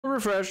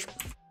refresh.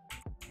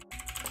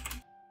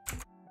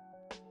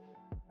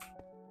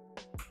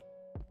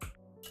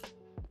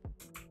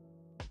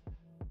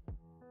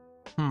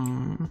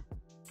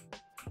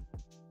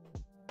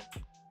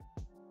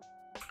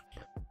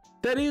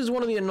 That is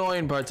one of the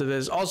annoying parts of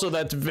this. Also,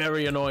 that's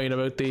very annoying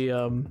about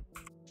the,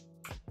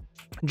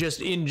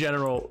 just in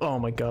general. Oh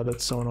my god,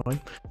 that's so annoying.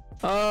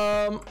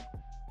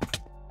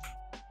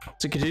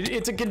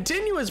 It's a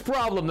continuous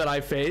problem that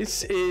I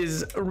face,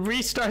 is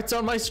restarts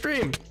on my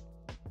stream.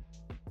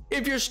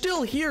 If you're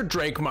still here,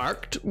 Drake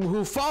Marked,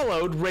 who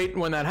followed right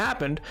when that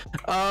happened,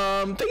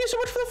 thank you so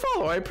much for the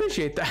follow. I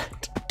appreciate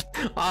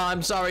that.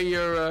 I'm sorry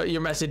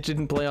your message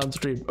didn't play on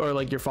stream, or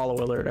like your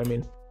follow alert, I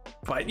mean.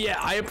 But yeah,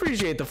 I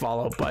appreciate the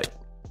follow, but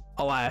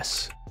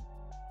alas,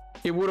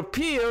 it would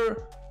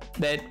appear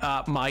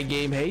that my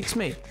game hates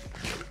me.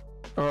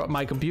 Or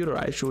my computer,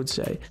 I should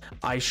say.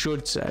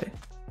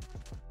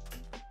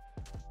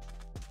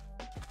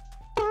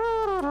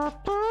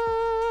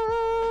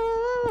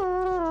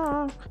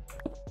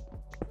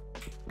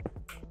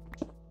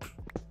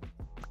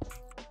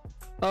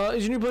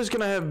 Is your new place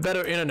gonna have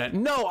better internet?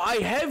 No, I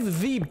have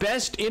the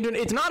best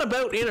internet. It's not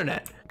about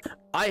internet.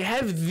 I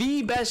have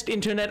the best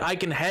internet I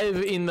can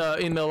have in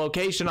the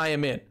location I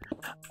am in.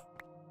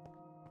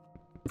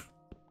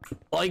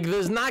 Like,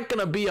 there's not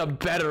gonna be a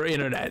better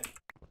internet.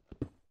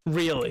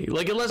 Really,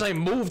 like, unless I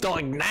move to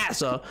like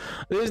NASA,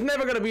 there's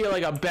never gonna be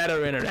like a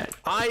better internet.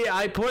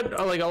 I put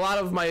like a lot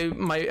of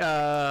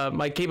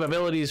my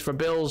capabilities for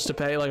bills to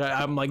pay. Like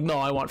I'm like, no,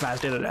 I want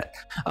fast internet.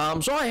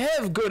 So I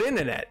have good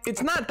internet.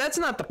 That's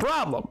not the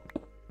problem.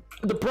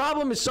 The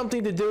problem is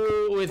something to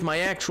do with my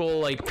actual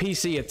like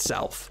PC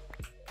itself.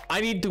 I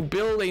need to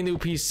build a new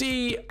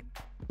PC.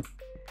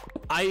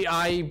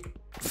 I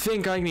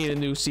think I need a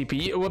new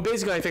CPU. Well,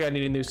 basically, I think I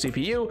need a new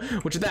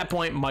CPU, which at that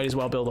point might as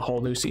well build a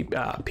whole new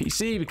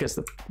PC, because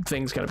the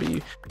thing's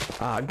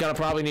gonna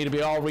probably need to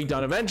be all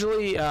redone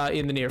eventually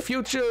in the near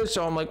future.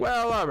 So I'm like,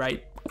 well, all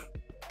right.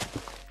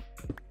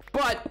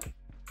 But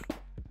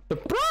the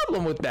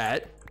problem with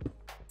that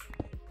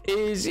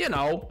is, you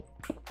know,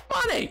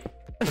 money.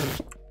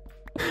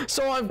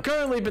 So I've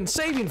currently been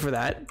saving for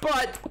that,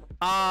 but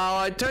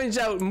it turns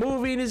out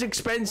moving is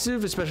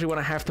expensive, especially when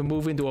I have to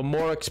move into a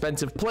more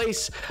expensive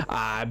place,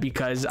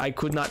 because I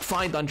could not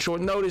find on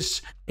short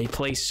notice a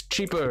place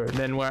cheaper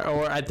than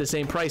or at the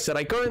same price that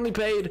I currently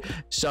paid.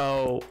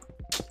 So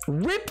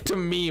rip to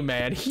me,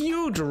 man,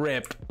 huge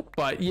rip.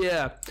 But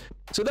yeah,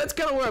 so that's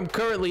kind of where I'm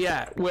currently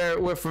at,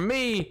 where for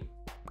me,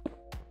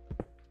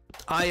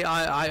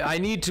 I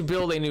need to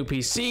build a new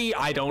PC.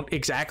 I don't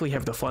exactly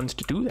have the funds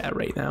to do that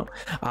right now.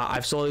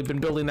 I've slowly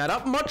been building that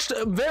up,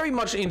 very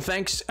much in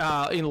thanks,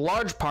 in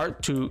large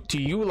part to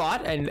you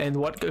lot and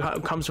what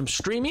comes from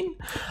streaming.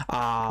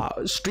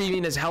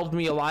 Streaming has helped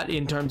me a lot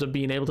in terms of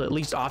being able to at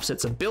least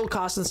offset some bill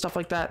costs and stuff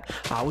like that,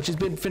 which has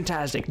been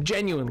fantastic.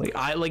 Genuinely,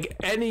 I like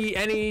any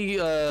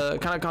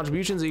kind of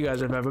contributions that you guys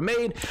have ever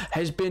made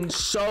has been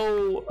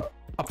so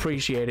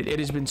appreciated. It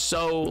has been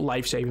so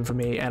life-saving for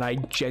me, and I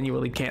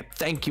genuinely can't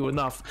thank you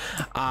enough.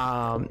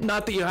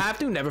 Not that you have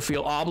to, never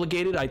feel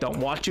obligated. I don't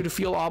want you to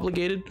feel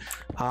obligated,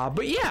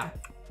 but yeah,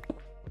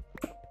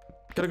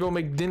 gotta go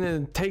make dinner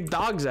and take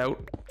dogs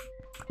out.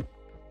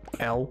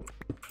 L.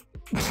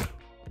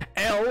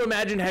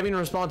 Imagine having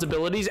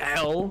responsibilities.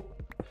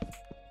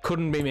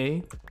 Couldn't be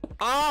me.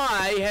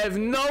 I have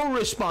no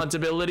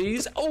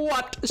responsibilities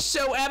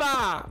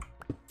whatsoever.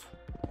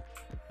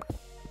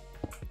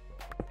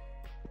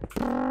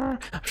 I'm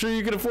sure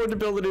you can afford to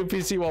build a new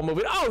PC while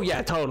moving. Oh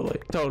yeah,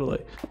 totally.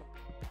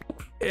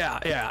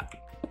 Yeah.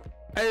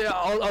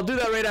 I'll do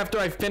that right after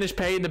I finish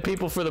paying the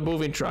people for the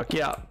moving truck.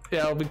 Yeah,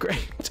 it'll be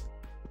great.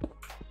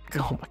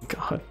 Oh my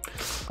god.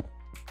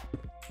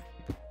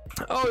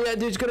 Oh yeah,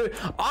 dude, it's gonna be,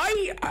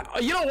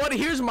 you know what,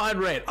 here's my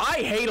rant. I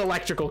hate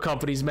electrical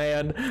companies,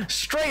 man.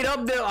 Straight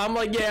up there, I'm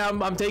like, yeah,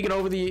 I'm taking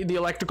over the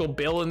electrical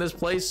bill in this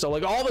place. So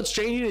like, all that's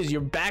changing is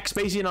you're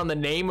backspacing on the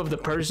name of the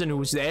person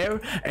who's there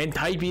and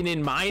typing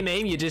in my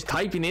name. You're just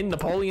typing in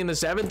Napoleon the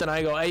 7th, and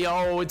I go, hey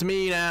yo, it's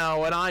me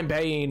now and I'm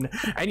paying.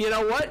 And you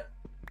know what,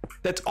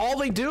 that's all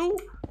they do.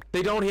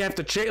 They don't have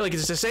to change, like,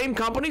 it's the same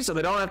company, so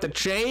they don't have to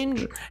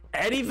change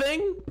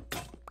anything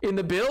in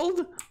the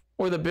build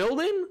or the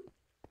building.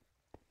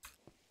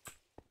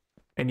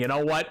 And you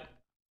know what?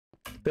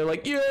 They're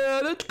like,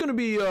 yeah, that's gonna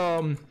be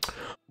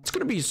it's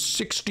gonna be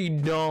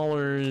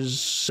 $60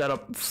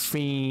 setup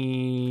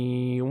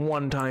fee,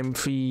 one-time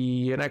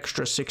fee, an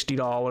extra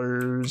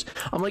 $60.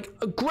 I'm like,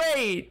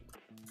 great,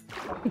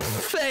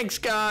 thanks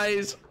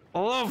guys.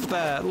 Love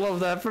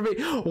that for me.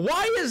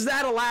 Why is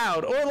that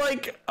allowed? Or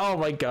like, oh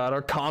my god,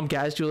 or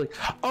Comcast, you're like,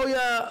 oh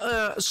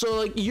yeah, so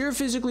like you're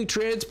physically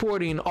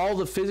transporting all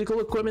the physical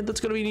equipment that's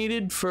gonna be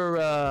needed for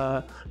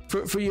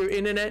your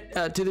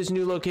internet to this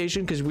new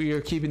location because we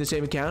are keeping the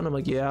same account. I'm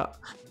like, yeah.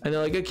 And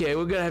they're like, okay,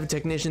 we're gonna have a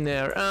technician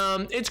there.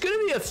 It's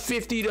gonna be a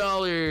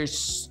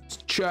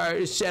 $50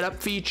 charge,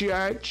 setup fee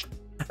charge.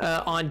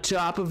 On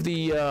top of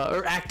the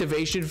or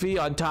activation fee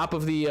on top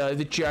of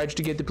the charge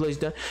to get the place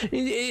done. Just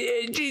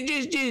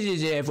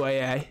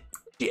FYI,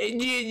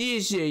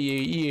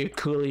 you're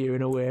clear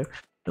and aware.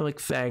 I'm like,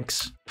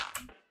 thanks.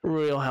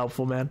 Real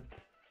helpful, man.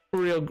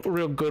 Real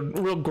good,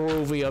 real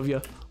groovy of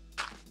you.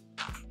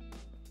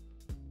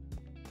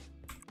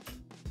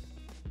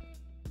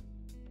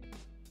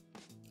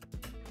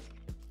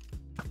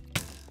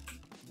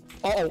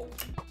 Uh-oh.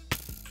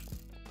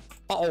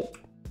 Uh-oh.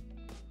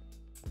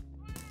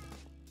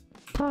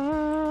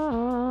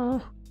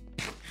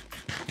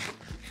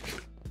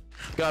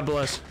 God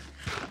bless.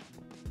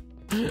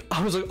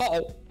 I was like,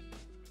 uh-oh.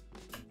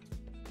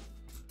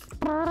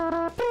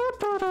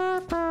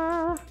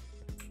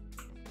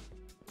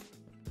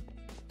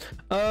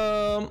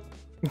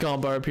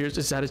 Gombar appears.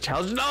 Is that a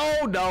challenge?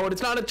 No,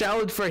 it's not a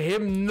challenge for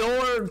him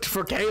nor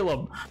for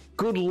Caleb.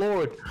 Good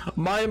lord.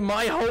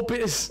 My hope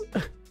is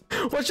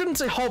well, I shouldn't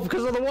say hope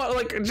because of the one,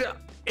 like,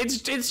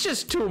 it's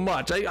just too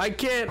much. I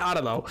can't, I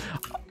don't know.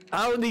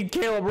 I don't need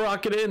Caleb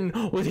rocking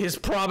in with his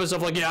promise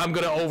of like, yeah, I'm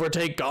gonna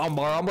overtake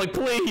Gombar. I'm like,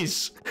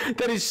 please,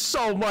 that is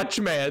so much,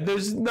 man.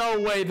 There's no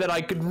way that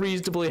I could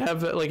reasonably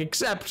have it, like,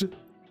 accept.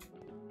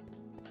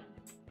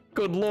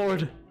 Good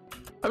lord.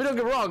 I mean, don't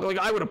get me wrong, like,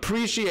 I would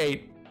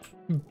appreciate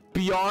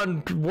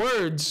beyond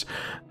words.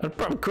 I'd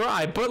probably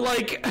cry, but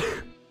like,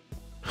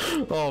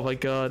 oh my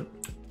god.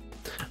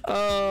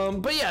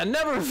 But yeah,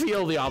 never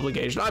feel the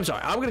obligation. I'm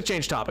sorry, I'm gonna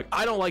change topic.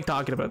 I don't like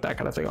talking about that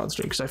kind of thing on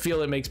stream because I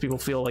feel it makes people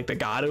feel like they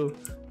got to,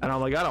 and I'm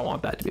like, I don't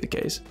want that to be the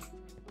case.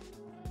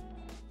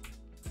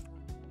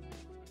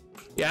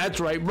 Yeah,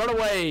 that's right. Run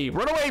away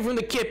from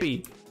the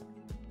kippy.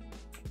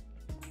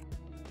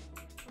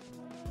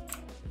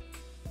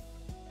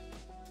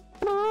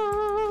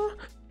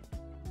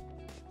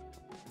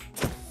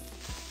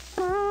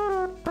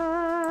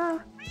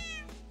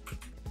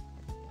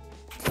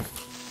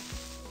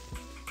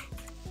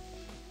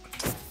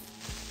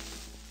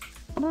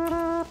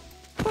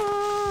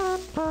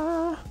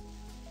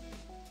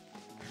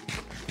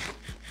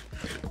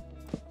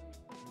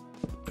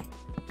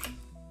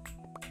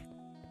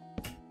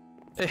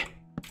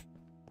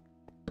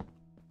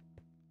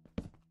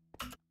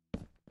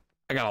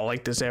 I gotta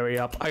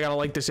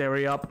light this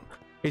area up.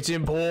 It's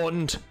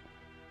important.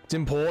 It's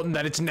important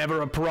that it's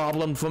never a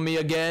problem for me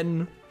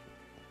again.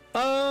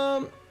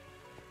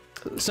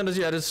 Send us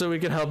your edits so we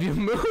can help you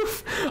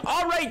move.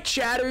 All right,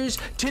 chatters.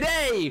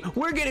 Today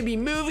we're gonna be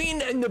moving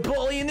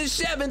Napoleon the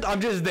Seventh.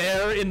 I'm just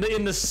there in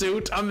the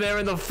suit. I'm there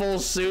in the full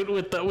suit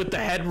with the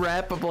head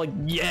wrap. I'm like,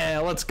 yeah,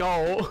 let's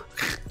go.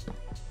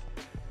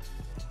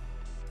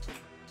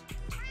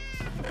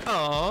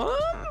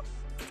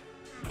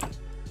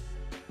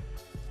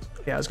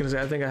 Yeah, I was gonna say,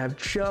 I think I have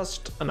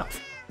just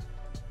enough.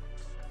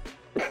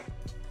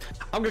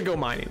 I'm gonna go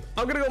mining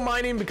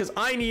because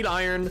I need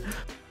iron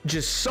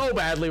just so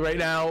badly right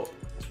now.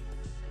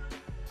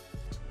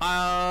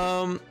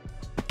 I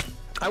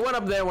went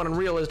up there when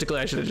realistically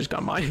I should have just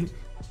gone mining.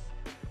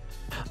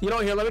 You know,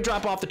 here, let me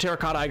drop off the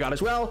terracotta I got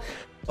as well.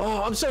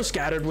 Oh, I'm so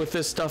scattered with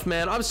this stuff,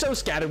 man. I'm so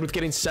scattered with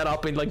getting set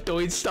up and like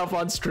doing stuff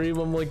on stream.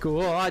 I'm like, oh,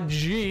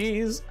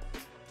 jeez.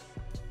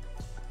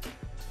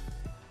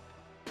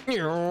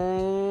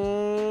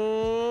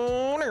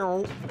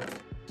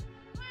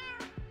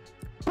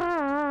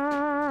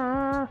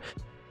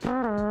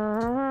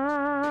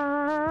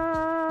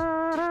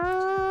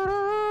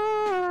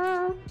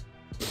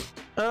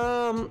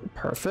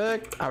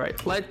 Perfect. All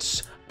right,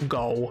 let's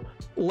go.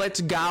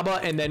 Let's gaba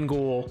and then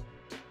ghoul.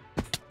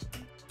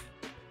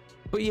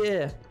 But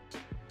yeah,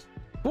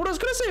 what I was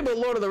gonna say about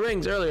Lord of the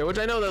Rings earlier, which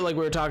I know that like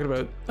we were talking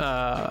about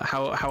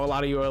how a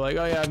lot of you are like,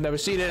 oh yeah, I've never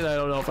seen it and I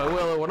don't know if I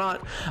will or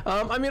not.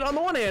 I mean, on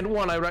the one hand,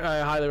 I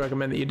highly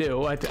recommend that you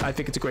do. I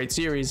think it's a great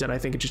series and I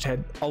think it just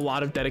had a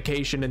lot of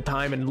dedication and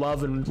time and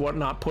love and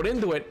whatnot put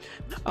into it.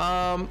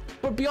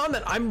 But beyond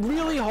that, I'm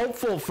really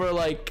hopeful for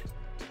like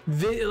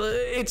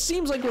it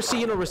seems like we're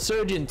seeing a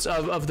resurgence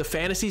of the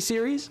fantasy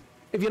series,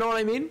 if you know what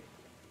I mean.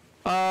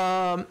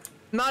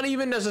 Not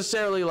even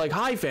necessarily like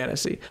high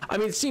fantasy. I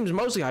mean, it seems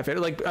mostly high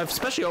fantasy, like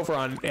especially over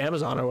on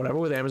Amazon or whatever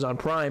with Amazon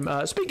Prime.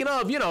 Speaking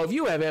of, you know, if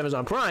you have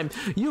Amazon Prime,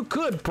 you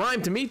could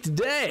Prime to me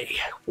today.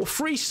 Well,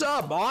 free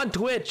sub on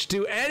Twitch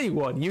to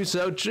anyone you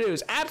so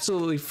choose.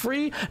 Absolutely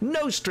free,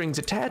 no strings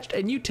attached,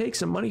 and you take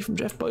some money from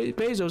Jeff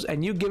Bezos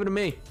and you give it to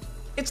me.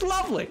 It's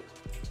lovely.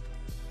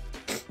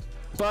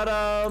 But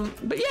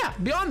yeah,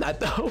 beyond that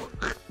though.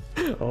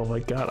 Oh my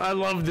god, I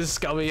love this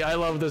scummy. I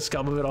love the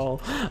scum of it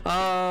all.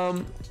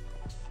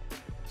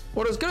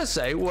 What I was gonna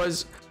say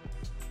was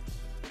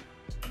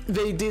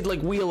they did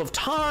like Wheel of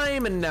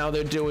Time and now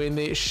they're doing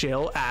the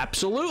shill.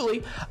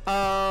 Absolutely.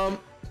 No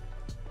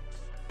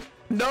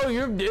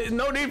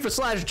need for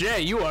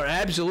 /J. You are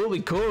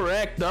absolutely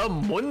correct. The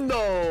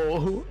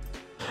mundo.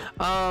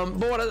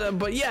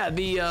 But yeah,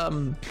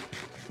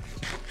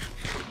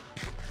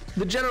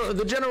 the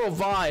general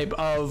vibe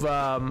of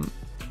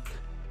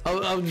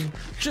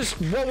just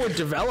what we're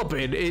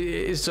developing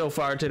is so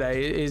far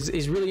today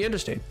is really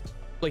interesting.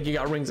 Like, you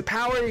got Rings of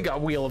Power, you got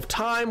Wheel of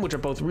Time, which are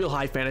both real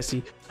high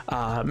fantasy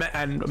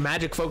and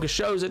magic focused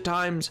shows at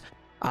times.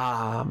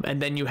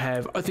 And then you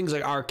have things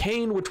like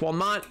Arcane, which while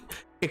not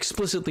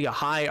explicitly a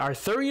high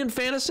Arthurian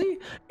fantasy,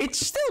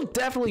 it's still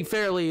definitely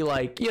fairly,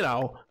 like, you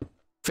know,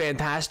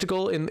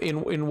 fantastical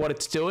in what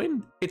it's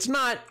doing. It's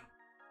not,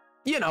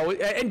 you know,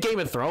 and Game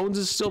of Thrones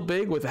is still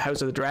big with the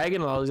House of the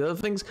Dragon and all these other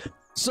things.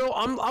 So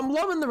I'm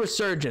loving the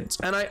resurgence,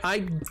 and I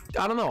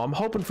don't know, I'm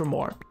hoping for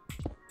more.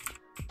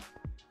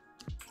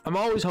 I'm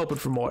always hoping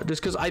for more,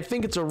 just because I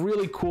think it's a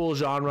really cool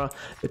genre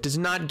that does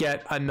not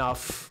get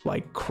enough,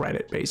 like,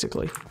 credit,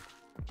 basically.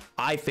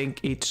 I think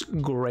it's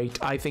great.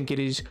 I think it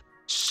is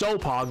so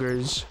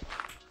poggers.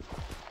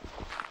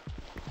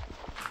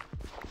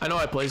 I know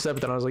I placed that,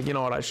 but then I was like, you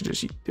know what? I should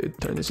just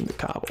turn this into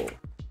cobble.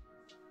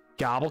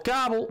 Cobble,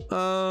 cobble.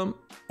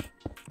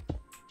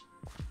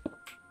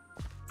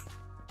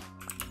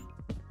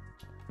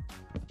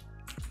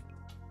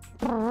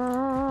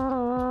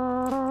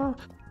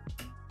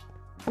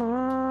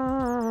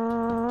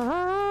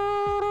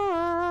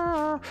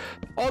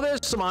 Oh,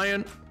 there's some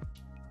iron.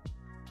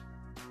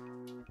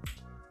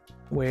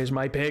 Where's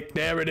my pick?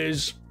 There it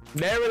is.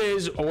 There it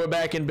is. Oh, we're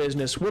back in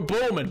business. We're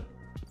booming.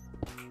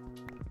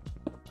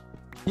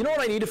 You know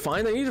what I need to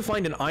find? I need to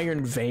find an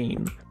iron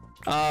vein.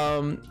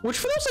 Which,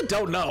 for those that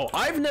don't know,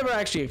 I've never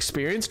actually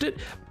experienced it,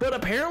 but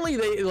apparently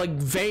they, like,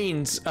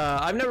 veins,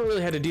 I've never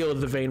really had to deal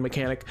with the vein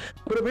mechanic,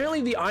 but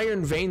apparently the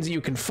iron veins that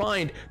you can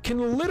find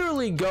can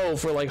literally go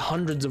for, like,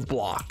 hundreds of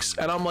blocks,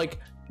 and I'm like,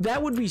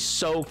 that would be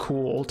so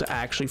cool to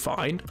actually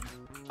find.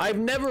 I've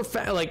never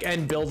found, like,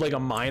 and build, like, a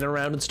mine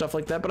around and stuff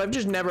like that, but I've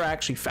just never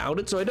actually found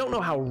it, so I don't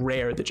know how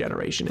rare the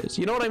generation is.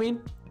 You know what I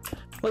mean?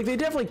 Like, they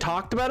definitely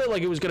talked about it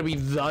like it was going to be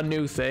the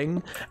new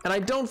thing, and I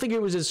don't think it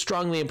was as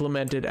strongly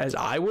implemented as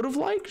I would have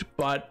liked,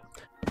 but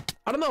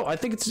I don't know. I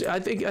think it's, I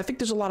think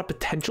there's a lot of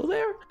potential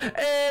there.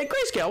 Hey,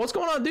 Grayscale, what's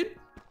going on, dude?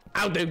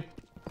 Ow, dude.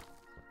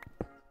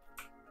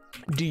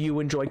 Do you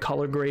enjoy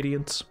color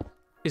gradients?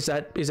 Is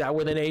that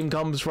where the name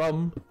comes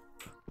from?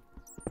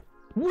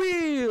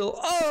 Wheel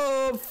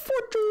of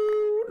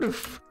Fortune.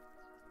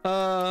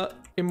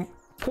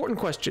 Important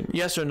question.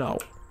 Yes or no?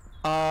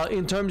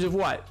 In terms of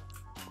what?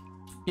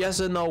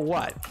 Yes or no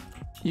what?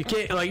 You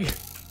can't, like...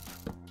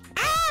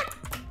 Ah!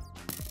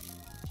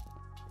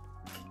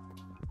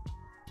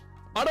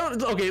 I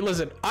don't... Okay,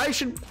 listen. I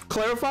should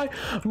clarify.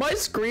 My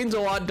screen's a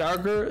lot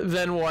darker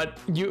than what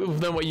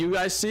you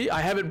guys see. I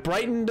have it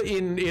brightened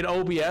in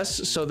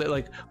OBS so that,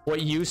 like,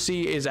 what you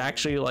see is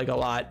actually, like, a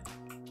lot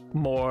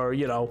more,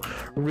 you know,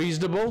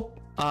 reasonable.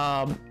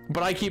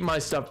 But I keep my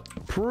stuff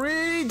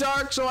pretty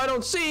dark so I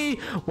don't see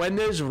when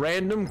there's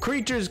random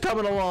creatures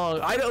coming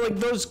along. I don't, like,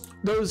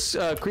 those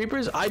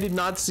creepers I did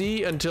not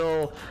see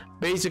until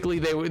basically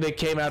they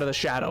came out of the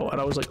shadow,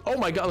 and I was like, oh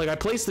my god, like, I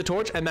placed the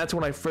torch and that's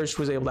when I first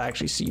was able to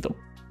actually see them.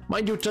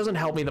 Mind you, it doesn't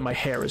help me that my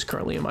hair is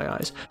currently in my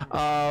eyes,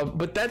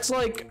 but that's,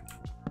 like,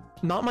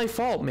 not my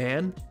fault,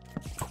 man.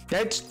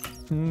 That's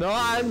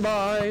not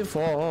my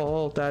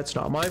fault. That's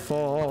not my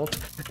fault.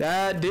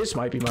 This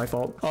might be my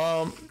fault.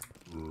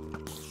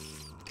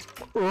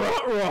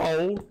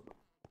 Ruh-roh.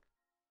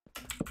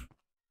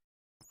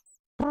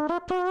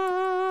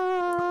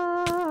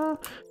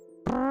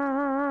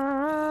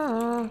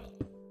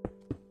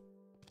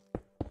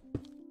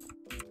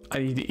 I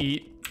need to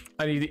eat.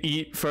 I need to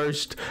eat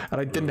first,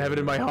 and I didn't have it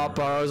in my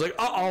hotbar. I was like,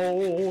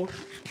 uh-oh.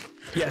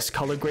 Yes,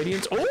 color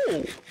gradients.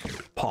 Oh,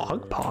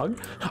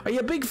 Pog. Are you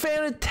a big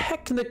fan of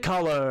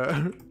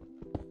Technicolor?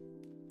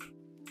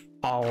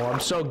 Oh, I'm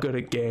so good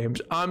at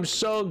games. I'm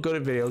so good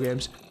at video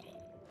games.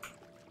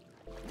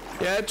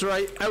 Yeah, that's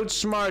right.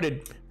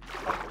 Outsmarted.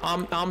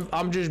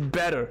 I'm just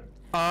better.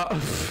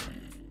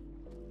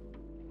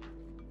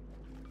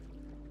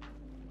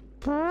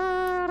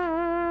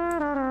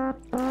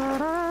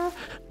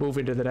 Move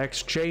into the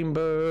next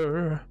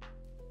chamber.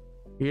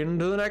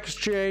 Into the next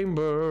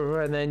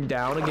chamber, and then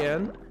down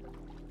again.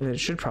 And it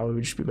should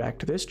probably just be back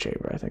to this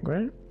chamber, I think,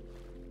 right?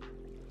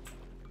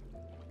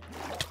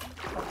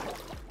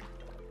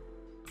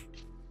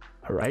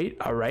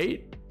 All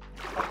right.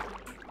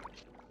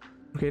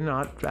 Okay,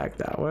 not back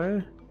that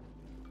way.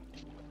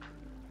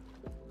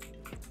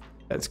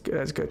 That's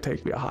gonna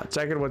take me a hot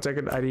second. 1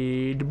 second. I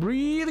need to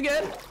breathe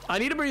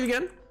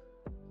again.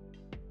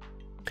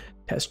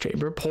 Test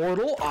chamber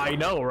portal. I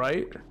know,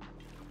 right?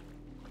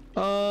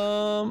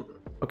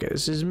 Okay,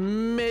 this is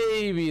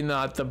maybe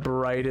not the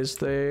brightest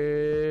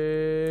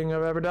thing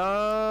I've ever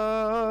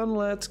done.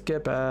 Let's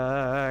get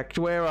back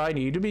to where I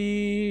need to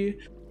be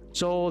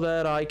so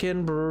that I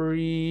can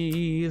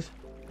breathe.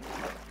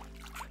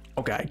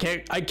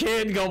 Okay, I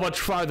can't go much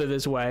farther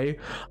this way.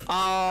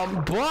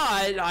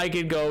 But I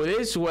can go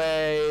this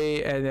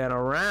way and then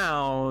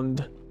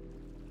around.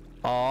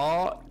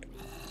 Oh.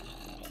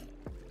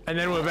 And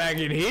then we're back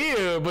in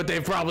here, but they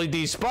probably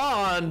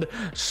despawned.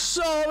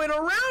 So in a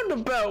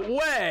roundabout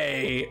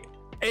way,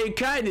 it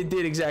kind of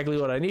did exactly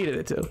what I needed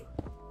it to.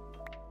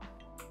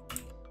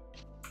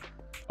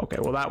 Okay,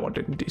 well that one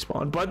didn't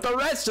despawn, but the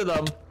rest of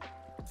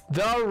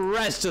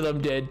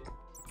them did.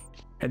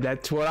 And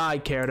that's what I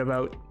cared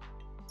about.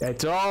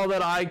 That's all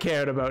that I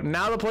cared about.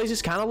 Now the place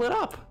is kind of lit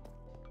up.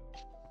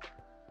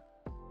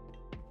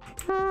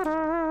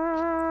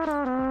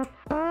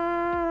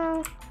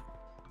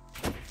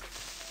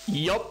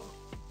 Yup.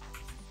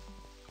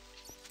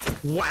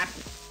 Whack.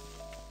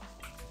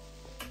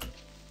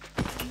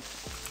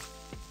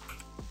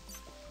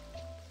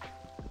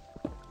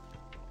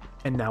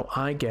 And now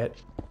I get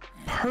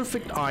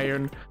perfect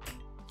iron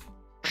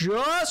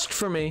just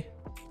for me.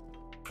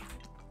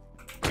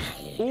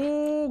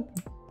 Ooh,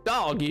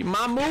 doggy,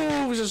 my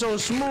moves are so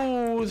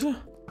smooth.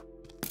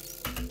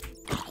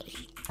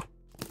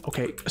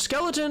 Okay,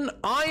 skeleton,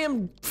 I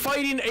am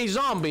fighting a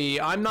zombie.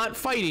 I'm not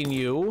fighting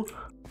you.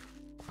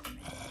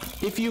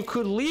 If you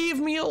could leave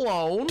me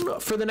alone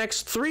for the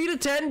next 3 to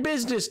 10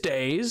 business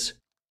days,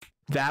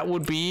 that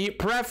would be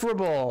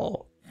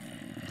preferable.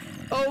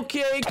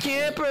 Okay,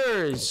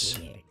 campers.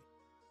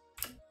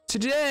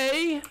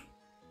 Today,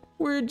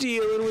 we're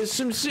dealing with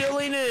some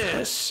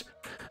silliness.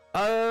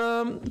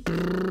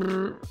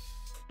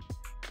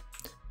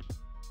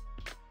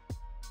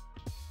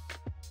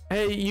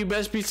 Hey, you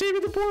best be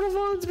saving the portal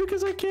VODs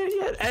because I can't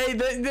yet. Hey,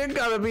 they're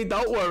gonna be,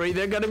 don't worry,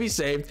 they're gonna be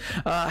saved.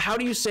 How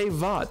do you save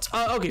VODs?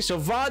 Okay, so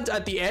VODs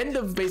at the end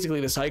of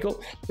basically the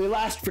cycle, they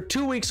last for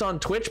 2 weeks on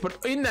Twitch,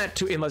 but in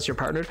that unless you're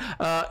partnered,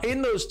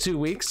 in those 2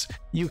 weeks,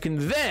 you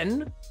can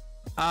then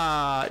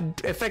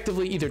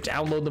effectively either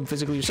download them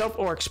physically yourself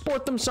or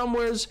export them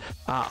somewheres.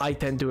 I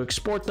tend to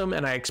export them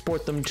and I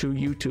export them to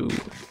YouTube.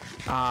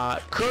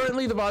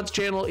 Currently the VODs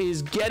channel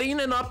is getting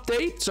an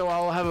update, so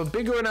I'll have a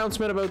bigger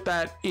announcement about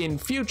that in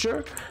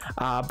future,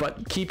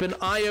 but keep an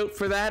eye out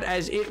for that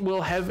as it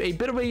will have a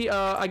bit of a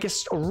I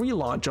guess a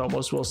relaunch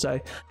almost, we'll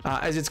say,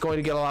 as it's going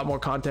to get a lot more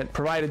content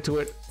provided to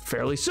it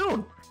fairly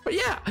soon. But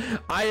yeah,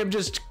 I am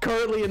just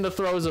currently in the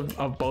throes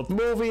of both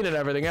moving and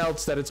everything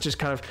else that it's just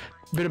kind of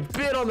been a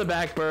bit on the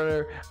back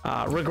burner,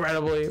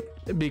 regrettably,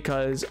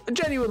 because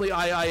genuinely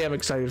I am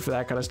excited for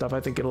that kind of stuff.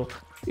 I think it'll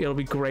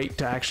be great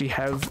to actually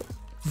have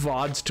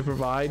VODs to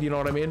provide, you know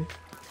what I mean?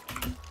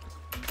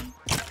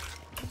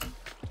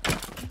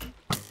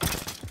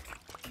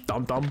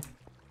 Dum dum.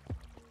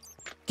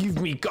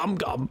 Give me gum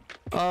gum.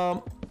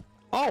 Oh.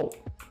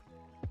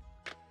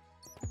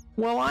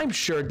 Well, I'm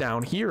sure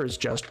down here is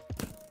just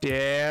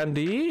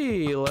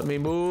dandy. Let me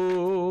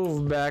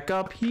move back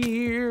up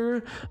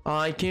here.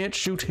 I can't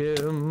shoot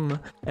him,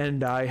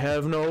 and I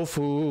have no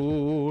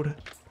food.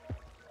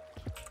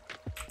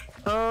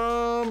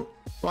 Well,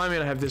 I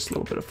mean, I have this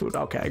little bit of food.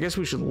 Okay, I guess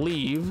we should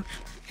leave,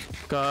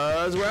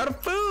 because we're out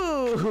of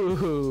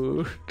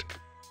food.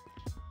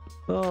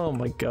 Oh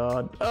my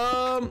god.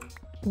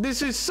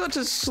 This is such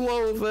a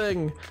slow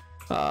thing.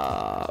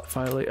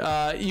 Finally,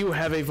 you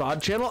have a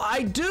VOD channel?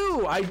 I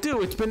do.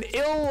 It's been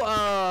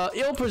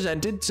ill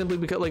presented, simply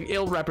because, like,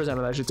 ill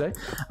represented, I should say,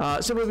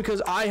 simply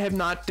because I have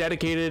not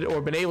dedicated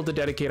or been able to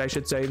dedicate, I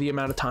should say, the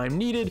amount of time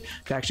needed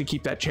to actually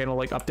keep that channel,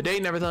 like, up to date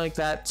and everything like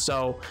that.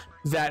 So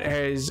that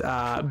has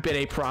been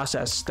a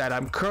process that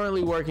I'm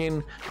currently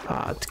working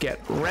to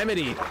get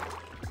remedied.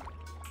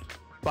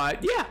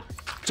 But yeah,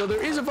 so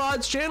there is a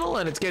VODs channel,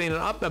 and it's getting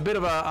a bit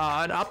of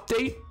an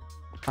update.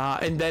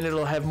 And then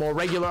it'll have more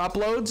regular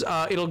uploads.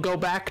 It'll go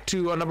back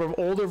to a number of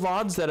older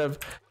VODs that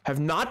have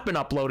not been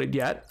uploaded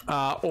yet,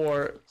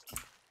 or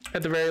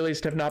at the very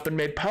least have not been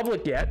made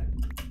public yet.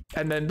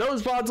 And then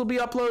those VODs will be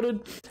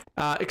uploaded,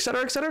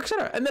 etc., etc.,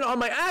 etc. And then on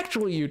my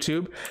actual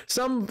YouTube,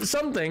 some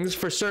things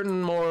for certain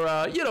more,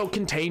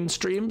 contained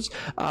streams,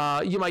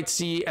 you might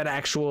see an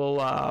actual,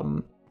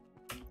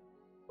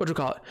 what do you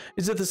call it?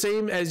 Is it the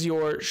same as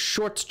your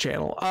shorts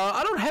channel?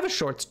 I don't have a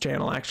shorts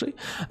channel, actually.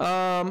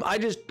 I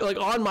just, like,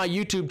 on my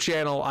YouTube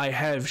channel, I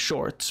have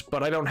shorts,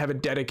 but I don't have a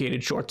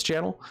dedicated shorts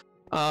channel.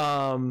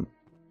 But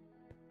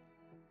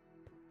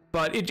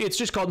it's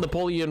just called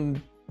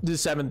Napoleon the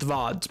 7th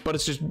VODs, but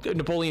it's just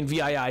Napoleon VII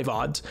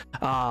VODs.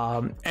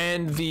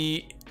 And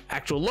the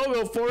actual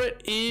logo for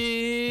it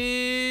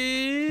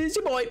is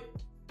your boy.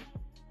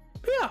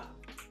 Yeah.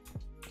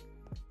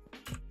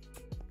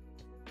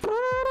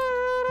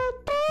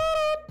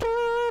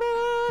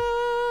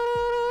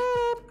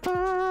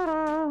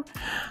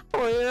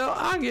 Well,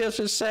 I guess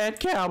it's sad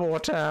cowboy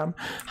time.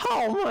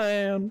 Oh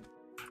man,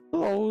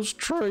 those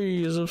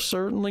trees have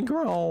certainly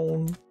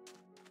grown.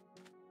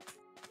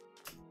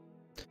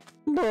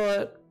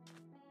 But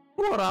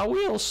what I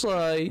will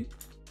say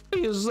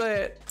is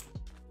that,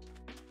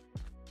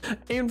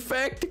 in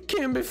fact, it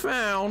can be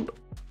found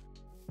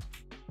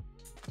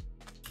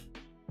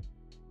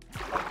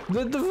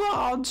that the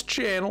VODs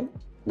channel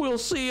will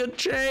see a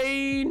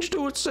change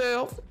to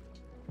itself.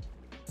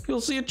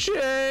 You'll see a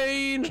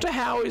change to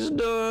how it's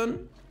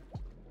done,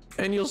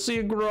 and you'll see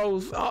a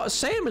growth.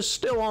 Sam is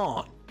still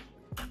on.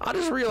 I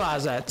just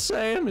realized that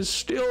Sam is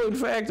still, in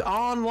fact,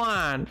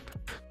 online.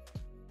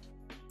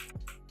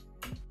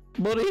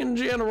 But in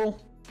general,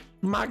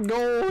 my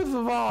goal with the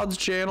VODs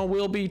channel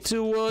will be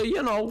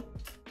to,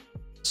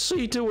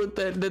 see to it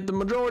that the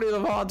majority of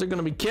the VODs are going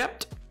to be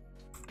kept.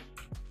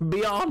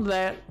 Beyond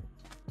that,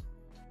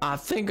 I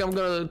think I'm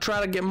going to try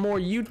to get more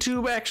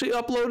YouTube actually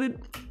uploaded.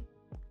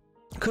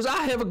 Because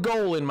I have a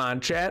goal in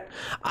mind, chat.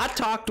 I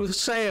talked with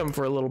Sam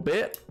for a little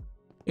bit.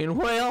 And,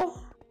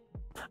 well,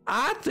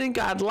 I think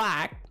I'd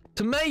like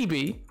to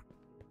maybe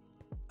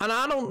and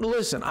I don't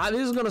listen.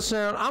 This is gonna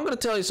sound. I'm gonna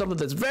tell you something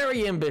that's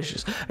very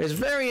ambitious. It's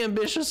very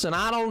ambitious, and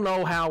I don't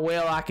know how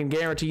well I can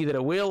guarantee that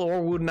it will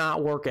or would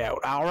not work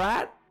out. All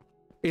right,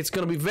 it's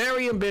gonna be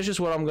very ambitious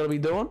what I'm gonna be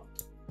doing.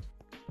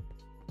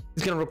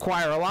 It's gonna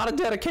require a lot of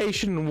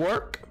dedication and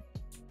work,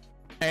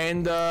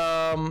 and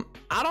I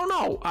don't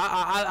know.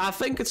 I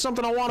think it's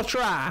something I want to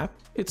try.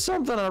 It's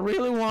something I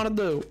really want to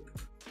do.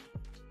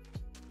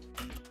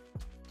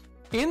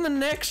 In the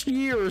next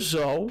year or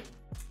so,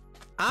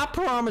 I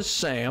promised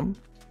Sam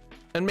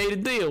and made a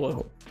deal with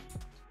him.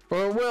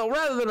 Or, well,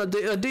 rather than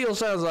a deal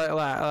sounds like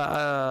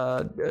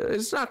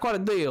it's not quite a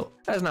deal.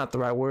 That's not the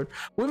right word.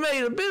 We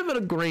made a bit of an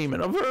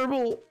agreement, a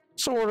verbal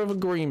sort of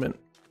agreement.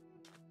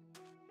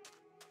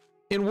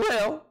 And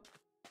well,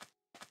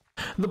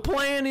 the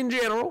plan in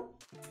general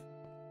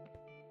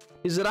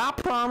is that I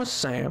promised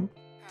Sam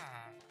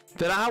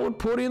that I would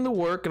put in the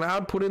work and I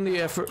would put in the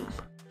effort.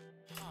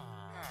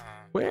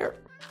 Where's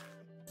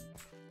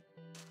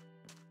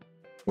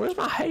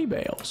my hay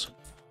bales?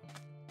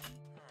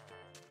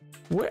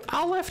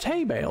 I left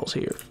hay bales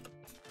here.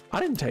 I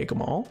didn't take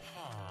them all.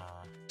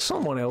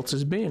 Someone else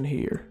has been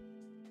here.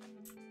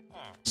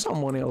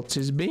 Someone else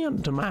has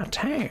been to my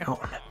town.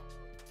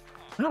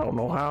 I don't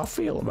know how I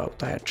feel about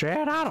that,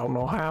 Chad. I don't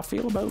know how I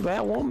feel about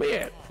that one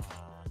bit.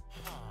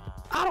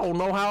 I don't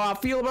know how I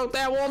feel about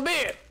that one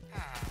bit.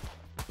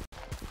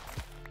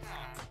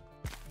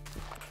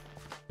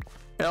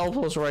 L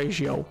plus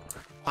ratio.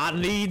 I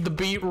need the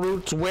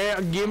beetroots.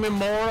 Give me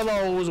more of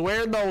those.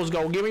 Where'd those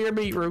go? Give me your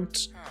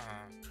beetroots.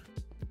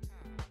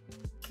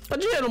 A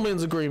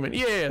gentleman's agreement,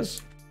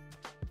 yes.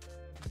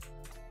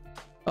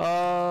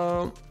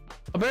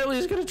 Apparently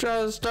he's gonna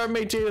try to start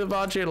maintaining the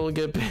VOD channel and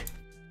get paid.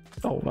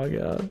 Oh my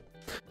god.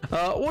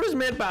 What is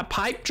meant by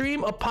pipe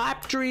dream? A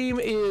pipe dream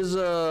is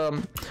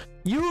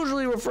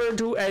usually referred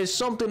to as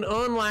something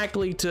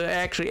unlikely to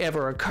actually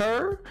ever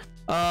occur.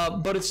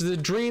 But it's the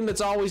dream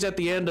that's always at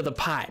the end of the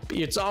pipe.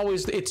 It's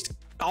always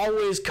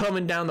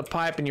coming down the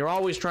pipe and you're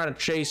always trying to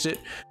chase it.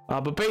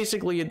 But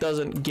basically it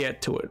doesn't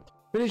get to it.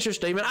 Finish your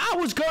statement.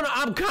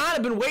 I've kind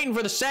of been waiting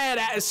for the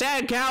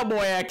sad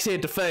cowboy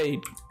accent to fade.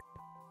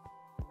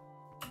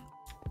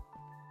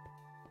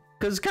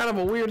 Cause it's kind of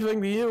a weird thing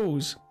to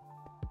use.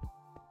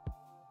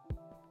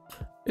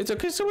 It's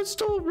okay, someone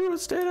stole a broom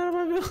and stayed out of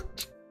my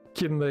village.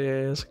 Kidding,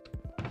 they asked.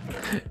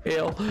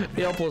 L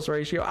plus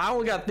ratio. I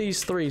only got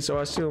these three, so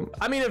I assume.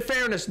 I mean, in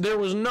fairness, there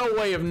was no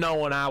way of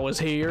knowing I was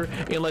here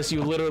unless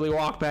you literally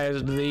walked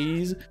past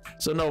these,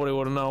 so nobody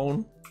would have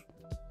known.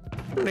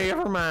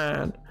 Never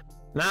mind.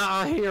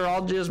 Now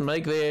I'll just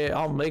make the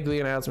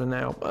announcement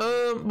now.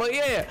 But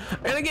yeah,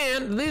 and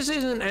again, this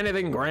isn't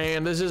anything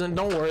grand.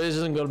 Don't worry, this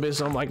isn't gonna be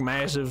some like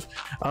massive,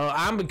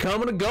 I'm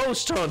becoming a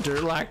ghost hunter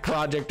like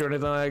project or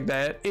anything like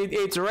that.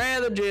 It's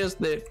rather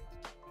just that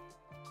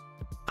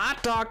I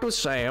talked with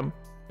Sam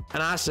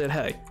and I said,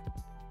 hey,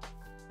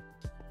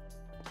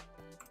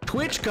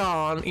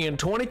 TwitchCon in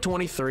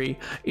 2023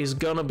 is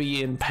gonna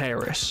be in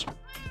Paris.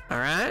 All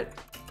right?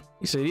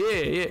 He said,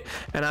 yeah.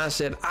 And I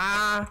said,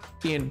 I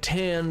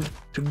intend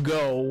to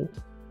go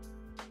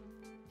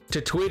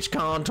to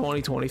TwitchCon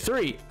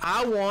 2023.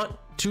 I want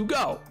to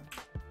go.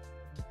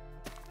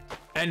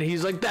 And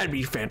he's like, that'd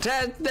be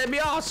fantastic. That'd be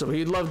awesome.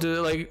 He'd love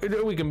to, like,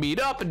 we can meet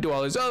up and do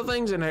all these other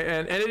things and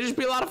it'd just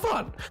be a lot of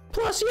fun.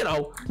 Plus, you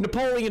know,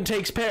 Napoleon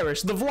Takes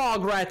Paris. The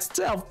vlog writes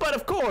itself. But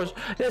of course,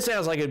 that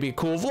sounds like it'd be a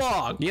cool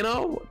vlog, you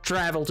know?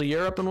 Travel to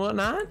Europe and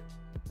whatnot.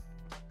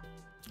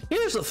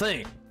 Here's the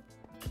thing.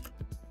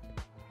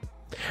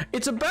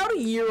 It's about a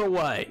year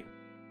away.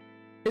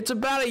 It's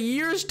about a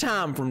year's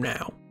time from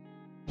now.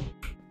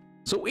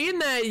 So in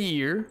that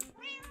year,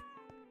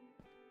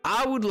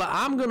 I'm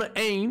gonna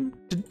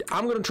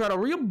try to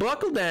real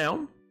buckle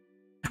down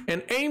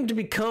and aim to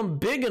become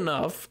big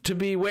enough to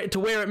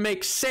where it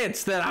makes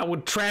sense that I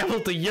would travel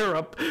to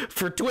Europe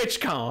for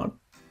TwitchCon.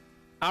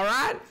 All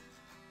right?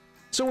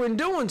 So in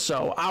doing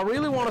so, I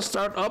really want to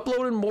start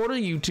uploading more to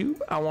YouTube.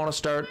 I want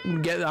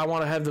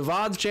to have the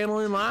VODs channel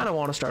in line. I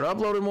want to start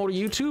uploading more to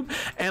YouTube,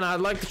 and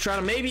I'd like to try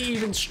to maybe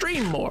even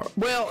stream more.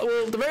 Well,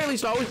 at the very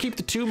least, always keep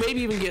the 2,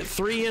 maybe even get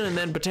 3 in, and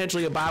then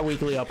potentially a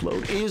bi-weekly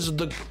upload is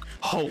the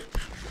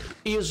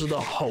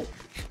hope.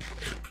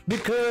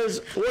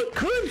 Because what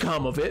could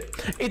come of it,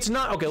 it's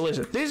not, okay,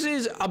 listen, this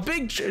is a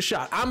big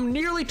shot. I'm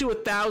nearly to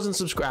 1,000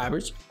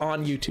 subscribers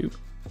on YouTube,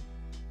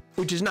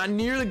 which is not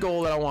near the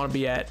goal that I want to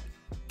be at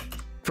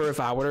for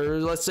if I were to,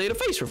 let's say, to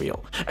face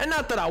reveal. And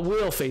not that I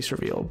will face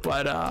reveal,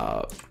 but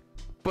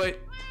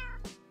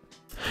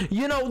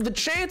you know, the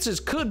chances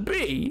could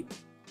be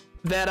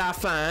that I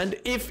find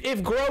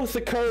if growth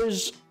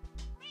occurs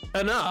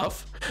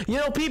enough, you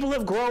know, people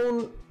have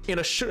grown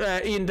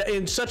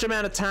in such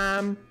amount of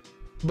time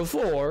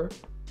before,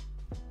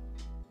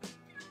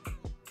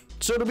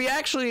 so to be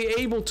actually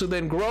able to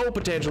then grow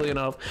potentially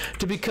enough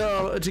to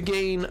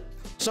gain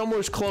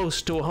somewhere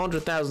close to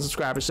 100,000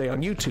 subscribers, say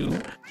on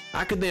YouTube,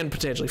 I could then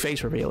potentially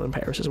face reveal in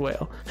Paris as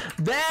well.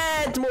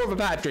 That's more of a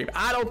pipe dream.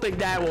 I don't think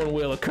that one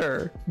will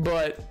occur,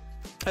 but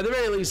at the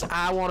very least,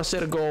 I want to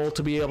set a goal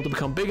to be able to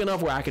become big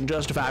enough where I can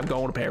justify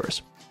going to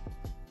Paris.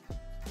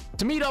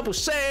 to meet up with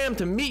Sam,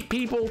 to meet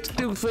people, to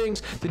do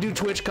things, to do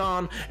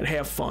TwitchCon and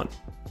have fun.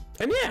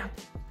 And yeah.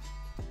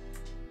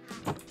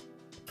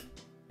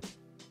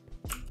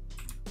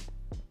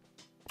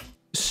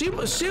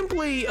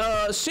 Simply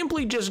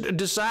just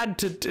decide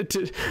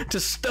to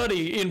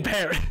study in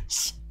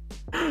Paris.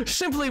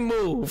 Simply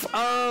move.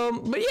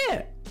 But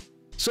yeah.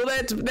 So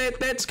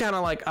that's kind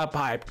of like a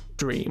pipe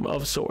dream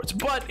of sorts,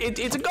 but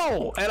it's a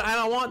goal, and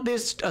I want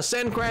this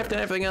AscendCraft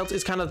and everything else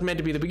is kind of meant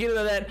to be the beginning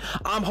of that.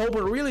 I'm hoping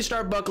to really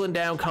start buckling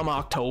down come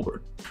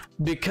October,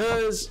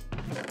 because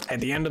at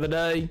the end of the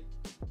day,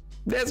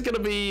 that's gonna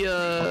be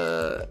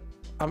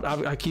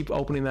I keep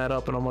opening that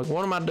up and I'm like,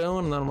 what am I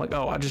doing? And then I'm like,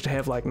 oh, I just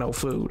have like no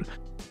food.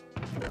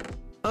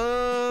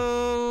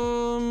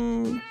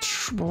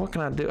 What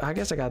can I do? I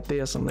guess I got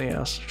this and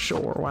this.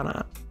 Sure, why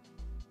not?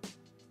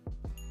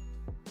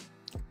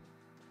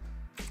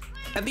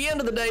 At the end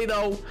of the day,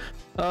 though,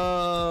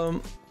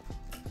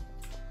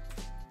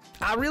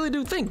 I really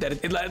do think that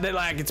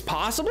it's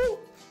possible,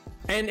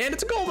 and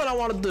it's a goal that I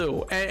want to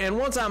do. And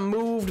once I'm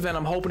moved, then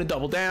I'm hoping to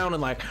double down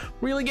and like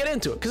really get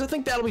into it, because I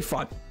think that'll be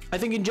fun. I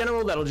think in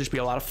general that'll just be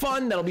a lot of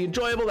fun. That'll be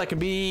enjoyable. That can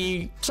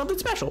be something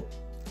special.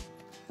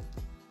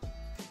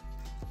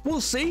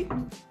 We'll see.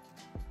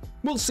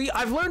 We'll see.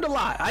 I've learned a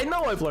lot. I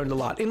know I've learned a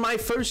lot. In my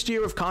first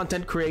year of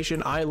content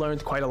creation, I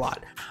learned quite a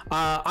lot.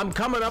 I'm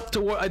coming up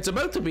to it's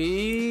about to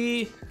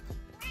be.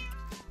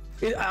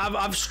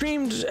 I've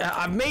streamed.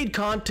 I've made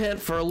content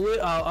for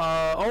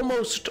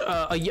almost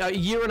a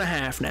year and a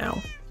half now,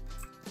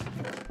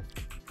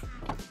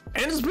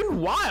 and it's been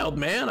wild,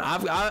 man.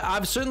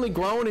 I've certainly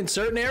grown in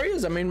certain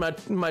areas. I mean,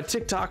 my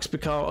TikTok's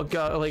become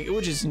like,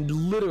 which is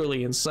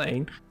literally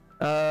insane.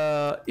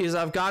 Is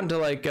I've gotten to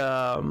like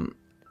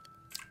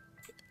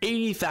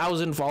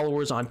 80,000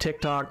 followers on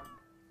TikTok.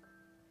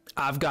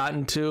 I've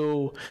gotten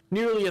to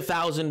nearly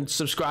 1,000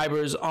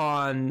 subscribers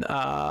on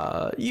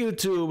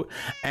YouTube,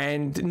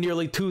 and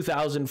nearly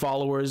 2,000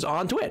 followers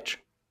on Twitch,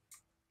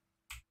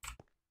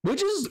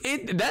 which is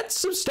that's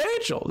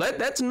substantial.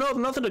 That's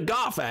nothing to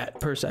scoff at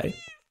per se.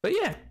 But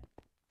yeah,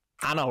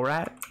 I know,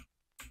 right?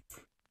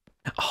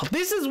 Oh,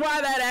 this is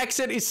why that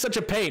accent is such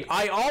a pain.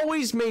 I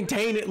always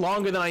maintain it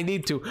longer than I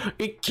need to.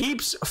 It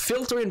keeps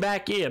filtering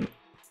back in.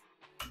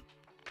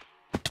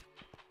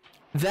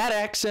 That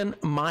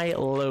accent, my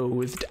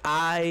loathed.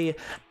 I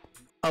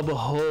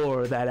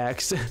abhor that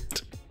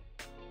accent.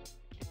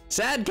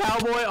 Sad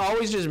Cowboy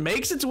always just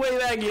makes its way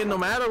back in no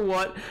matter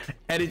what,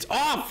 and it's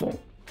awful.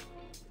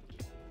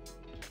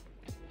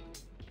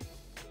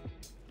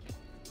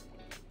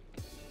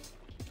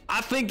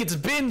 I think it's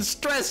been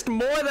stressed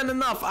more than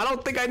enough. I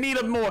don't think I need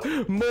a more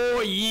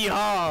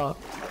yeehaw.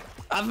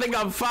 I think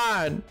I'm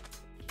fine.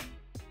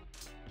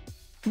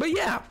 But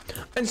yeah,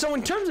 and so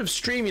in terms of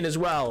streaming as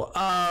well,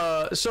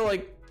 so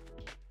like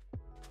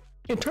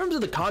in terms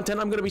of the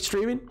content I'm going to be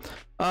streaming,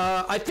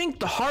 I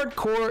think the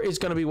hardcore is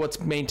going to be what's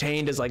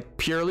maintained as like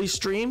purely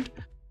streamed.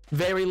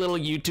 Very little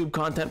YouTube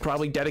content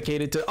probably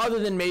dedicated to, other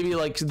than maybe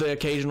like the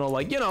occasional,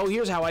 like, you know,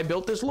 here's how I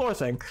built this lore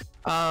thing.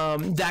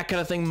 That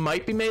kind of thing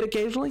might be made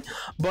occasionally,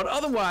 but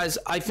otherwise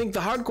I think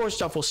the hardcore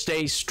stuff will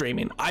stay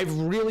streaming. I've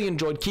really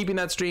enjoyed keeping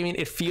that streaming.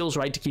 It feels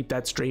right to keep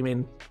that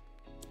streaming.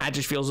 It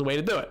just feels the way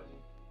to do it.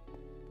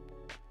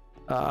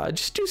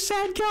 Just do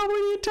Sad Cowboy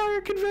the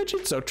entire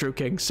convention. So true,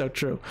 King, so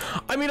true.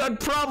 I mean, I'd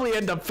probably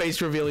end up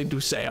face revealing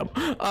to Sam.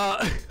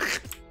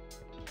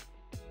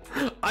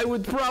 I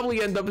would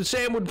probably end up,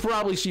 Sam would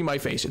probably see my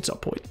face at some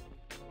point.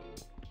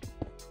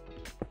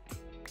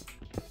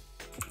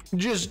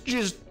 Just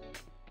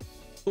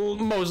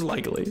most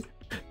likely.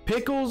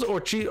 Pickles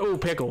or cheese? Oh,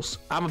 pickles.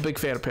 I'm a big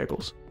fan of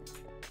pickles.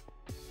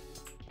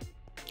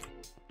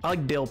 I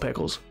like dill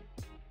pickles.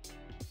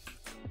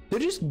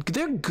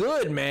 They're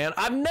good, man.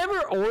 I've never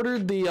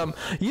ordered the,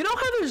 you know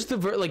how there's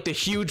the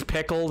huge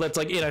pickle that's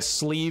like in a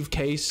sleeve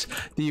case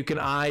that you can,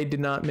 I did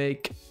not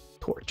make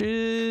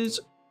torches.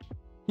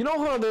 You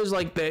know how there's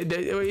like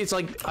it's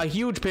like a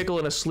huge pickle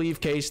in a sleeve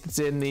case that's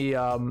in the,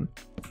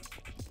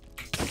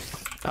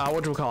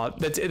 what do we call it?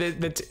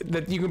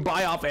 That you can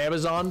buy off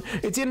Amazon.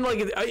 It's in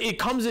like, it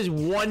comes as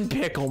one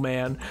pickle,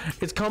 man.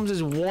 It comes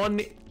as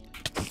one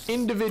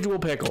individual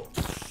pickle.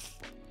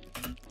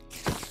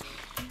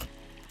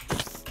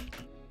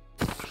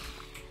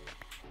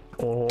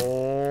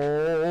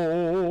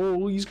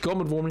 Oh, he's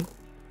coming for me.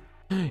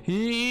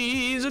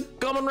 He's a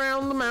coming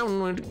round the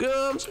mountain when it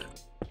comes.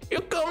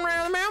 He'll come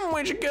round the mountain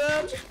when it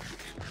comes.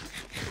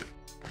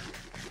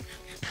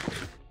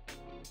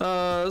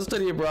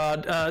 Study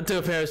abroad to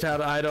a Paris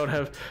town. I don't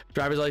have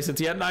driver's license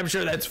yet, and I'm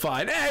sure that's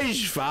fine.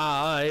 It's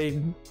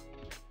fine.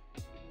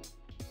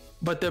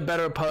 But the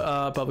better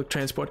public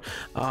transport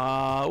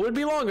would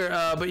be longer,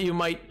 but you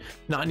might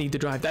not need to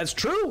drive. That's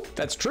true.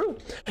 That's true.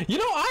 You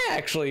know, I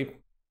actually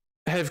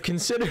have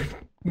considered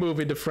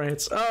moving to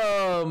France.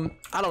 I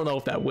don't know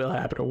if that will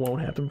happen or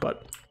won't happen,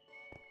 but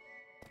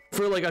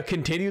for like a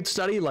continued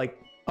study, like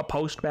a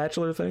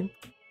post-bachelor thing.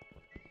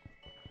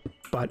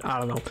 But I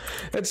don't know.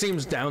 That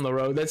seems down the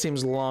road. That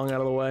seems long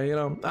out of the way, you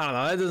know? I don't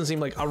know. That doesn't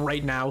seem like a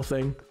right now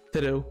thing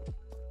to do.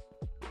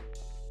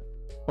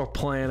 or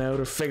plan out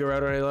or figure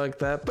out or anything like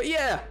that. But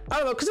yeah, I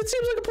don't know, because it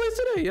seems like a place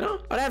to do, you know?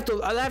 I'd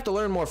have to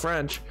learn more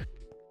French.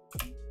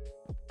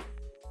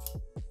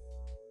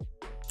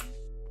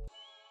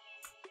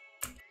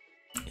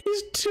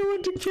 He's too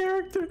into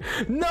character.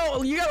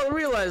 No, you gotta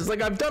realize,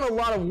 like, I've done a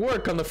lot of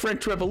work on the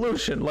French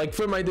Revolution, like,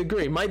 for my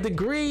degree. My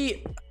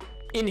degree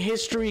in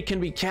history can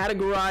be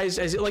categorized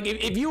as, like,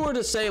 if you were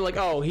to say, like,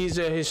 oh, he's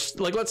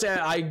like, let's say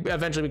I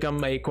eventually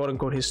become a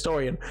quote-unquote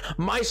historian,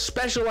 my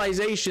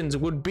specializations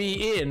would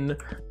be in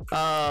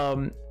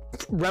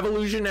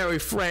revolutionary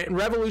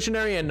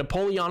and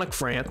Napoleonic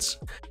France,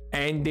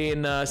 and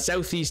in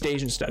Southeast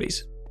Asian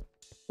studies,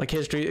 like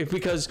history,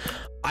 because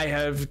I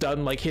have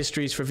done like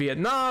histories for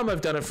Vietnam.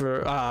 I've done it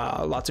for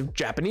lots of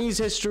Japanese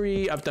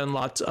history. I've done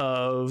lots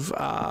of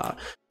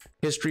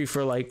history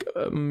for like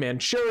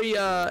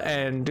Manchuria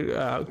and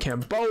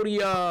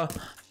Cambodia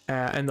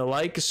and the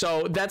like.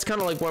 So that's kind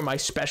of like where my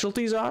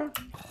specialties are.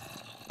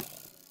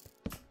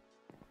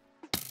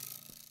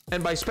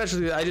 And by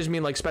specialty, I just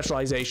mean like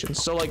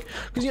specializations. So like,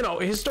 because you know,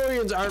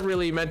 historians aren't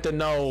really meant to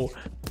know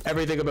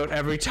everything about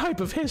every type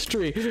of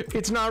history.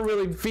 It's not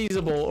really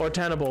feasible or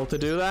tenable to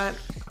do that.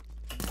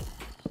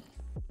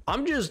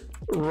 I'm just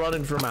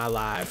running for my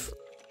life.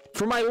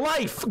 For my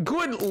life,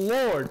 good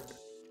lord.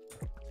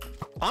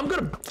 I'm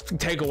gonna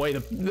take away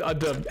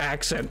the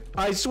accent.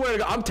 I swear to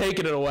God, I'm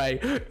taking it away.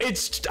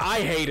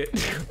 I hate it.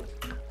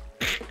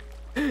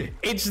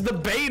 It's the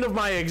bane of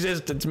my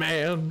existence,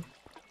 man.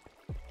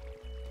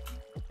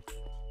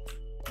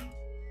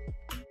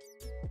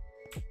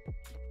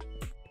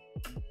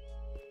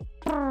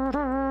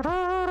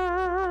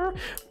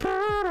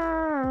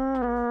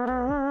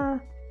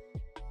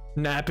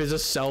 Nap is a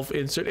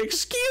self-insert.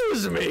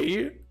 Excuse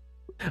me.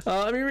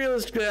 I mean,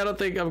 realistically, I don't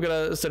think I'm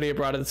gonna study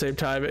abroad at the same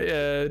time.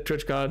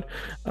 TwitchCon,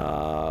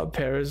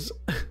 Paris.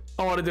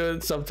 I want to do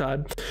it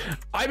sometime.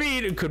 I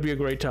mean, it could be a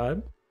great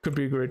time. Could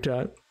be a great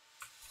time.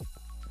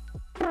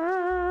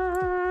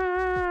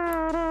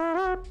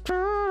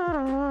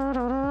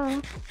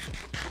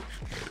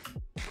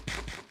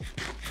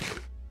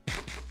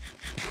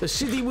 The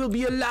city will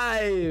be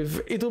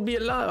alive. It will be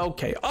alive.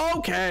 Okay.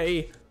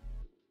 Okay.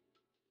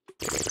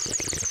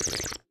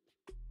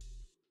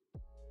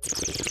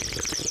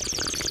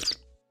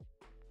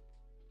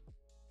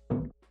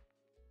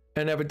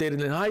 I never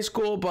dated in high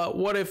school, but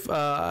what if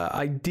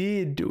I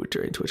did do it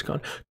during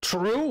TwitchCon?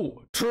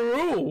 True.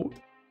 True.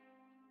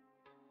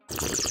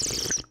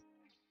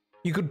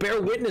 You could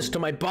bear witness to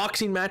my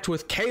boxing match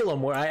with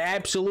Calum, where I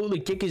absolutely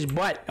kick his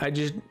butt. I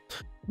just...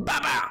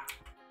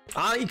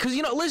 Because,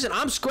 you know, listen,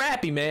 I'm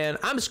scrappy, man.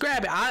 I'm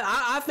scrappy.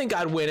 I think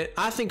I'd win it.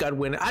 I think I'd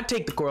win it. I'd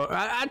take the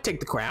I'd take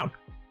the crown.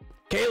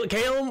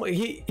 Calum,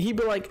 he'd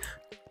be like,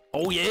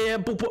 oh yeah,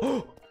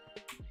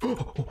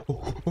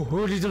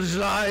 little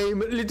slime,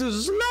 little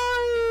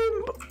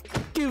slime.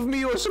 Give me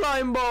your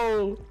slime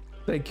ball.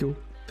 Thank you.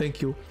 Thank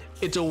you.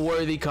 It's a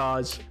worthy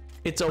cause.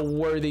 It's a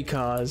worthy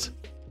cause.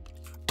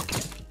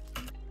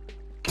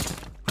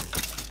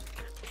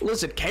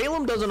 Listen,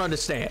 Calum doesn't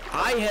understand.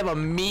 I have a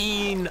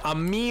mean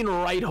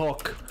right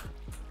hook.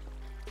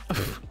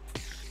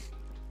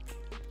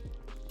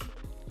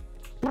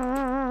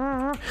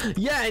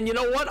 Yeah, and you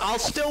know what? I'll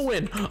still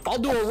win. I'll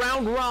do a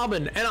round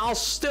robin, and I'll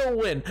still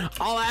win.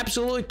 I'll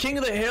absolutely king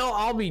of the hill.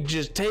 I'll be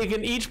just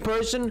taking each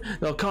person.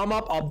 They'll come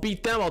up. I'll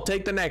beat them. I'll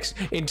take the next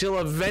until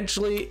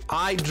eventually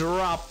I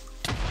drop.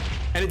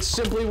 And it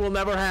simply will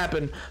never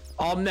happen.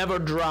 I'll never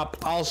drop.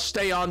 I'll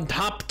stay on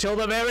top till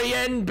the very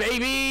end,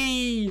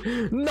 baby.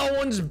 No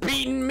one's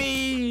beating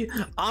me.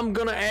 I'm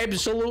gonna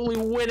absolutely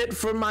win it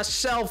for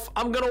myself.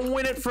 I'm gonna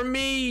win it for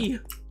me.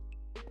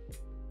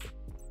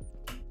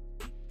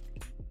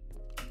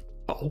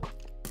 Uh-oh.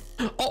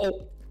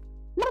 Uh-oh.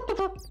 What the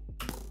fuck?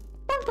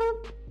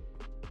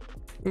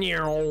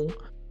 Meow.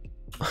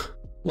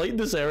 Lighting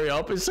this area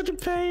up is such a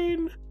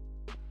pain.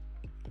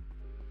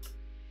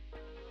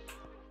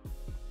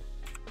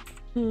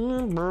 I've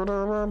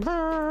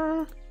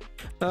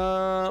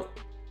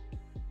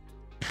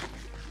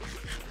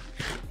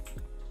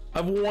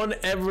won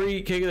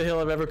every King of the Hill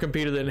I've ever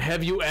competed in.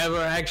 Have you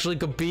ever actually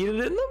competed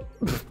in them?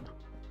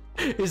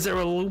 Is there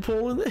a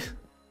loophole in this?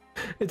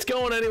 It's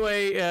going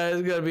anyway.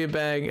 It's gonna be a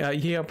bang.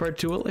 Yeah, part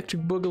 2,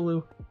 Electric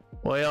Boogaloo.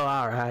 Well,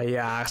 alright,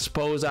 yeah, I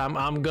suppose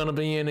I'm gonna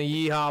be in a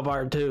Yeehaw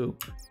part 2.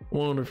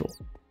 Wonderful.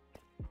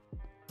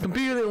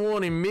 Competed in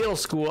one in middle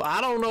school. I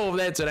don't know if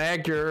that's an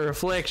accurate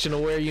reflection of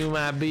where you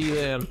might be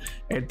then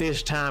at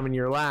this time in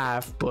your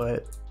life,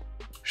 but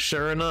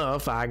sure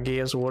enough, I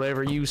guess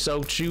whatever you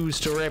so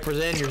choose to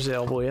represent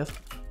yourself with.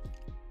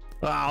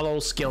 Oh,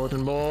 those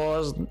skeleton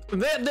boys.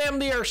 Them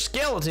there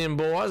skeleton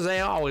boys, they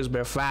always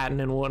be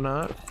fighting and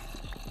whatnot.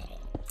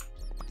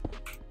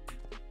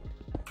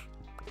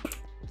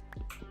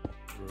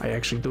 I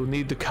actually do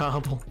need the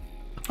cobble.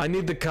 I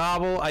need the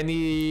cobble. I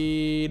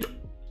need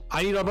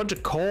a bunch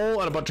of coal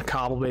and a bunch of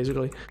cobble,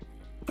 basically.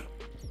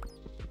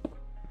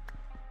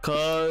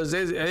 Cause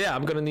yeah,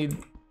 I'm gonna need.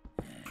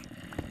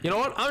 You know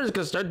what? I'm just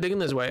gonna start digging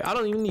this way. I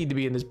don't even need to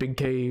be in this big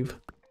cave.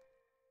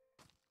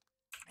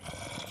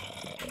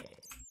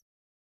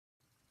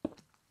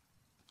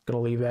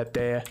 leave that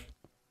there.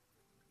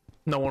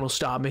 No one will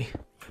stop me.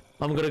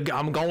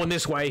 I'm going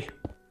this way.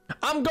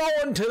 I'm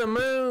going to the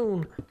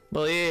moon.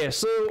 But yeah,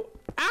 so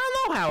I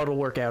don't know how it'll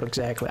work out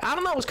exactly. I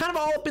don't know. It's kind of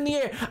all up in the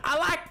air. I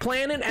like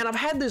planning, and I've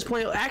had this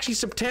plan. Actually,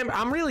 September.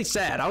 I'm really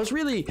sad. I was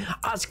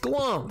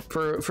glum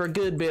for a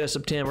good bit of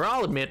September.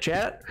 I'll admit,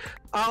 chat.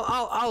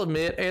 I'll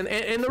admit,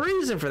 and the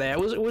reason for that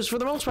was for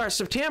the most part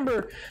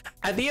September.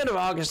 At the end of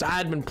August, I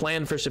had been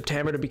planning for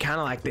September to be kind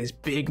of like this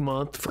big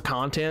month for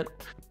content.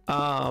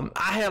 I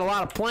had a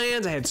lot of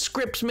plans. I had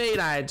scripts made.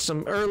 I had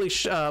some early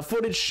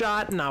footage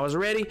shot, and I was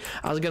ready.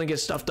 I was gonna get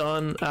stuff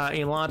done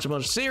and launch a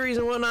bunch of series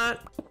and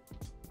whatnot.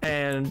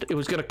 And it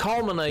was gonna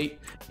culminate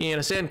in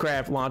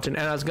AscendCraft launching,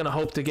 and I was gonna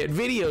hope to get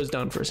videos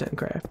done for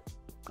AscendCraft.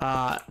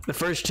 The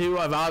first two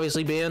have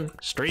obviously been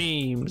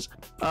streams,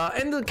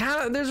 and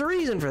there's a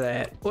reason for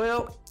that.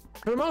 Well,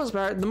 for the most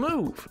part, the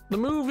move,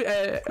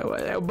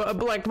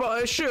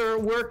 sure,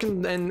 work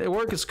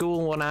and school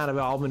and whatnot have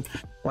all been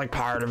like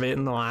part of it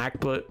and the like,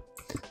 but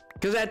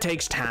because that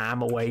takes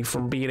time away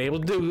from being able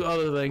to do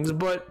other things.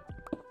 But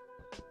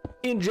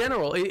in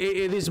general,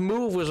 this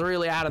move was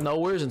really out of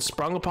nowhere and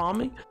sprung upon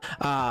me,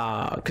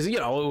 because it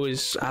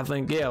was, I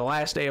think, the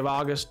last day of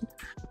August.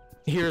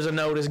 Here's a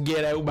notice,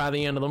 get out by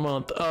the end of the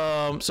month.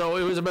 So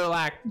it was about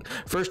like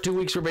first 2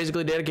 weeks were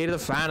basically dedicated to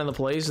finding the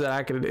place that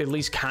I could at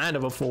least kind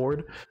of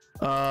afford.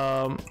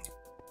 That's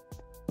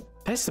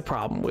the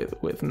problem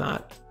with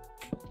not.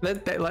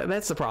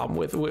 That's the problem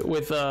with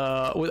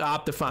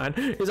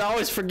Optifine, is I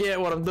always forget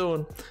what I'm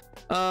doing.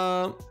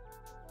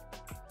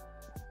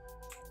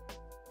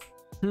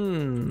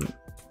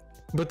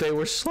 But they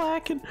were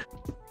slacking.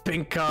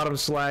 Pink caught him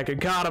slacking,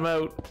 caught him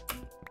out.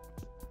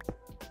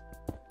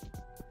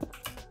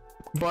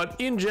 But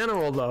in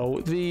general, though,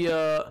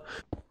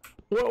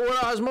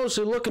 what I was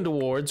mostly looking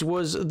towards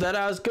was that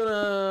I was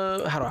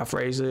gonna, how do I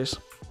phrase this?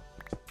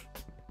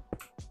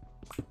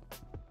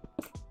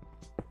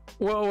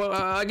 Well,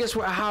 I guess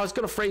how I was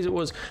gonna phrase it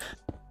was,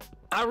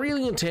 I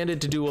really intended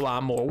to do a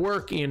lot more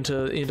work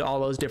into all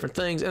those different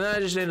things, and then I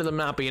just ended up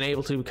not being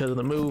able to because of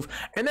the move,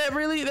 and that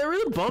really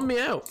bummed me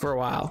out for a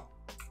while.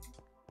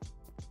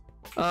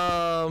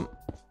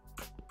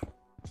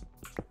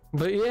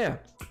 But yeah,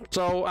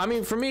 so I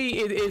mean, for me,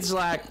 it's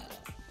like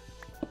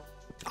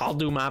I'll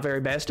do my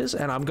very bestest,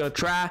 and I'm gonna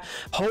try.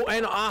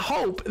 And I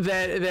hope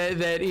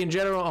that in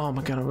general. Oh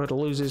my god, I'm about to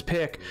lose this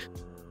pick.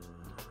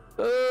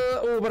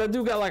 But I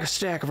do got like a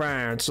stack of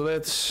iron, so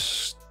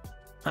that's,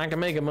 I can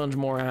make a bunch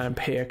more iron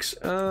picks.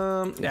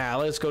 Yeah,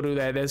 let's go do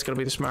that. That's gonna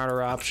be the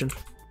smarter option.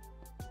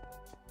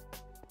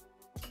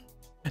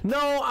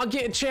 No, I'll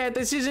get chat.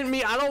 This isn't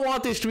me. I don't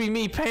want this to be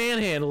me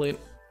panhandling.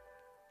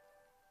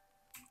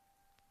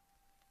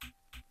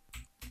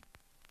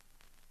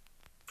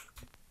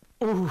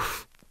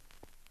 Oof.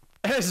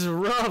 That's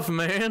rough,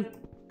 man.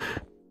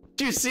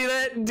 Do you see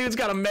that? Dude's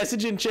got a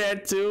message in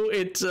chat too.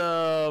 It's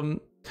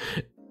oh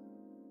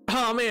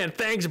man,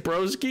 thanks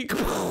broski.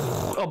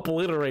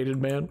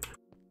 Obliterated, man.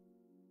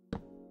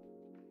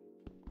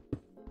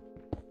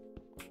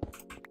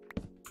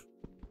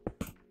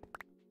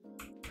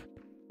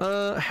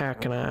 How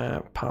can I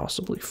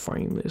possibly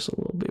frame this a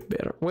little bit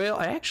better? Well,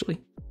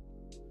 actually,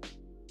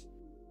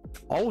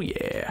 oh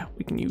yeah,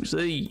 we can use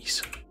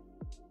these.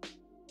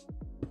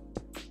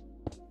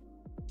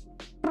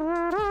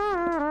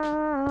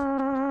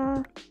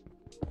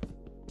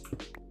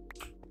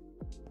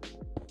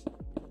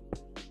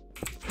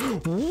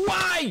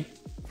 Why?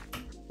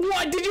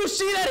 What? Did you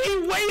see that? He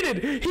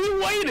waited. He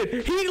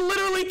waited. He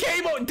literally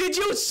came out. Did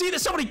you see that?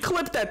 Somebody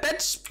clipped that.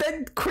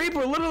 That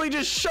creeper literally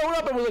just showed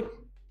up and was like,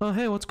 oh,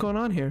 hey, what's going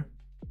on here?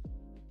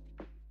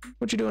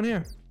 What you doing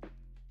here?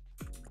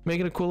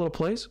 Making a cool little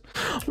place?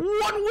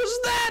 What was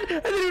that?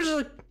 And then he was just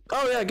like,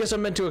 oh yeah, I guess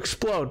I'm meant to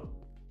explode.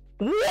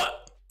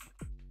 What?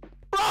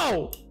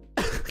 Bro!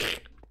 Bro,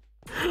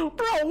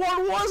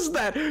 what was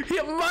that?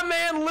 My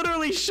man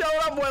literally showed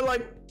up with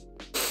like,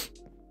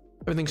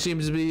 everything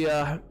seems to be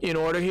in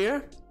order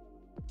here.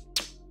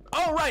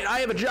 All right, I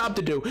have a job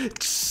to do.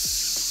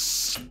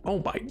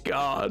 Oh my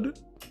god.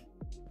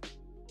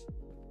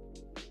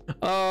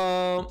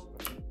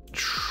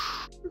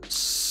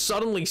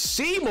 Suddenly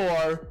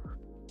Seymour.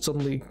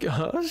 Suddenly,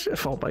 gosh.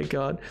 Oh my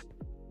god.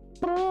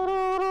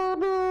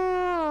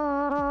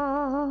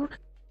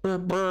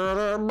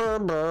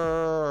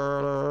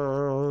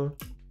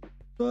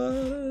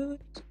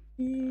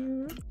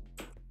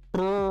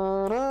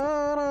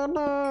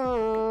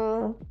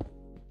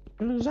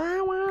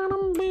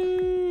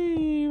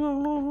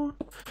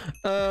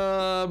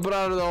 But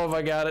I don't know if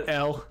I got it.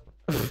 L.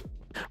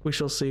 We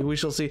shall see. We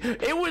shall see.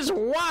 It was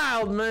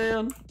wild,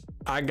 man.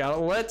 I got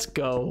it. Let's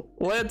go.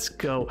 Let's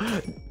go.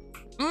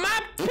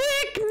 My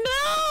pick,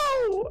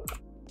 no!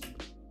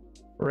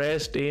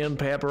 Rest in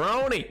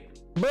pepperoni.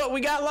 But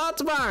we got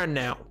lots of iron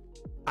now.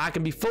 I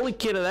can be fully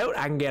kitted out.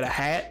 I can get a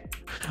hat.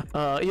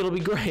 It'll be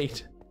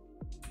great.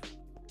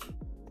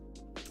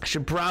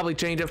 should probably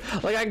change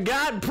up. Like, I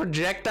got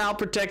projectile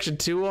protection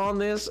 2 on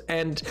this,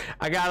 and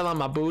I got it on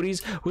my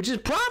booties, which is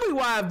probably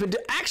why I've been...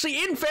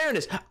 Actually, in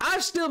fairness,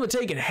 I've still been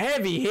taking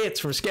heavy hits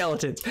from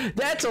skeletons.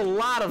 That's a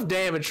lot of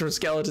damage from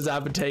skeletons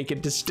I've been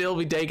taking to still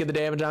be taking the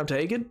damage I'm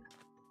taking.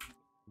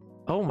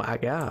 Oh my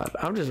god.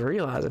 I'm just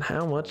realizing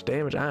how much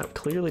damage I am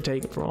clearly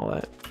taking from all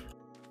that.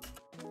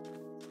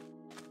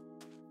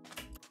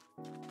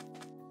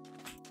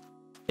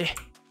 Eh.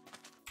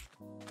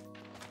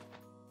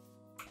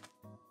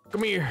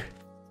 Come here.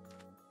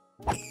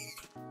 It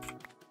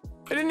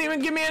didn't even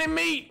give me any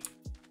meat.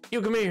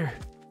 You come here.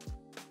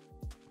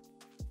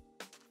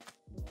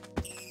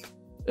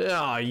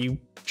 Oh, you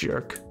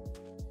jerk.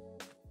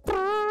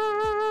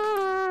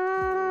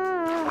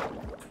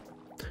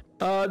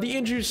 The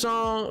intro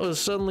song was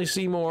Suddenly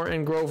See More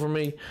and Grow For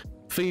Me.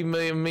 Feed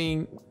Me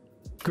Mean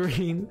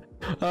Green.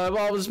 I've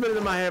always been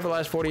in my head for the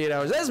last 48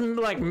 hours. That's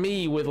like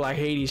me with like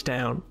Hades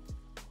Town.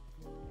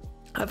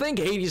 I think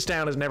Hades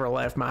Town has never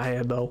left my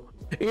head though.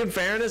 In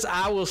fairness,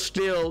 I will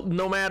still,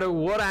 no matter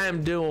what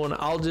I'm doing,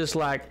 I'll just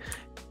like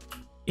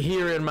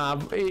hear in my,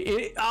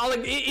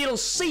 it'll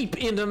seep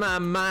into my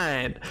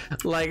mind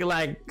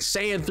like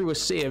sand through a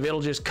sieve.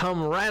 It'll just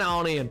come right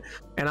on in,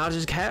 and I'll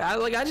just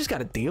I just got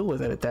to deal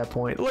with it at that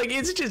point. Like,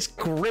 it's just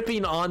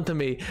gripping onto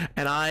me,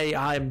 and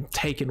I'm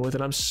taken with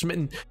it. I'm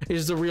smitten.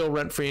 Is the real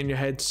rent free in your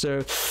head.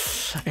 So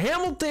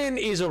Hamilton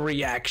is a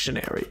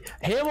reactionary.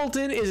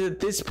 Hamilton is at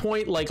this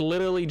point like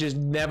literally just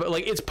never,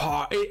 like, it's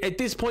at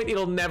this point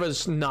it'll never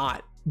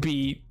not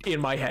be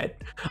in my head.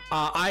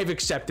 I've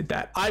accepted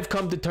that. I've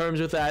come to terms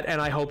with that,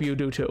 and I hope you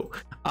do too.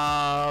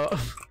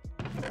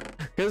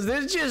 Because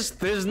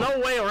there's no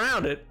way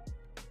around it.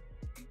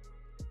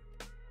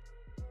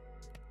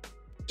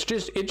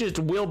 It just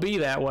will be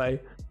that way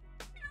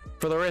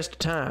for the rest of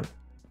time.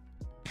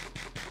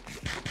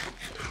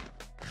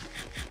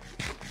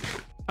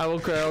 I will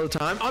cry all the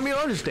time. I mean,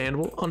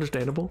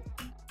 understandable.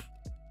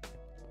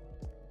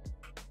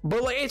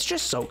 But like, it's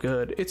just so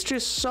good. It's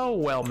just so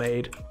well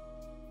made.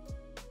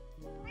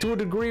 To a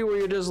degree where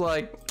you're just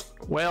like,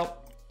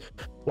 well,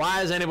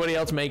 why is anybody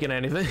else making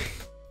anything?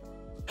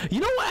 You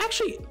know what,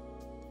 actually,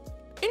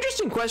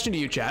 interesting question to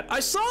you, chat.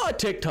 I saw a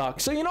TikTok.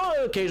 So, you know,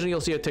 occasionally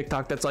you'll see a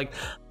TikTok that's like,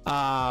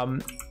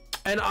 and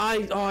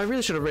I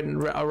really should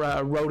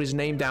have wrote his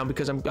name down,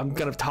 because I'm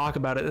gonna talk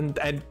about it,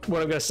 and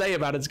what I'm gonna say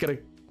about it is gonna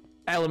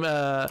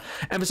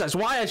emphasize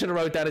why I should have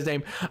wrote down his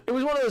name. It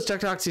was one of those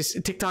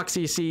TikToks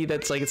you see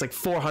that's like, it's like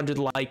 400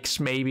 likes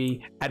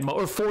maybe at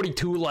or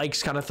 42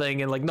 likes kind of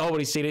thing, and like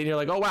nobody's seen it, and you're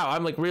like, oh wow,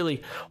 I'm like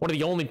really one of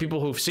the only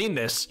people who've seen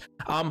this.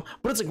 But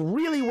it's like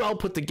really well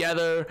put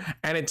together,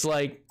 and it's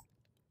like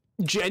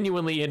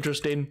genuinely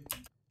interesting,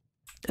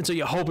 and so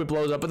you hope it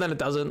blows up, but then it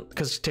doesn't,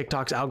 because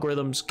TikTok's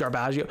algorithm's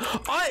garbage.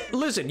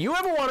 Listen, you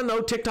ever want to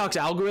know TikTok's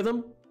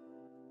algorithm,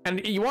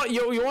 and you want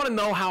to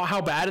know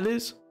how bad it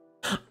is?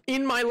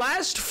 In my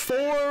last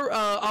 5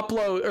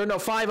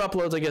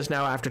 uploads, I guess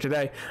now after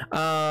today,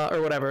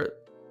 or whatever,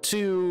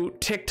 to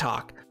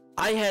TikTok,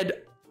 I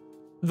had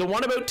the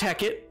one about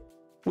Tekkit,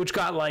 which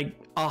got like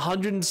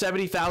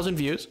 170,000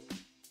 views.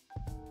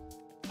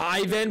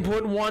 I then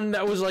put one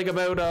that was like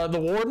about the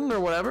Warden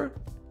or whatever,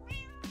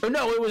 or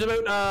no, it was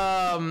about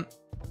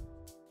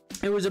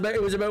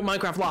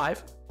Minecraft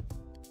Live,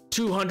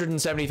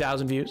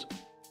 270,000 views.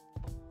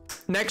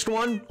 Next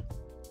one.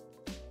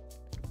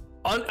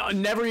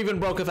 Never even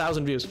broke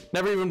 1,000 views.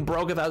 Never even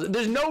broke 1,000.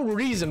 There's no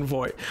reason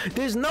for it.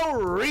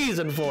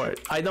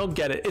 I don't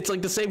get it. It's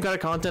like the same kind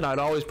of content I'd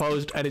always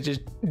post, and it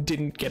just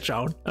didn't get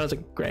shown. I was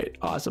like, great,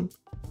 awesome.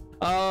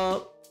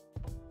 But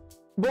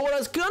what I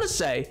was gonna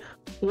say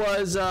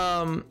was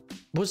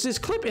this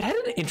clip. It had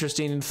an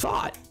interesting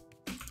thought,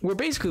 where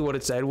basically what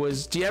it said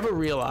was, do you ever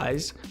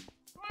realize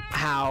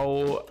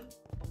how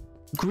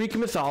Greek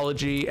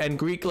mythology and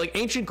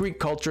ancient Greek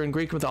culture and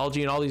Greek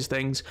mythology and all these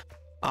things,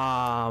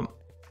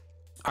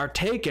 are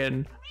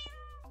taken,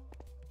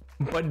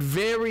 but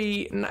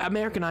very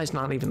Americanized,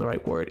 not even the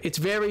right word. It's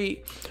the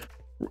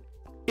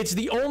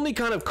only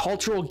kind of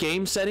cultural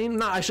game setting.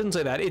 No, I shouldn't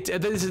say that.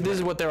 This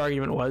is what their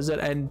argument was,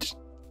 and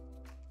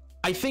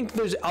I think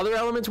there's other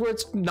elements where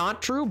it's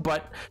not true,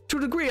 but to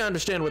a degree I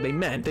understand what they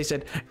meant. They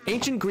said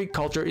ancient Greek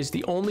culture is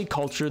the only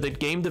culture that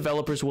game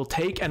developers will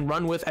take and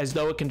run with as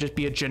though it can just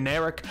be a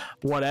generic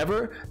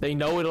whatever. They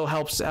know it'll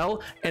help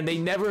sell, and they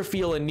never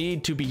feel a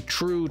need to be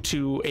true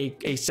to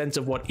a sense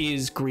of what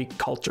is Greek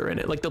culture in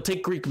it. Like, they'll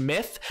take Greek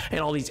myth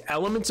and all these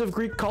elements of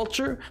Greek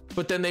culture,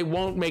 but then they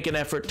won't make an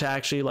effort to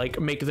actually like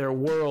make their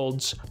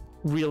worlds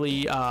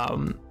really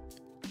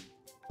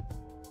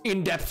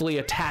in-depthly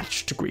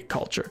attached to Greek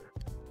culture.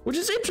 Which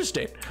is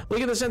interesting,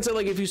 like in the sense that,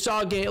 like, if you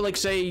saw a game like,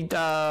 say,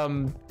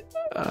 Ghost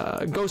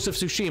of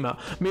Tsushima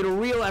made a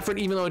real effort,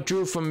 even though it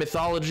drew from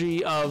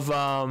mythology of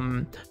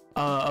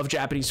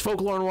Japanese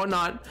folklore and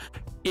whatnot,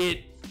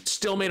 it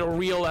still made a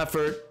real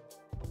effort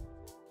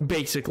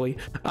basically,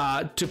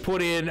 to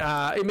put in,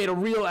 it made a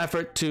real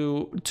effort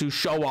to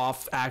show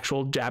off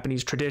actual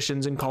Japanese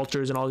traditions and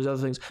cultures and all these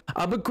other things.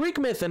 But Greek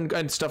myth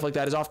and stuff like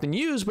that is often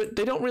used, but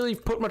they don't really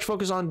put much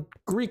focus on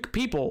Greek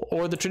people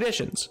or the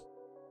traditions.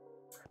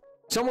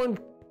 Someone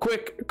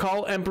quick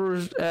call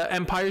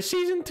Empire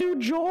Season 2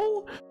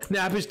 Joel?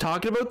 Nap is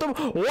talking about them?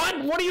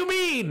 What do you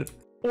mean?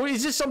 Or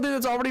is this something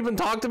that's already been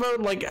talked about,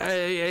 like,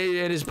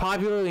 it is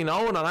popularly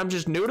known and I'm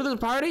just new to this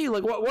party?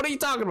 Like, what are you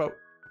talking about?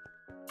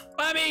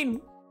 I mean...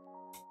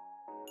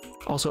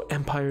 Also,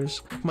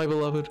 Empires, my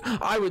beloved.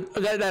 I would...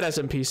 That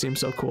SMP seems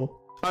so cool.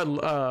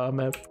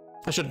 Man,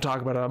 I shouldn't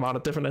talk about it. I'm on a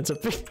different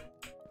SMP.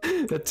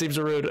 That seems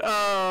rude.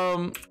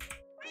 I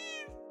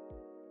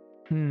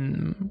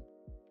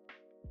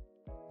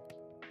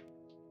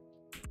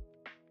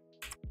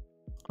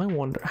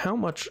wonder how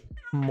much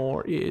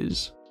more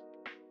is...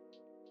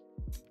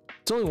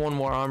 It's only one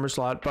more armor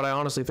slot, but I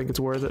honestly think it's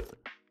worth it.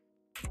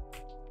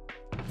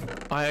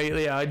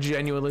 I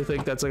genuinely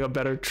think that's like a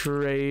better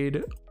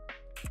trade.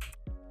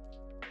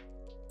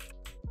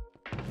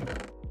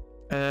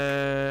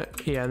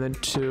 Yeah, and then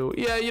 2.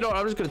 Yeah, you know,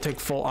 I'm just gonna take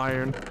full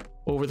iron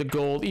over the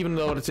gold, even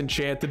though it's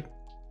enchanted.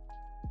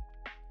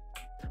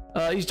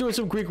 He's doing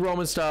some Greek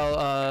Roman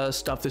style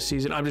stuff this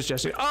season. I'm just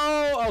jesting.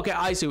 Oh, okay,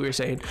 I see what you're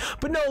saying.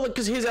 But no, look,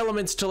 because his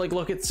elements to like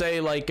look at, say,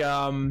 like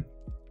God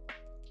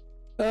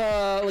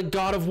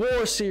of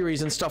War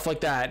series and stuff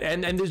like that,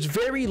 and there's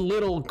very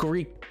little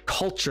Greek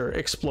culture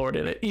explored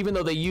in it, even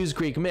though they use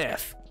Greek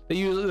myth. They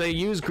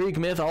use Greek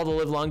myth all the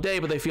live long day,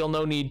 but they feel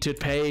no need to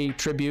pay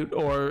tribute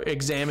or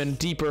examine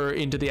deeper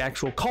into the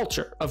actual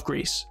culture of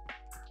Greece.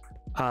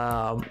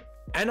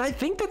 And I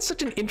think that's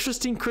such an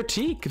interesting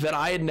critique that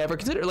I had never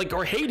considered. Like,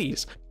 or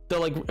Hades, the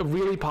like a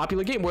really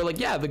popular game where,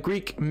 like, yeah, the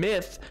Greek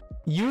myth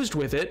used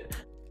with it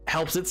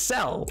helps it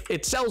sell.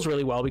 It sells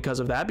really well because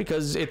of that,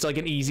 because it's like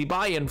an easy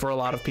buy-in for a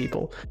lot of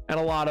people. And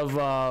a lot of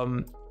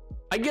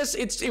I guess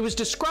it was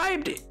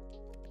described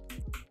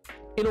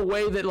in a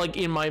way that, like,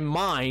 in my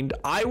mind,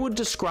 I would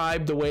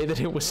describe the way that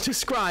it was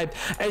described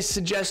as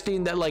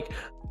suggesting that, like,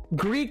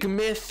 Greek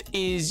myth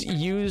is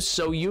used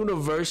so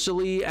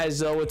universally as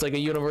though it's like a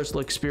universal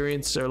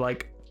experience, or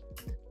like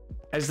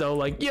as though,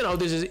 like, you know,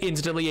 this is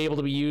instantly able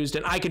to be used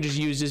and I can just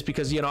use this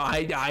because, you know,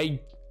 I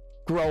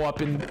grow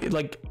up in,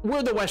 like,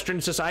 we're the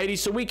Western society,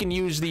 so we can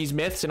use these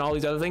myths and all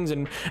these other things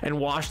and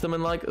wash them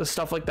and like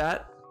stuff like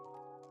that.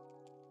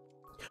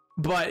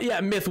 But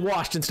yeah, myth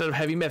washed instead of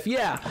heavy myth.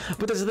 Yeah,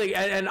 but that's the thing,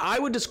 and I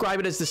would describe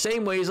it as the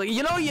same way as, like,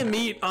 you know, you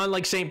meet on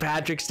like St.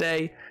 Patrick's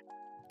Day.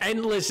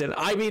 And listen,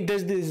 I mean,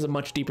 this is a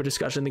much deeper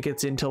discussion that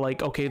gets into,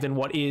 like, okay, then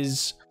what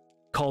is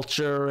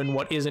culture and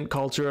what isn't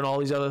culture and all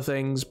these other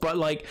things. But,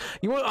 like,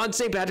 you on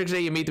St. Patrick's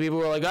Day, you meet the people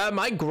who are like,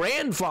 my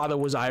grandfather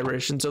was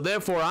Irish, and so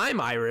therefore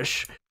I'm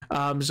Irish.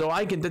 So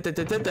I can,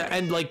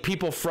 and like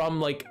people from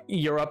like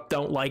Europe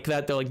don't like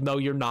that. They're like, no,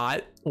 you're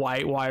not.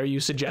 Why are you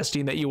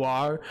suggesting that you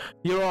are?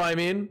 You know what I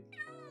mean?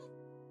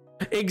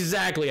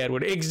 Exactly,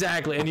 Edward,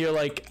 exactly. And you're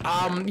like,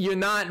 you're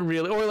not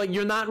really, or like,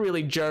 you're not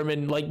really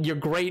German. Like, your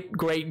great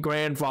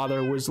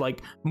grandfather was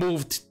like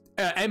moved,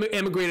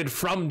 emigrated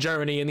from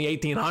Germany in the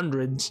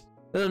 1800s.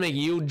 That doesn't make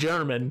you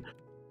German.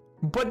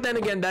 But then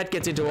again, that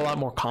gets into a lot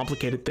more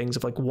complicated things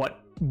of like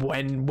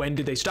when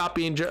did they stop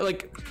being German?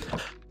 Like,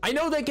 I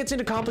know that gets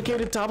into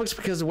complicated topics,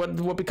 because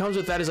what becomes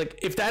with that is, like,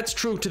 if that's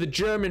true to the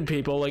German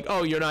people, like,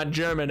 oh, you're not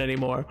German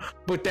anymore.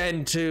 But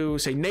then to,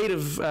 say,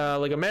 native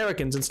like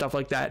Americans and stuff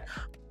like that,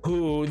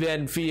 who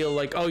then feel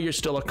like, oh, you're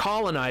still a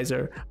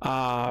colonizer,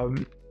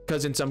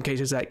 because in some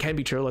cases that can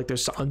be true. Like,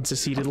 there's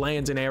unseceded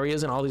lands in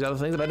areas and all these other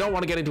things, and I don't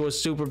want to get into a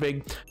super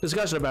big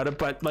discussion about it,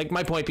 but like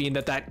my point being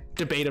that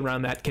debate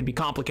around that can be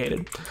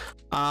complicated,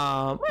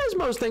 as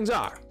most things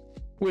are,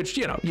 which,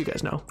 you know, you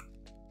guys know.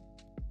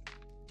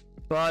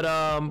 But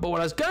what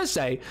I was gonna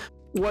say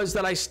was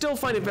that I still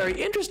find it very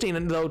interesting,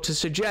 and though, to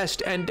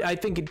suggest, and I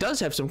think it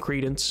does have some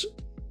credence,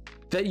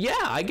 that, yeah,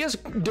 I guess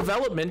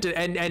development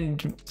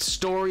and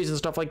stories and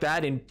stuff like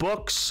that in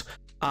books,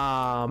 like,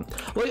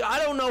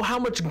 I don't know how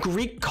much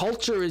Greek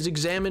culture is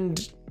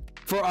examined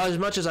for as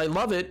much as I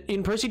love it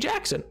in Percy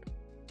Jackson.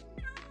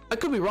 I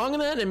could be wrong in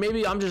that, and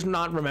maybe I'm just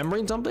not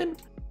remembering something,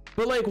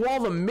 but like,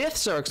 while the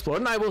myths are explored,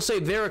 and I will say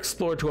they're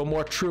explored to a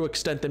more true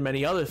extent than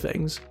many other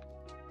things,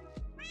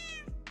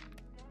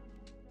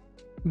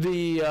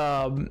 the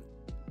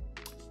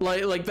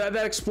like that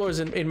explores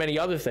in many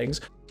other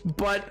things.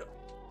 But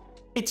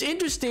it's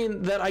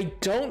interesting that I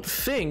don't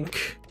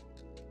think,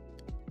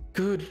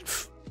 good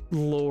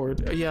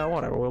lord, yeah,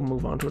 whatever, we'll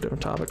move on to a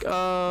different topic.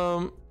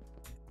 But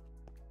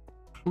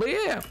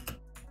yeah,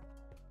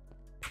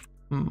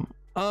 well,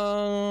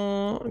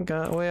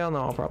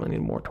 no, I'll probably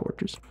need more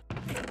torches.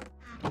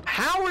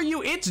 How are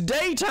you? It's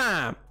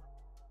daytime.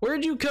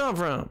 Where'd you come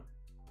from?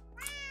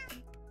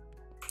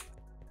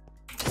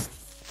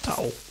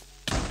 Oh.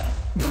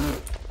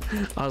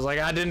 I was like,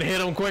 I didn't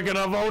hit him quick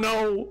enough. Oh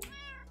no.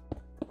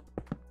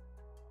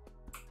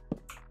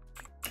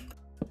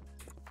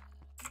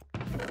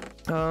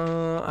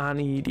 I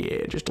need,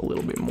 yeah, just a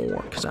little bit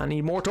more, because I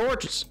need more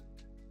torches.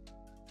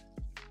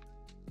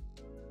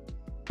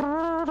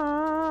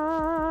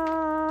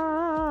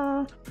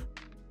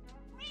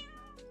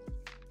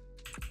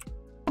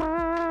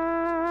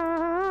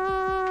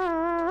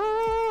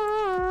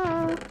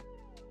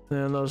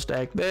 another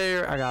stack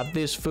there. I got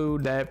this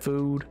food, that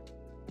food.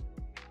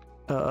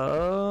 And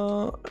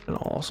I'll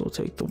also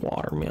take the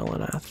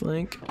watermelon, I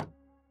think.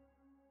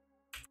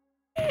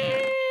 And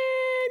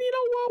you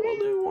know what? We'll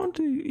do 1,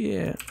 2,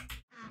 yeah.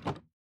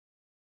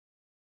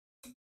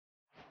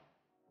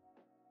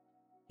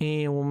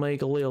 And we'll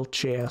make a little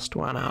chest.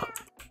 Why not?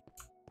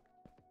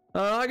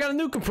 I got a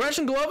new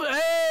compression glove.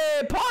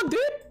 Hey, Pog, dude!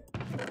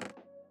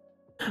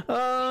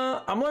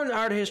 I'm learning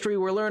art history.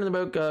 We're learning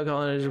about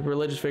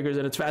religious figures,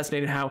 and it's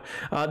fascinating how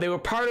they were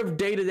part of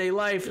day-to-day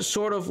life,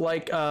 sort of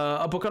like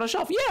a book on a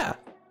shelf. Yeah.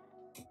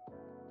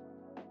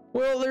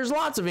 Well, there's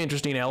lots of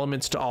interesting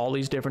elements to all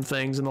these different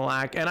things in the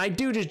lack, and I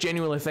do just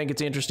genuinely think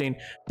it's interesting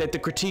that the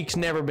critique's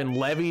never been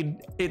levied,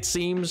 it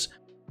seems,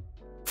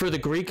 for the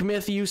Greek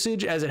myth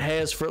usage as it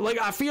has for, like,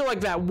 I feel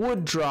like that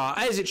would draw,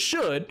 as it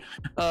should,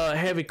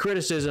 heavy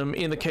criticism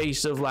in the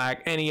case of,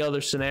 like, any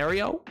other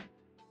scenario.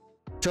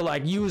 To,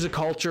 like, use a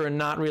culture and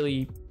not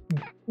really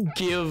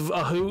give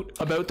a hoot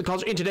about the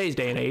culture in today's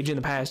day and age. In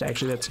the past,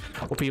 actually, that's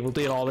what people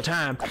did all the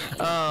time,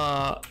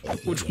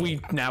 which we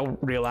now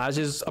realize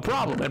is a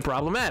problem and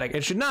problematic.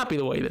 It should not be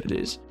the way that it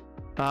is.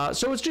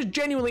 So it's just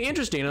genuinely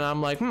interesting, and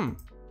I'm like,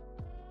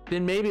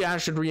 then maybe I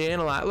should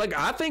reanalyze. Like,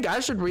 I think I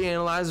should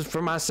reanalyze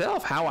for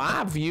myself how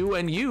I view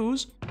and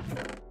use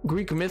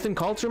Greek myth and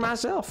culture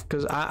myself,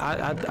 because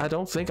I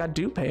don't think I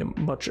do pay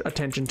much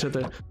attention to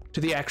the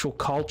actual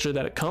culture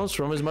that it comes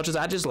from as much as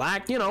I just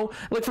like, you know,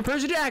 like for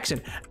Percy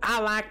Jackson. I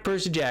like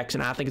Percy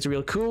Jackson. I think it's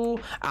really cool.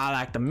 I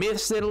like the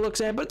myths that it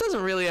looks at, but it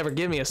doesn't really ever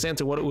give me a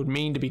sense of what it would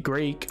mean to be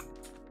Greek.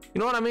 You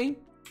know what I mean?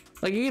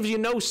 Like, it gives you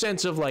no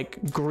sense of,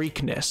 like,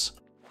 Greekness,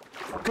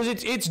 because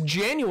it's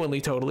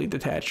genuinely totally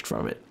detached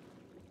from it.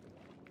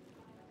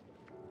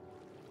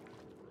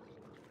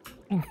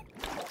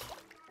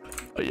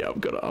 Yeah, I'm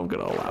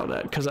gonna allow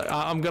that, because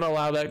I'm gonna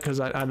allow that because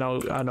I know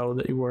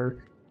that you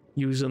were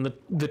using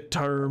the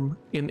term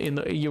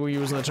you were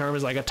using the term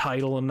as like a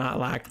title and not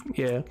like,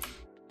 yeah.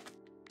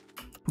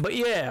 But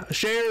yeah,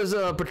 shares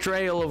a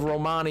portrayal of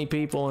Romani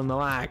people in the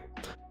lack.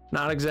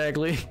 Not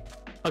exactly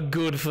a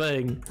good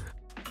thing.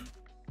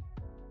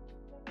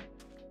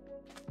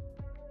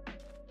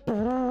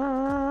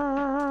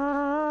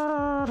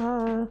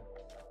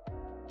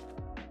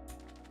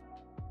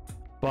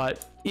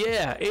 But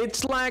yeah,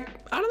 it's like,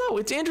 I don't know,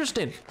 it's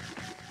interesting.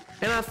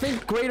 And I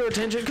think greater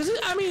attention, because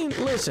I mean,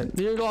 listen,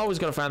 you're always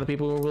gonna find the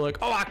people who are like,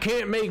 oh, I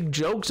can't make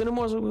jokes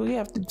anymore. So we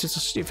have to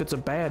just, if it's a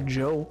bad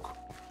joke,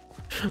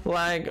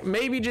 like,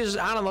 maybe just,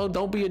 I don't know,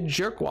 don't be a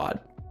jerkwad.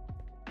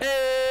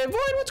 Hey,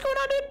 Void, what's going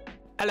on, dude?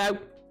 Hello.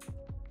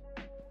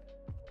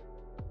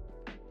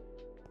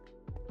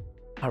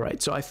 All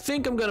right, so I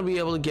think I'm gonna be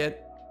able to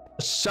get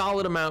a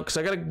solid amount, because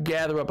I gotta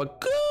gather up a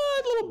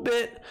good little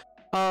bit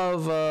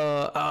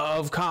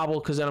of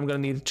cobble, because then I'm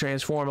going to need to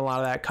transform a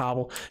lot of that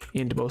cobble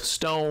into both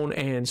stone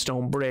and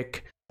stone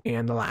brick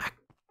and the lack.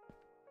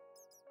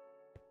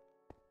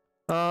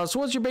 So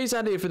what's your base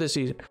idea for this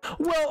season?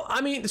 Well,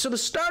 I mean, so the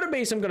starter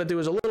base I'm going to do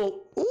is a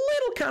little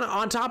kind of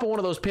on top of one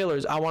of those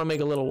pillars. I want to make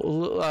a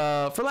little,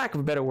 for lack of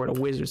a better word, a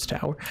wizard's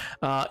tower.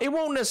 It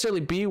won't necessarily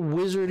be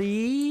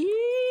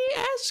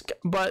wizardy-esque,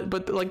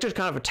 but like just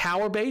kind of a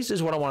tower base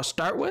is what I want to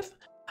start with.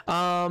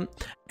 And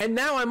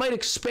now I might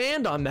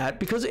expand on that,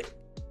 because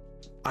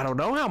I don't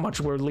know how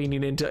much we're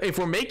leaning into. If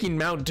we're making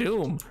Mount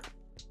Doom,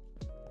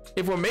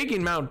 I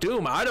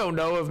don't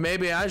know if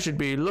maybe I should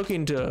be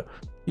looking to,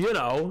 you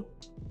know,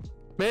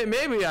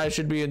 maybe I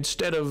should be,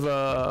 instead of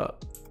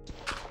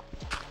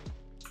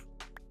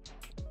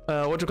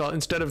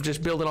instead of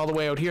just building all the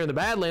way out here in the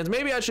Badlands,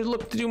 maybe I should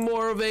look to do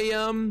more of a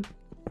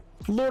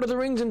Lord of the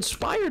Rings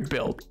inspired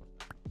build,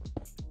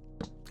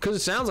 because it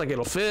sounds like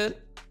it'll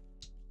fit.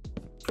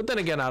 But then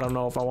again, I don't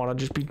know if I want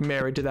to just be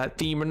married to that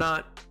theme or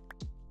not.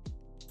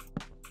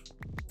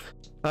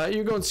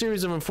 You're going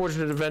series of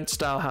unfortunate event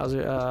style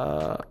housing.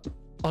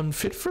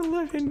 Unfit for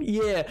living?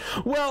 Yeah.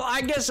 Well,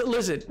 I guess,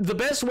 listen, the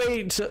best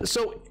way to,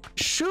 so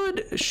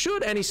should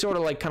any sort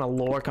of like kind of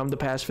lore come to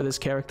pass for this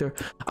character,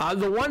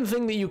 the one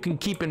thing that you can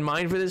keep in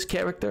mind for this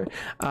character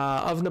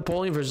of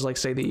Napoleon versus, like,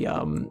 say the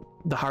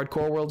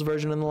hardcore worlds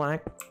version in the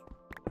lack,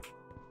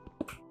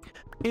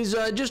 is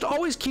just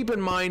always keep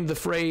in mind the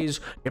phrase,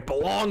 it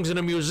belongs in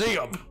a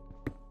museum.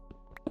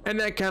 And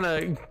that kind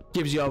of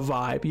gives you a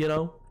vibe, you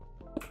know?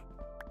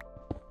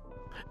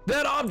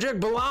 That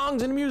object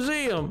belongs in a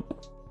museum.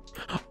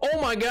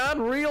 Oh my god,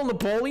 real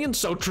Napoleon?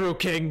 So true,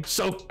 King.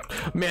 So,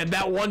 man,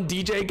 that one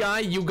DJ guy,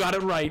 you got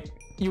it right.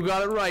 You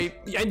got it right.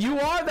 And you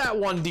are that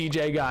one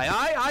DJ guy.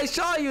 I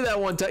saw you that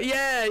one time.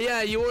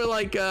 Yeah, you were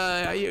like,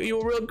 you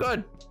were real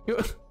good.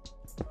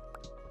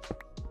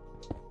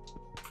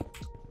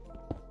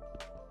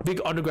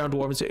 Big underground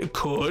dwarven city.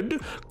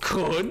 Could,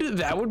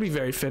 that would be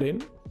very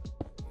fitting.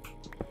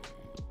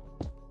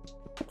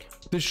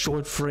 The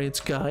short France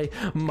guy.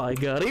 My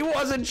god, he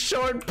wasn't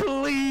short,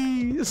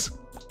 please.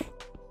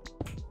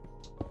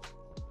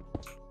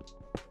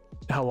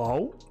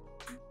 Hello?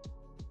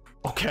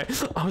 Okay,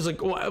 I was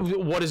like,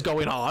 what is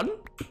going on?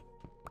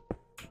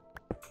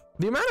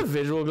 The amount of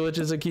visual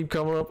glitches that keep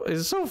coming up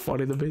is so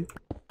funny to me.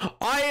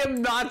 I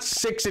am not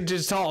 6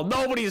 inches tall.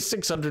 Nobody is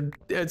 6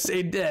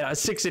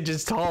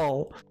 inches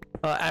tall.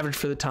 Average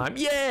for the time.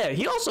 Yeah,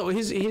 he also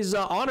his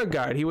honor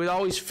guard. He would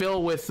always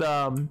fill with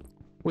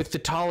the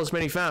tallest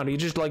men he found. He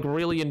just like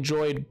really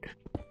enjoyed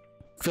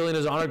filling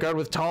his honor guard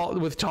with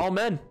tall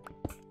men.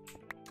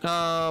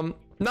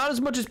 Not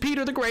as much as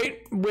Peter the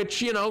Great, which,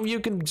 you know,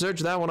 you can search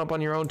that one up on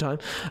your own time.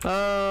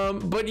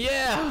 But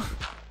yeah.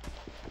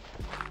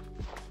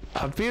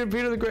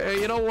 Peter the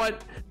Great, you know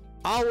what?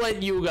 I'll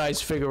let you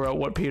guys figure out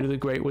what Peter the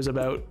Great was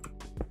about.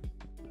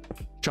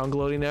 Chunk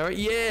loading there.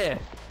 Yeah.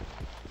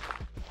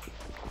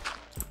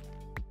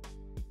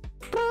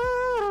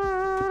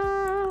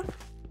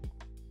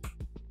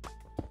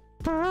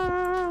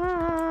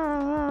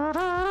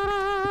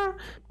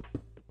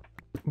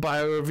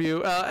 Bio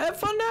review. Have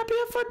fun, happy,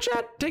 have fun,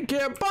 chat. Take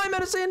care. Bye,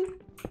 medicine.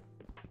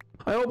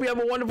 I hope you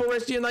have a wonderful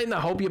rest of your night, and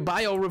I hope your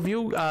bio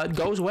review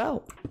goes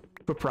well.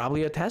 For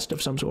probably a test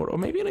of some sort, or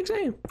maybe an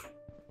exam.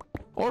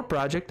 Or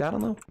project, I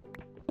don't know.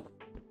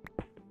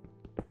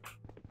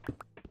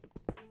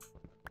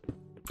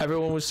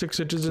 Everyone was 6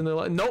 inches in their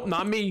life. Nope,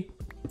 not me.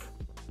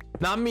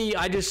 Not me,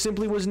 I just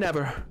simply was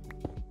never.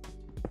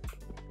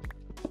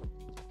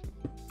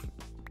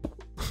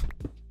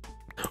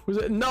 Was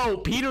it? No,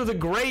 Peter the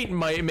Great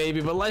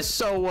maybe, but less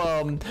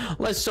so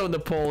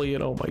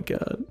Napoleon. Oh my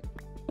god.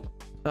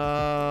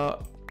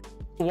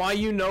 Why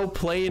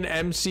playing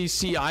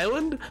MCC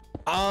Island?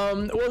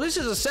 Well, this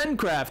is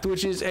AscendCraft,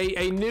 which is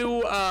a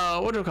new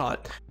what do you call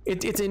it?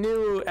 It's a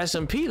new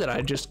SMP that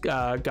I just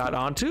got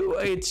onto.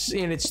 It's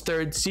in its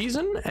 3rd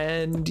season,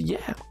 and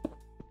yeah,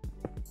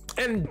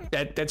 and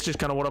that's just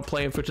kind of what I'm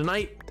playing for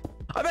tonight.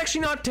 I've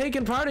actually not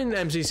taken part in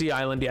MCC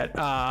Island yet,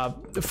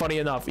 funny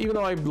enough, even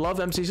though I love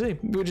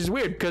MCC, which is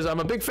weird because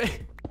I'm a big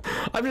fan.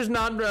 I've just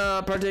not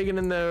partaken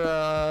in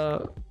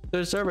their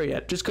server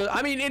yet, just because,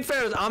 I mean, in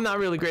fairness, I'm not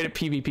really great at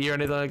PvP or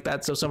anything like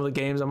that, so some of the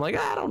games I'm like,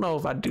 I don't know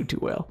if I'd do too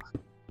well.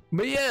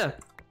 But yeah,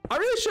 I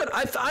really should.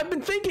 I've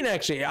been thinking,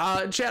 actually,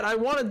 chat, I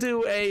want to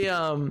do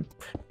an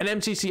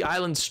MCC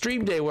Island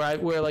stream day where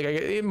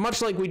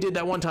much like we did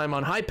that one time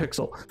on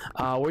Hypixel,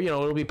 where, you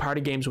know, it'll be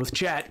party games with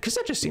chat, because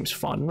that just seems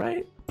fun,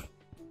 right?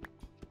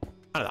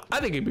 I don't know. I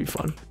think it'd be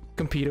fun.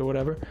 Compete or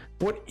whatever.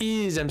 What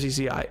is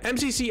MCCI?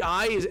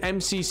 MCCI is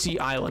MCC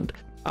Island,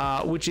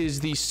 which is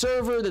the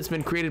server that's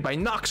been created by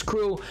Nox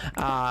Crew,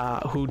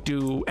 who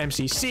do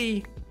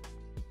MCC.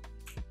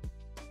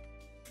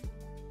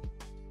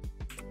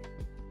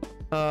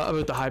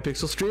 About the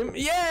Hypixel stream.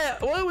 Yeah,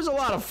 well, it was a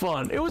lot of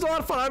fun. It was a lot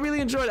of fun. I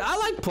really enjoyed it. I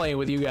like playing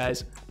with you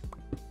guys.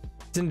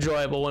 It's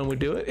enjoyable when we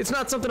do it. It's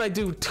not something I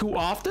do too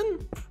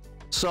often,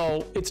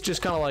 so it's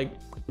just kind of like,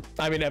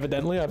 I mean,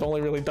 evidently, I've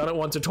only really done it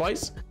once or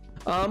twice.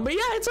 But yeah,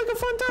 it's like a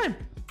fun time.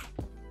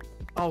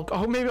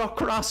 Oh, maybe I'll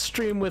cross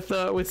stream with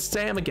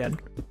Sam again.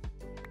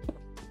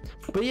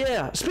 But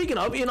yeah, speaking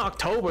of, in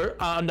October,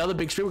 another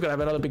big stream. We're gonna have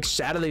another big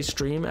Saturday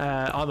stream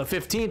on the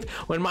 15th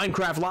when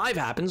Minecraft Live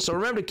happens. So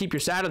remember to keep your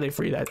Saturday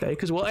free that day,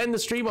 because we'll end the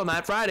stream on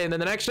that Friday, and then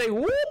the next day,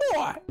 woo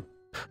boy!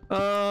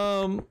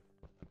 I'm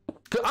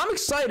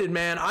excited,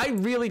 man. I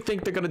really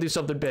think they're gonna do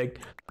something big.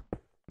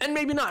 And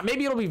maybe not.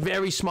 Maybe it'll be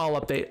very small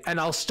update, and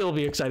I'll still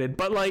be excited.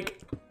 But like,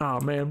 oh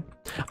man,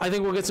 I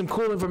think we'll get some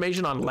cool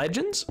information on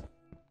Legends.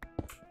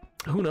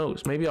 Who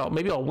knows? Maybe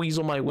I'll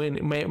weasel my way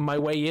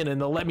in,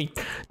 and they'll let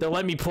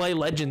me play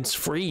Legends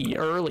free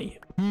early.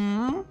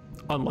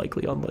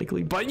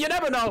 Unlikely. But you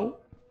never know.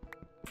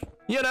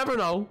 You never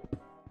know.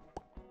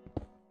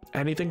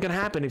 Anything can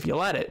happen if you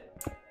let it.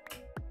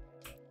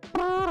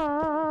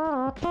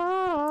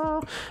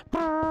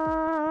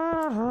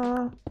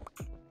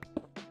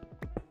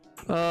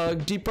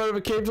 Deep part of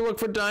a cave to look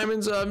for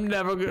diamonds. I'm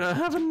never gonna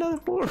have another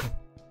one.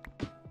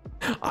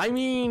 I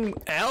mean,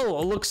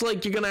 L, looks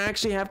like you're gonna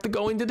actually have to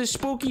go into the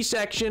spooky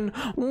section.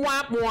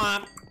 Whap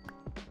whap.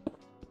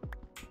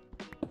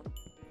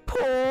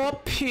 Poor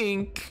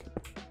Pink.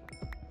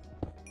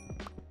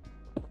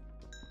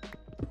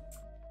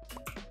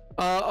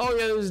 Oh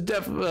yeah, this is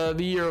the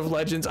year of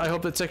Legends. I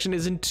hope that section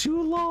isn't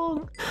too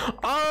long.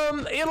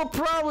 It'll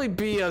probably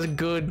be a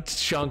good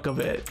chunk of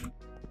it.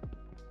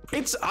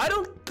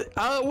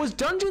 Was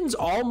Dungeons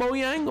all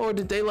Mojang, or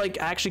did they like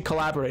actually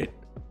collaborate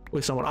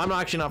with someone? I'm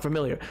actually not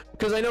familiar,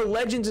 because I know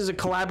Legends is a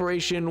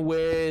collaboration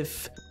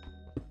with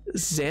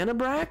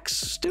Xanabrax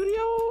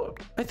Studio,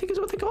 I think is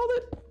what they called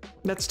it.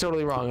 That's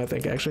totally wrong, I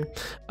think, actually.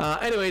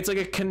 Anyway, it's like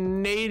a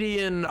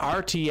Canadian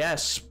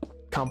RTS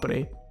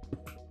company,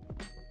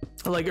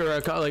 like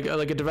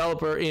a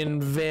developer in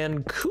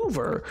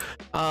Vancouver,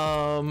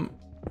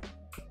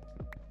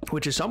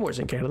 which is somewhere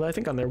in Canada, I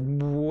think on their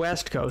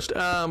west coast.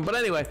 But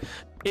anyway,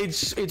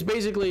 it's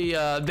basically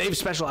they've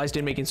specialized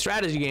in making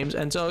strategy games,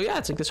 and so yeah,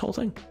 it's like this whole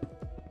thing.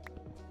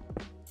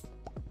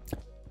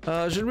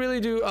 Should really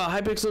do a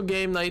Hypixel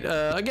game night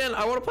again.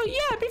 I want to play. Yeah,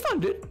 it'd be fun,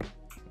 dude.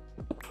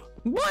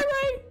 Bye,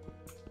 Ray.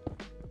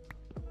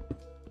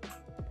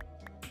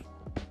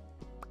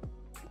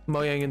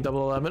 Mojang and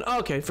 011.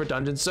 Okay, for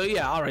Dungeons. So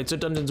yeah, all right. So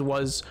Dungeons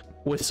was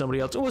with somebody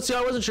else. Well, see,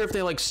 I wasn't sure if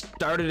they like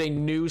started a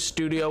new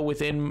studio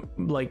within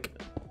like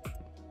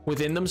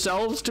within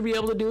themselves to be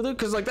able to do that,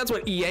 because like that's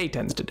what EA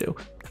tends to do,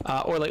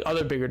 or like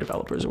other bigger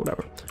developers or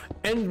whatever.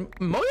 And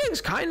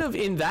Mojang's kind of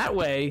in that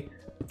way,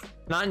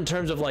 not in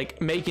terms of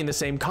like making the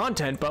same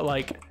content, but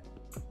like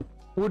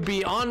would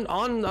be on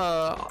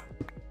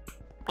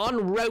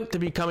route to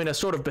becoming a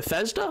sort of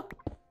Bethesda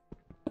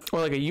or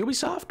like a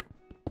Ubisoft,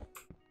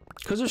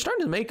 because they're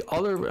starting to make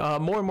other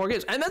more and more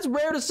games, and that's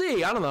rare to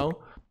see. I don't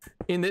know,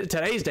 in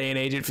today's day and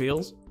age, it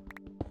feels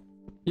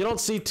you don't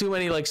see too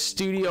many like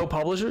studio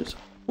publishers,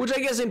 which I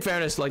guess in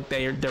fairness, like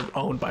they're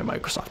owned by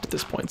Microsoft at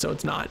this point, so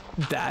it's not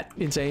that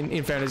insane.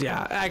 In fairness,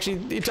 yeah,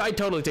 actually I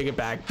totally take it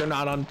back, they're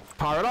not on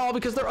par at all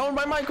because they're owned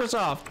by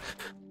Microsoft,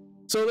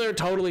 so they're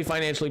totally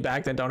financially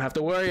backed and don't have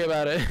to worry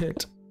about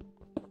it.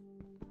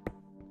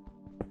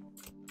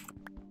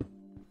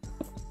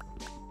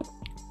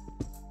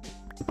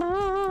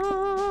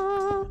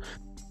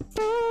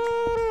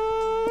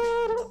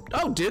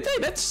 Oh, did they?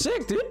 That's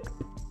sick, dude.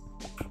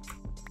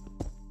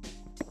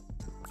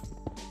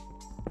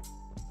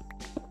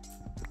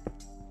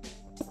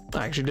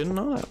 I actually didn't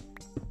know that.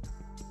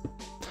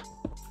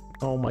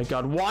 Oh my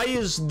god, why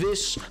is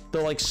this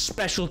the like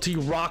specialty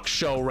rock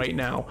show right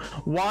now?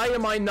 Why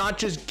am I not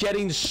just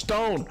getting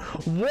stone?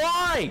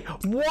 Why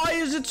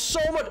is it so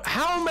much?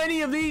 How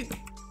many of these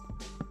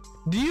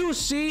do you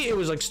see? It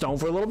was like stone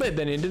for a little bit,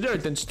 then into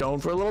dirt, then stone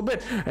for a little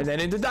bit, and then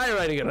into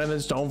diorite again, and then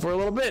stone for a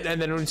little bit,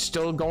 and then it was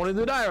still going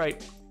into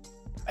diorite,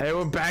 and then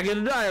we're back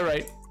into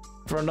diorite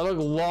for another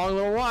long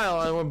little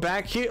while, and we're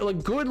back here.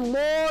 Like, good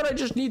lord, I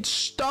just need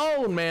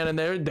stone, man. And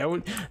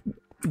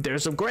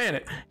there's some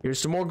granite. Here's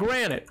some more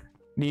granite.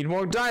 Need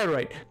more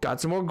diorite.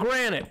 Got some more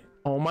granite.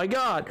 Oh my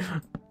god.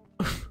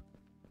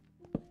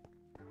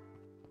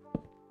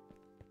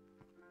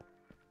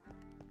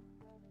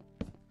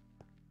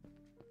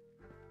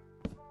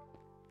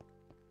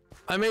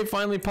 I may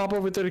finally pop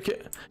over to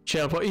the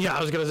channel. Yeah,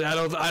 I was gonna say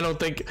I don't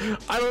think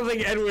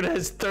Edward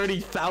has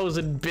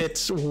 30,000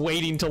 bits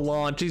waiting to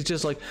launch. He's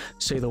just like,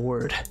 say the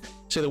word,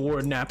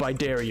 Nap. I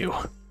dare you.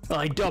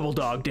 I double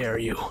dog dare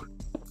you.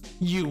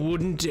 You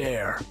wouldn't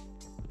dare.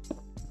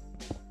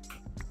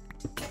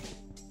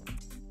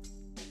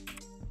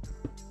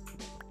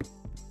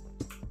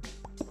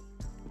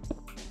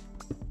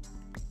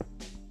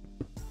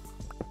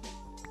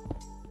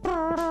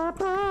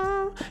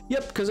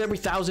 Yep, because every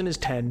 1,000 is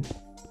 10.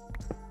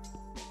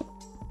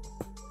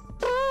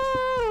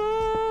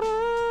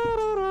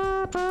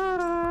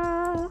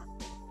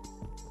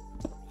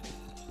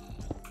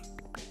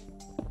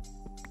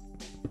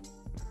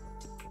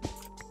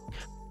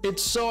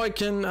 It's so I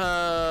can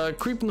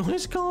creep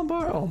noise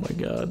combo. Oh my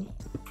god.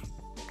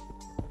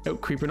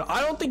 Out creeper. I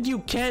don't think you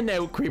can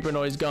out creeper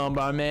noise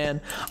combo, man.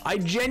 I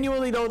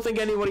genuinely don't think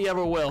anybody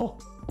ever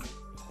will.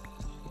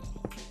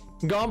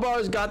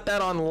 Gombar's got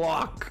that on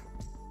lock.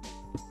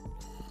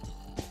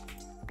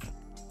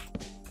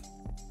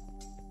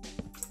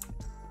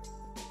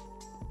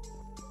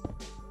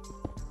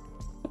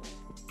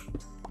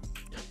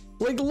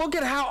 Like, look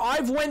at how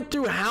I've went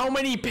through how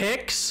many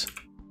picks.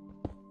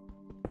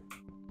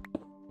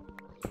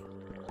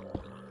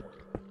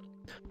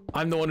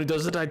 I'm the one who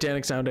does the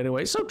Titanic sound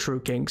anyway. So true,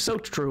 King. So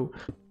true.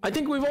 I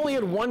think we've only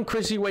had one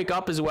Chrissy wake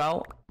up as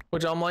well,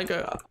 which I'm like,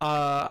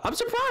 I'm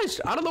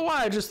surprised. I don't know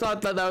why. I just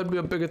thought that would be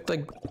a bigger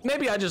thing.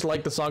 Maybe I just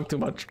like the song too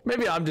much.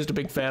 Maybe I'm just a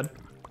big fan.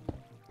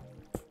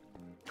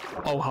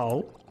 Oh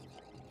ho.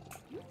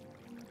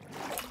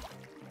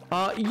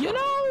 You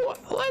know,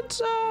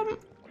 let's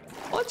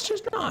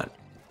just not.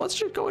 Let's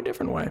just go a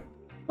different way.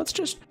 Let's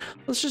just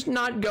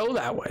not go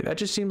that way. That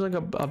just seems like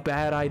a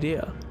bad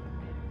idea.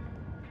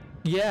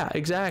 Yeah,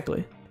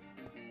 exactly.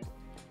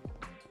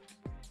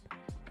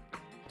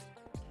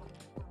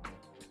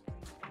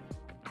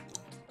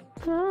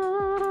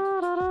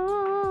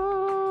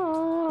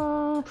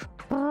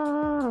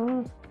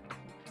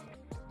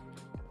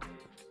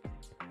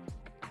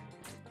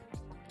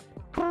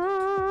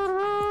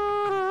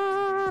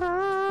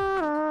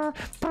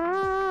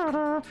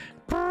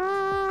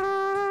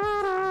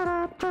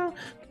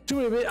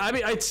 I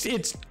mean,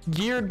 it's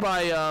geared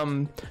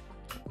by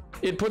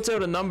it puts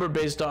out a number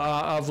based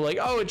of like,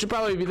 oh, it should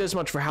probably be this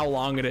much for how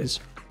long it is.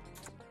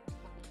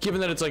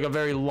 Given that it's like a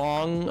very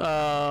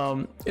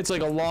long, it's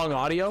like a long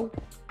audio.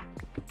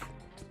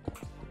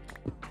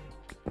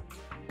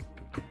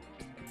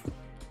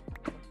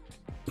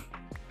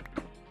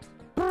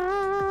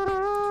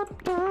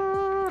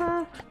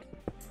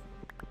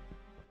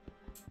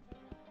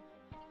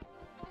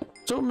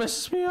 So it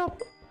messes me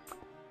up.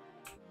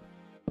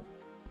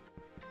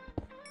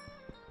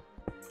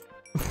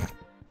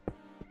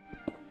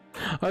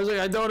 I was like,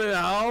 I don't know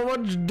how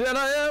much debt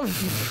I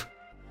have.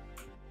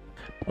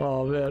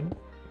 Oh man.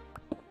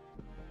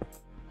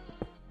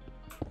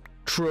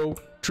 True.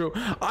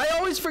 I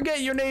always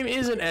forget your name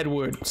isn't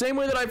Edward. Same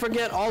way that I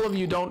forget all of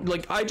you don't,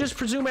 like, I just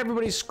presume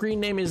everybody's screen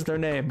name is their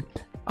name.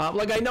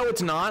 Like, I know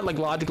it's not, like,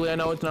 logically I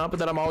know it's not, but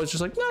then I'm always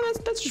just like, no,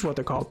 that's just what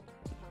they're called.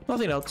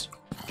 Nothing else.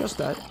 Just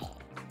that.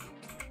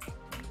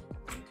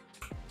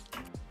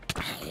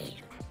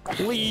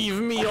 Leave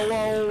me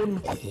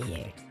alone.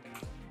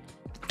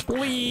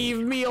 Leave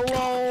me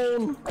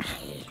alone.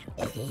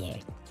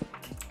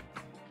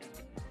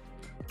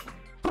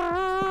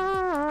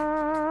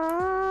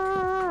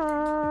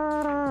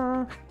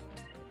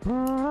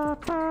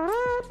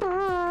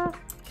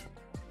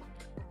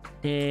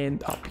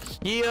 And up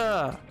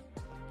here.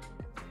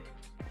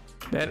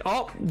 Then,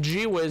 oh,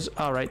 gee whiz.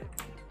 All right.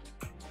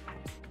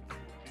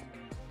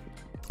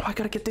 Oh, I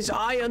gotta get this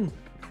iron.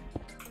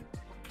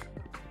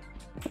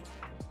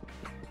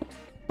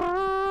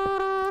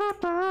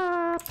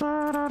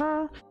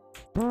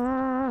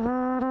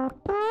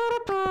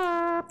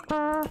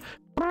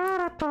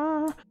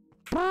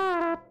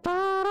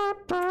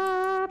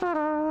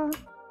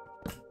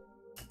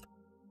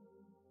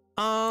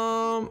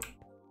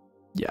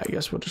 Yeah, I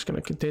guess we're just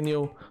gonna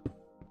continue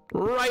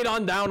right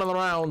on down on the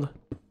round.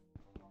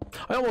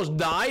 I almost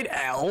died,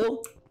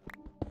 L.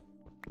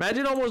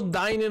 Imagine almost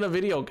dying in a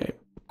video game.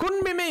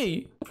 Couldn't be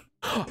me.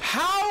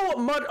 How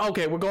much?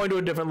 Okay, we're going to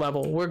a different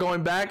level. We're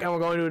going back and we're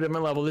going to a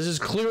different level. This is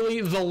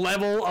clearly the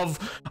level of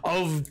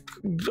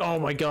oh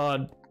my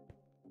god,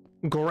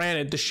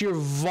 granite. The sheer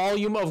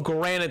volume of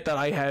granite that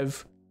I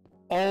have.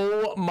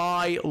 Oh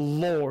my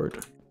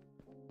lord.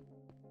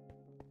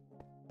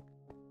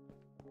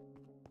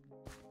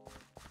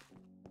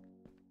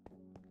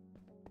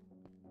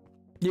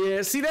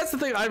 Yeah, see, that's the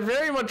thing. I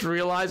very much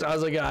realized. I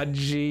was like, ah,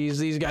 jeez,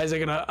 these guys are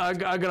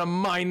gonna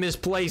mine this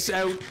place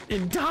out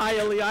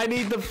entirely. I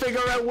need to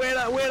figure out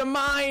where to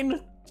mine.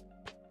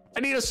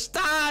 I need to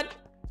start.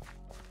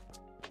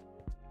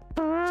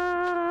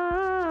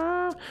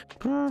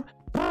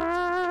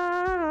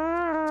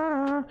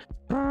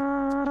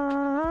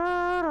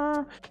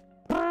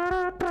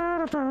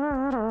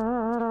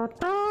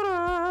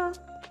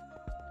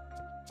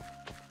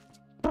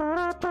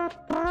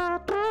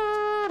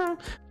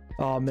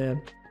 Oh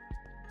man.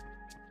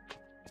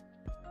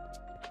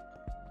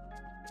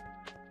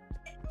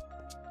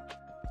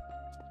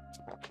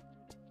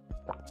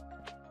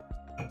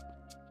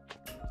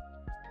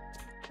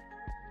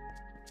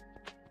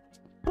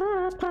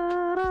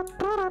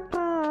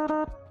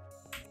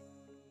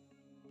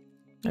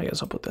 I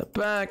guess I'll put that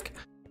back.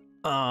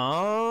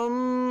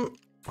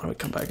 Let me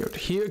come back out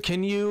here.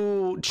 Can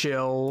you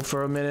chill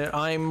for a minute?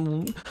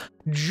 I'm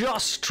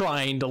just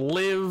trying to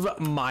live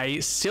my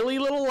silly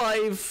little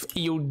life.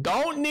 You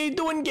don't need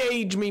to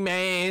engage me,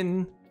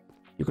 man.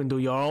 You can do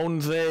your own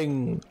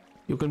thing.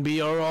 You can be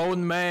your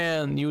own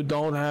man. You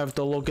don't have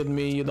to look at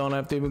me. You don't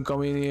have to even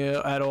come in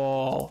here at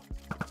all.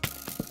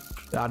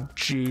 Ah,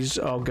 jeez.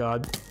 Oh,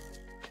 God.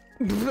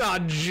 Ah,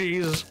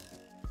 jeez.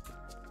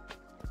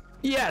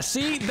 Yeah,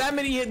 see? That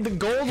many... The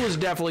gold was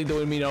definitely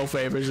doing me no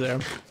favors there.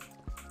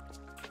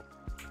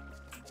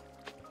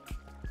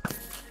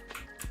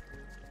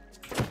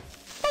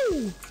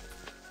 Oh!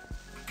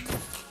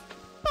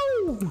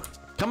 Oh!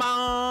 Come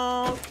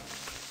on!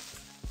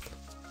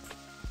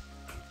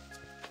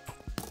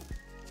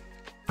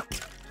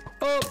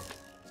 Oh!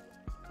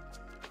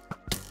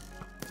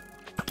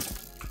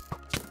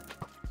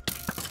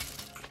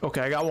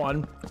 Okay, I got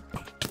one.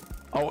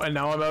 Oh, and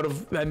now I'm out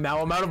of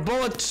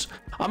bullets.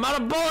 I'm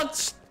out of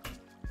bullets.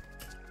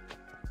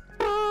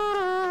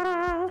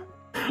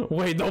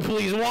 Wait, no,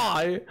 please,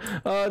 why?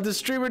 Does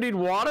streamer need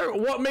water?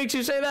 What makes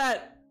you say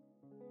that?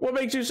 What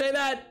makes you say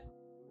that?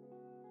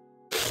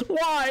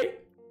 Why?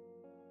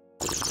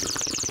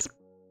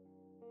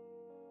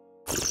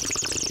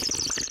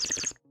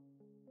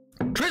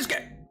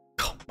 Trisket!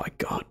 Oh my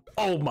god.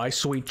 Oh my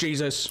sweet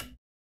Jesus.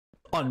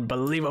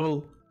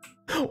 Unbelievable.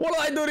 What did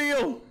I do to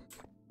you?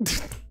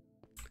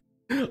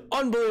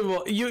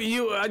 Unbelievable.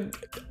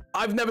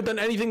 I've never done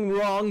anything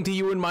wrong to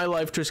you in my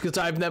life, Trisket.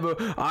 I've never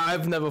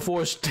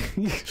forced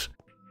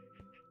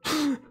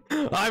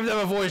I've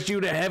never forced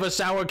you to have a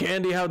sour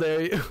candy. How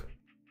dare you?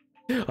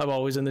 I'm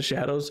always in the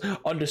shadows.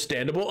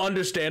 Understandable,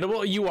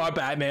 understandable. You are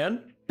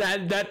Batman.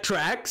 That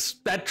tracks.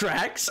 That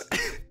tracks.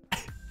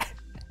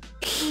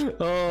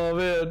 Oh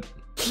man.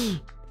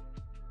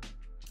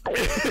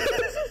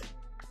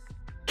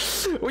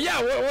 Well,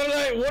 yeah,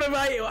 what have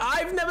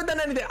I've never done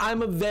anything.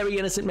 I'm a very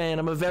innocent man.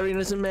 I'm a very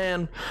innocent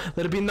man.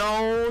 Let it be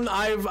known,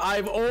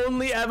 I've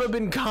only ever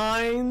been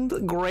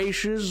kind,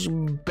 gracious,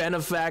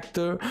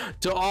 benefactor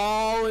to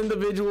all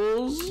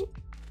individuals.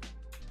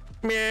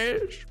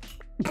 Yes.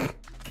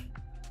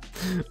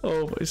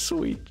 Oh my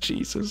sweet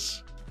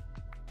Jesus.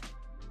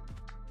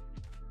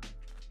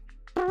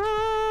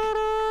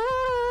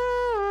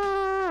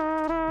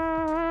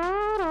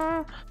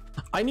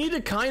 I need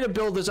to kind of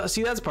build this.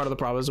 See, that's part of the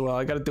problem as well.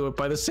 I got to do it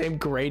by the same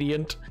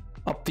gradient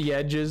up the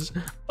edges.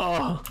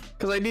 Oh,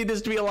 because I need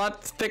this to be a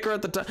lot thicker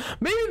at the top.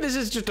 Maybe this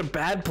is just a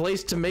bad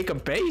place to make a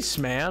base,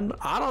 man.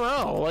 I don't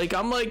know. Like,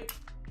 I'm like,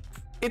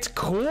 it's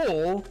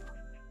cool.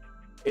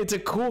 It's a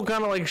cool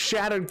kind of like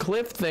shattered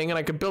cliff thing, and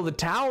I could build a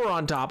tower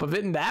on top of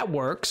it, and that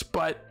works.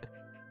 But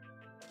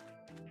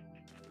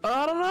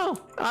I don't know.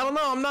 I don't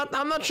know.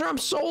 I'm not sure I'm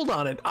sold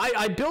on it.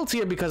 I built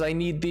here because I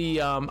need the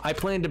I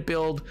plan to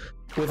build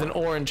with an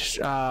orange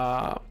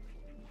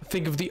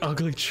think of the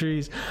ugly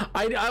trees.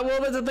 Well,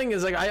 that's the thing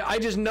is, like, I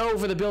just know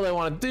for the build I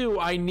want to do,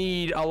 I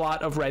need a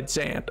lot of red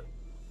sand.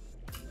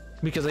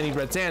 because I need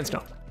red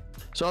sandstone.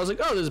 So I was like,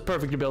 oh, this is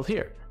perfect to build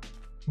here.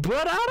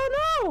 But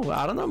I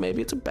don't know.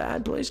 Maybe it's a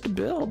bad place to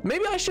build.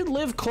 Maybe I should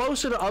live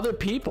closer to other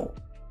people.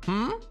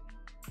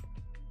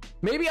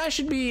 Maybe I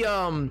should be,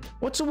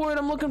 what's the word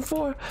I'm looking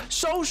for?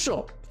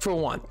 Social for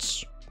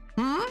once.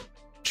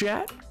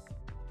 Chat?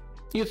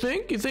 You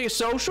think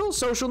social?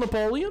 Social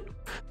Napoleon?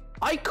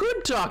 I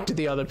could talk to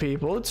the other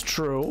people. It's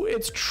true.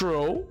 It's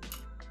true.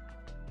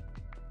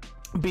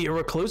 Be a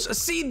recluse.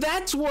 See,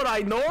 that's what I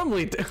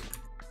normally do.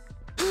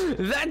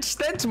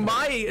 That's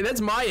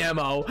my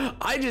MO.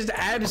 I just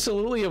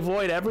absolutely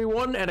avoid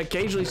everyone and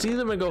occasionally see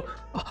them and go,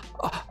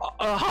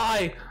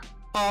 hi,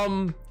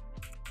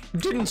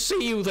 didn't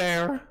see you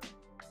there.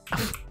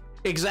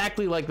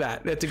 Exactly like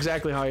that. That's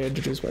exactly how I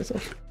introduce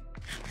myself.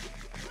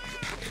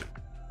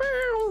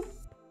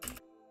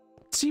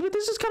 See, but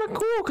this is kind of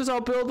cool because I'll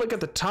build like at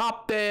the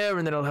top there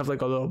and then I'll have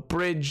like a little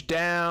bridge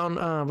down,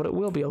 but it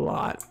will be a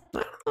lot.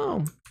 I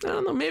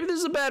don't know. Maybe this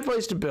is a bad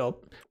place to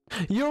build.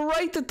 You're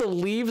right that the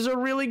leaves are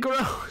really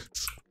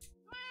gross.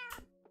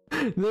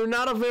 They're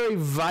not a very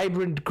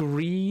vibrant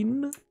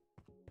green.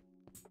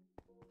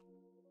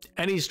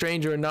 Any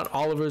stranger and not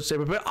Oliver's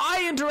saber, but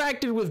I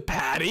interacted with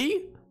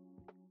Patty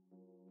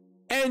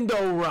and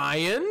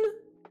Orion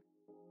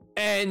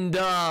and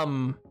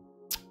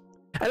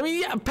I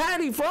mean, yeah,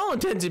 Patty, for all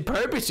intents and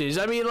purposes,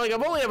 I mean, like,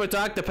 I've only ever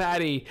talked to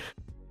Patty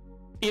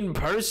in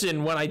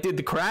person when I did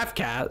the craft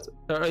cast.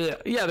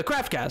 Yeah, the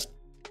craft cast.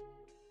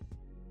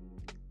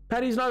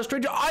 Patty's not a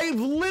stranger. I've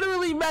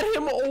literally met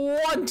him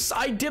once.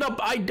 I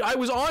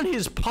was on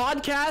his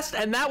podcast,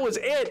 and that was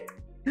it.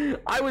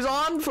 I was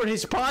on for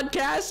his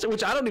podcast,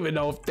 which I don't even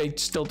know if they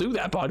still do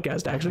that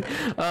podcast, actually.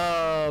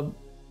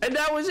 And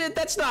that was it.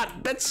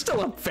 That's still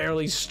a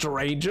fairly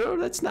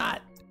stranger. It's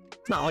not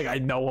like I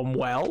know him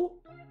well.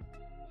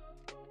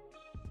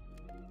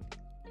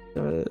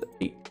 Oh,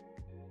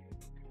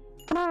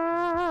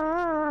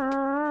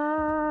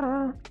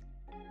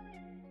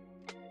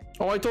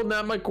 I told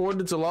Nat my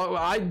coordinates a lot.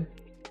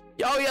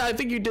 Oh yeah, I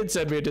think you did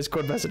send me a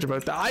Discord message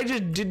about that. I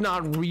just did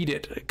not read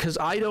it because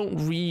I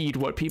don't read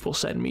what people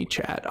send me,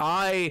 chat.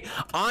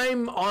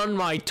 I'm on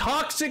my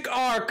toxic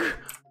arc.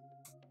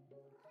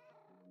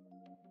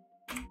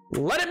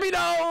 Let it be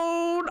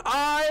known,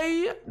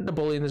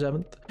 Napoleon the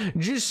 7th,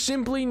 just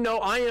simply know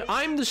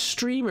I'm the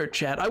streamer,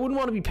 chat. I wouldn't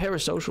want to be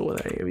parasocial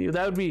with any of you.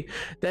 That would be,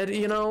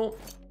 you know,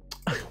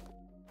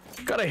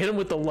 gotta hit him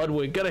with the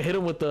Ludwig, gotta hit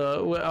him with the,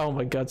 oh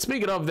my god.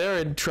 Speaking of, they're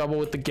in trouble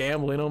with the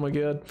gambling, oh my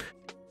god.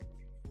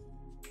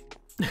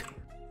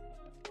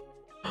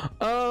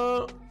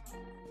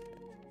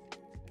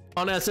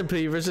 On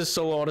SMP versus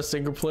solo on a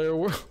single player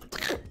world.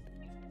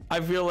 I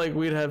feel like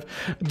we'd have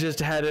just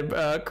had him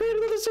create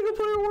another single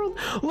player world.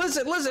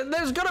 Listen,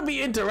 there's gonna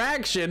be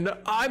interaction.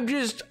 I'm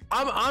just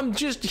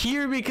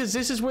here because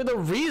this is where the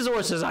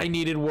resources I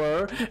needed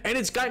were, and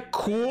it's got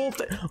cool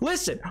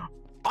listen,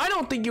 I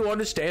don't think you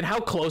understand how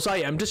close I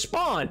am to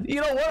spawn. You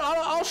know what?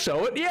 I'll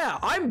show it. Yeah,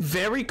 I'm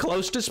very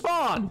close to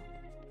spawn.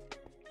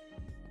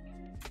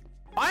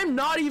 I'm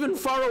not even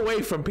far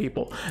away from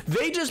people.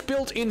 They just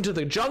built into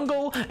the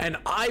jungle, and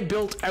I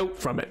built out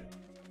from it.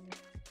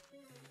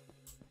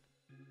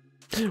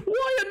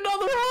 Why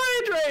another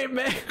hydrate,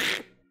 man?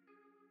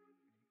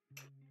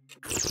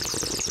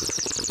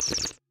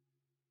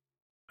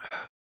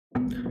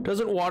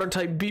 Doesn't water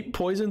type beat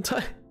poison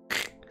type?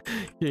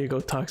 Here you go,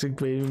 toxic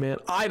baby man.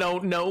 I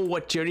don't know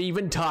what you're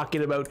even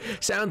talking about.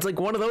 Sounds like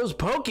one of those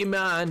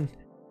Pokemon.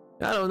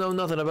 I don't know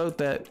nothing about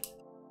that.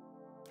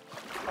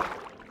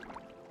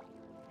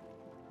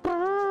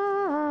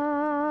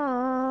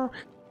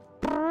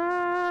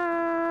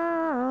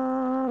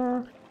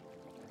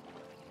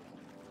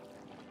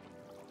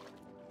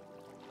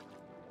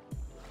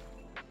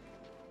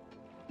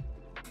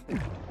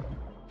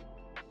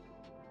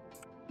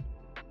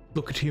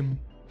 Look at him.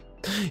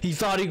 He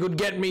thought he could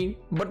get me,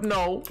 but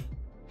no.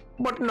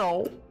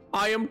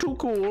 I am too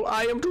cool.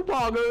 I am too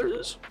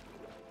poggers.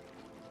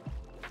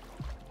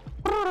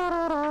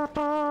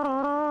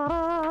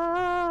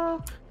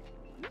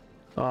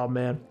 Oh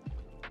man.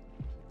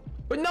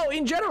 But no,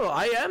 in general,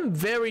 I am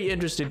very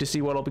interested to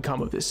see what will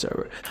become of this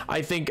server.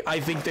 I think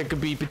there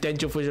could be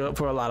potential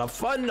for a lot of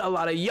fun, a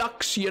lot of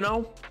yucks, you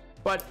know.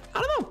 But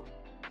I don't know.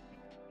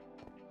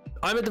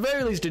 I'm at the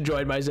very least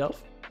enjoying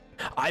myself.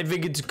 I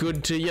think it's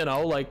good to, you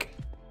know, like,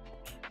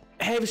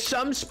 have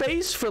some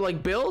space for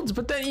like builds,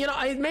 but then, you know,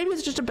 maybe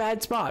it's just a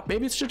bad spot.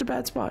 Maybe it's just a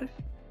bad spot.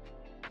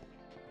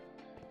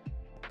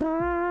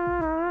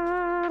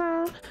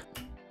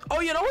 Oh,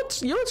 you know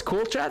what's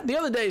cool, chat? The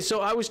other day,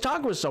 so I was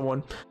talking with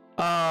someone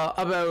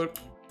about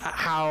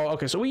how,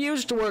 okay, so we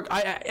used to work,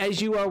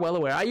 as you are well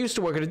aware, I used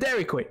to work at a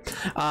Dairy Queen.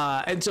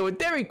 And so at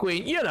Dairy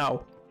Queen, you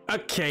know,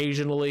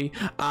 occasionally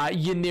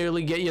you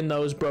nearly get your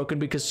nose broken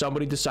because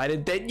somebody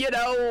decided that, you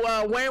know,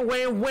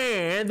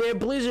 their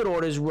blizzard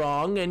order's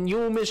wrong and you,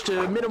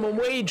 Mr. Minimum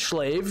Wage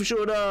Slave,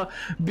 should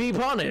be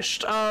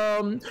punished,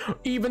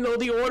 even though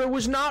the order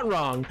was not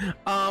wrong.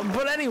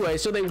 But anyway,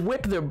 so they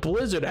whip their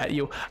blizzard at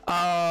you,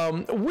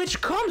 which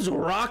comes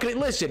rocketing.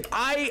 Listen,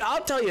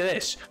 I'll tell you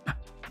this.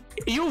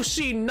 You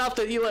see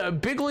nothing. You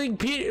like big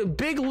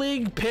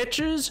league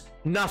pitchers,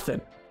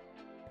 nothing.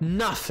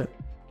 Nothing.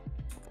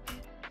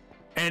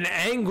 An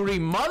angry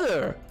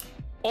mother.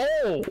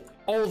 Oh,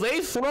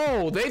 they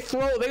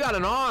got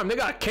an arm, they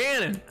got a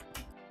cannon.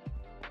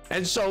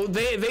 And so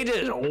they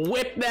just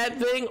whip that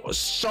thing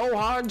so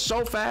hard,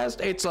 so fast.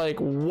 It's like,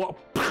 what?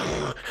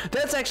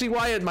 That's actually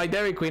why at my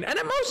Dairy Queen, and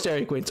at most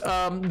Dairy Queens,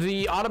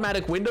 the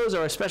automatic windows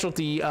are a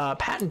specialty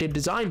patented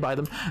design by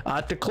them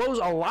to close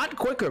a lot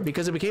quicker,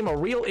 because it became a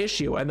real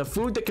issue. And the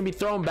food that can be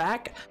thrown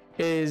back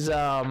is,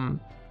 well,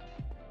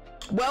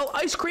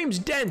 ice cream's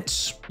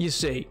dense, you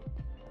see.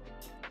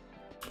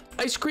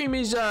 Ice cream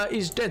is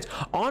dense.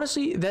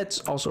 Honestly, that's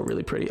also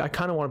really pretty. I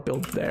kind of want to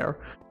build there.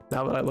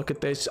 Now that I look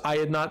at this, I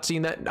had not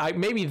seen that.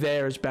 Maybe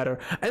there is better.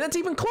 And that's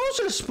even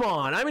closer to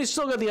spawn. I mean, it's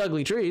still got the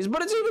ugly trees,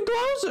 but it's even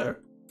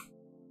closer.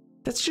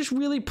 That's just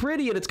really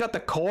pretty, and it's got the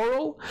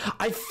coral.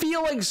 I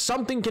feel like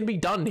something can be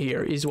done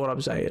here, is what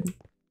I'm saying.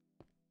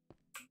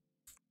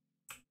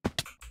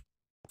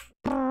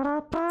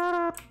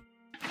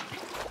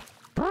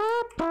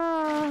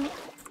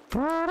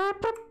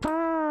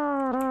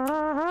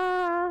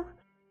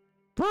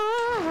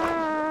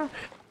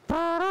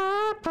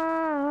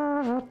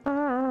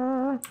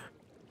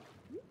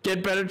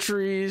 Get better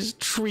trees.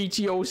 Treat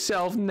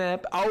yourself,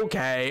 Nep.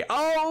 Okay.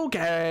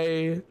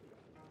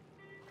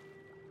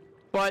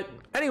 But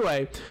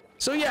anyway,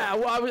 so yeah,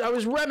 I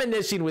was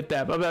reminiscing with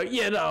them about,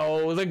 you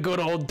know, the good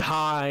old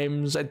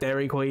times at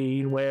Dairy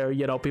Queen where,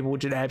 you know, people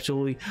would just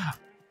absolutely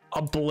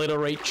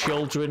obliterate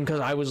children, because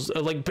I was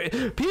like,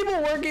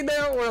 people working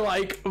there were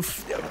like,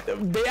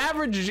 the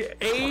average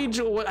age,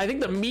 I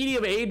think the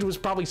median age was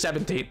probably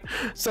 17.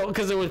 So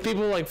because there was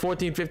people like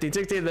 14, 15,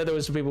 16, and then there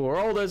was some people who were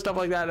older and stuff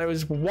like that, and it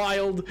was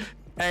wild.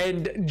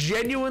 And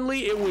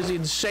genuinely, it was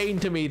insane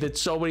to me that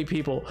so many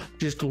people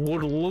just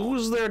would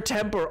lose their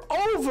temper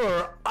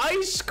over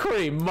ice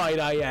cream, might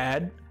I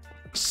add.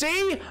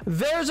 See,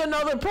 there's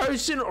another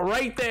person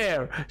right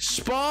there.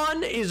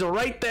 Spawn is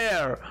right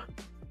there.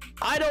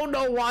 I don't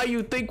know why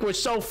you think we're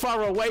so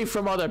far away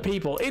from other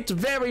people. It's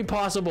very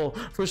possible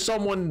for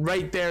someone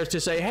right there to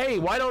say, hey,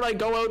 why don't I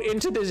go out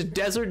into this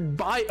desert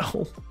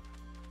biome?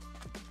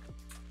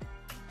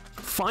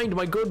 Find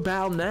my good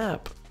pal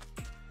Nap.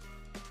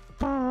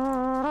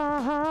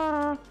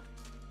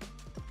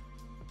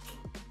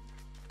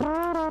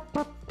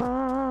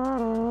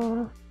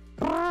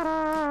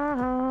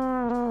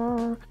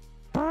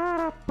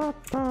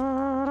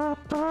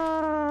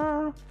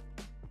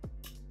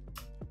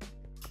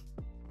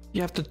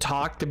 You have to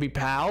talk to be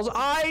pals.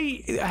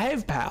 I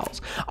have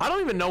pals. I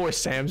don't even know where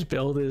Sam's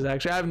build is,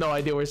 actually. I have no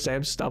idea where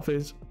Sam's stuff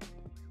is.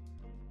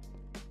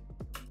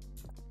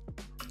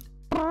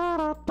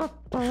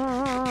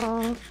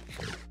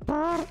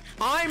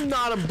 I'm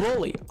not a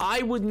bully.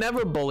 I would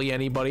never bully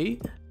anybody,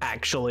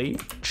 actually,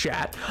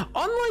 chat.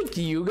 Unlike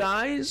you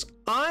guys,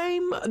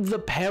 I'm the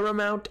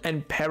paramount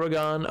and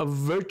paragon of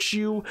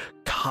virtue,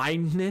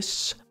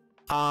 kindness,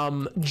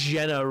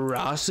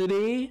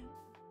 generosity.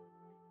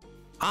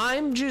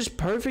 I'm just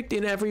perfect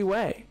in every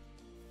way.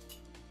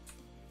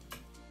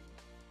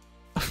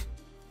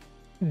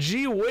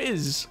 Gee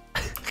whiz.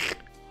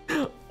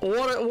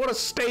 What a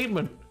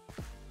statement.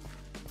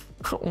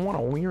 What a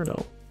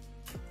weirdo.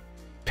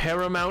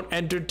 Paramount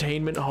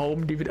Entertainment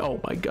home DVD. Oh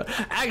my god.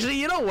 Actually,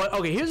 you know what?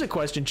 Okay, here's a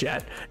question,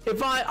 chat.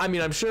 If I mean,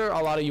 I'm sure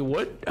a lot of you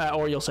would,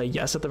 or you'll say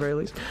yes at the very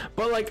least.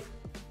 But like,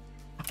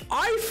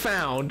 I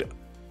found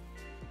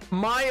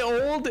my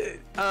old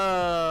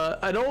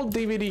an old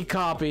DVD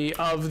copy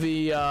of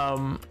the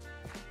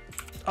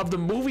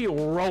movie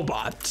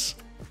Robots,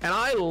 and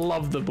I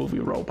love the movie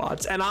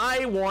Robots, and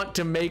I want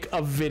to make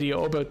a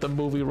video about the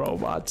movie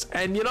Robots.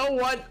 And you know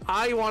what?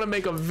 I want to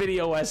make a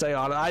video essay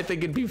on it. I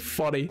think it'd be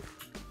funny.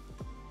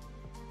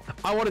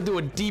 I want to do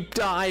a deep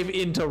dive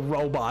into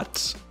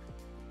robots.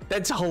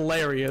 That's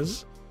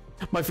hilarious.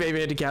 My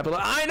favorite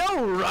anti-capitalist. I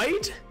know,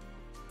 right?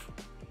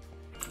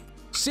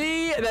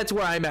 See, that's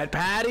where I'm at,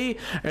 Patty.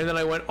 And then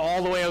I went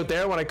all the way out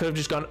there when I could have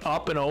just gone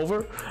up and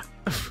over.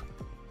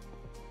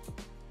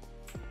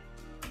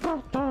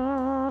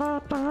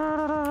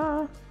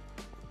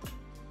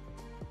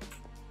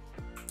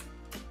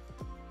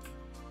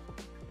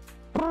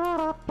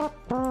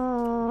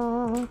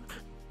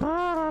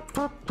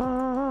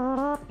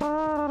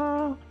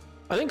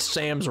 I think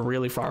Sam's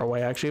really far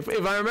away, actually.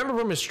 If I remember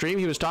from his stream,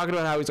 he was talking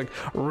about how he's like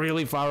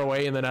really far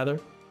away in the nether.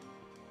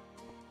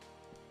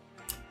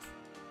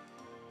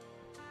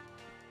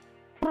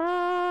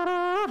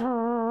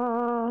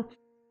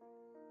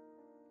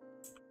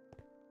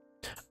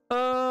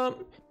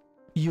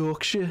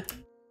 Yorkshire.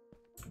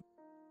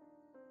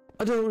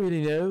 I don't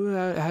really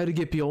know how to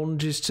get beyond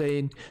just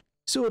saying,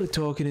 sort of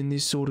talking in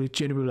this sort of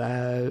general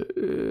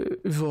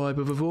vibe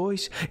of a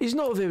voice. It's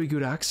not a very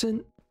good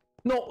accent.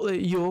 Not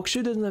that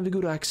Yorkshire doesn't have a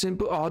good accent,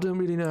 but I don't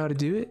really know how to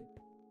do it.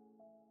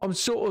 I'm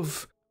sort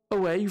of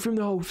away from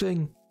the whole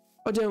thing.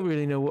 I don't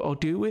really know what I'll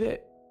do with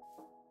it.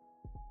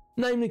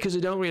 Namely because I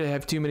don't really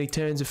have too many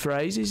turns of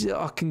phrases that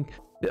I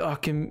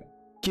can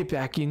get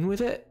back in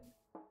with it.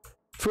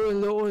 for a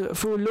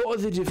lot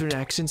of the different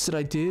accents that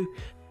I do,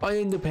 I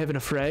end up having a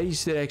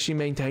phrase that actually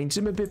maintains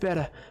them a bit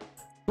better.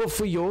 But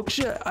for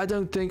Yorkshire, I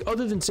don't think,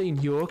 other than saying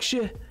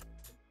Yorkshire,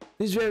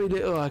 there's very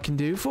little I can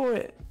do for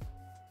it.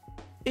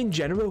 In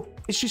general,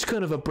 it's just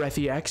kind of a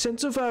breathy accent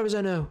so far as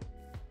I know.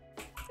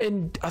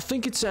 And I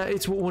think it's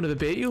what one of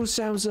the Beatles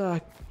sounds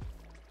like.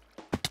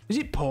 Is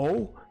it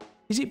Paul?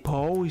 Is it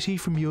Paul? Is he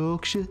from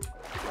Yorkshire?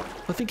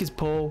 I think it's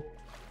Paul.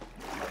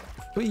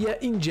 But yeah,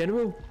 in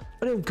general,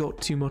 I don't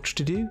got too much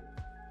to do.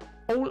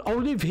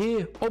 I'll live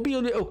here. I'll be a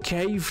little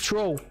cave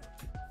troll.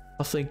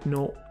 I think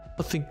not.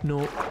 I think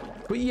not.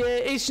 But yeah,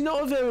 it's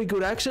not a very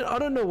good accent. I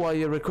don't know why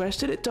you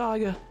requested it,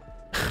 Tiger.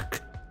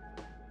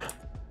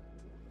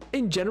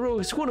 In general,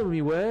 it's one of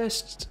my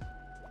worst.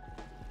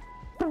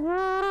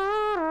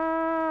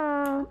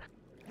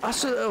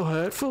 That's a little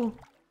hurtful.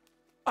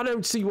 I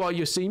don't see why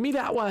you see me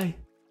that way.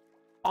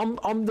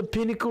 I'm the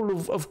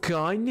pinnacle of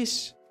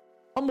kindness.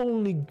 I'm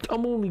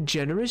only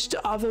generous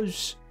to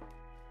others.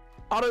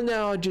 I don't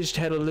know, I just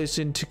had a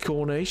listen to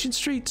Coronation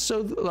Street, so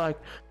like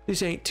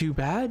this ain't too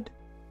bad.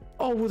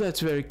 Oh well,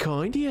 that's very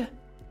kind of you.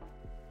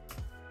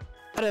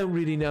 I don't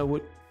really know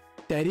what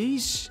that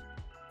is.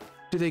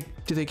 Do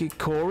they get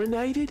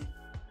coronated?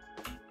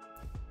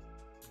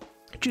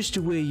 Just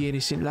a wee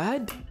innocent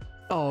lad.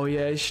 Oh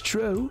yeah, it's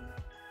true.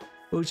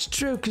 Well, it's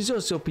true, because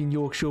us up in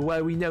Yorkshire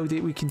way, we know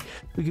that we can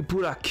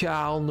put our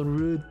car on the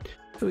road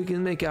and we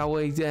can make our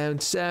way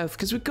down south,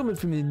 because we're coming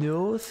from the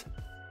north.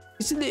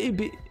 It's a little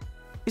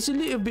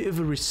bit of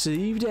a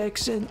received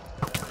accent.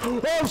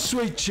 Oh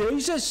sweet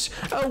Jesus!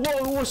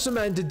 What's the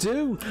man to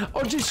do?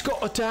 I just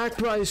got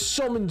attacked by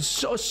summoned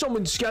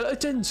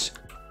skeletons.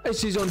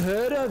 This is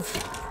unheard of.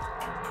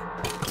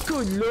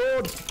 Good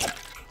Lord!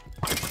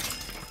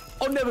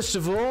 I'll never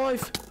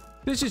survive.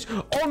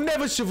 I'll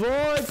never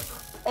survive.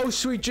 Oh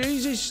sweet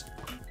Jesus!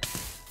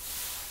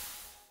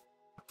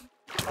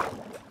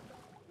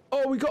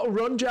 Oh, we gotta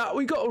run, Jack.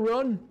 We gotta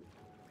run.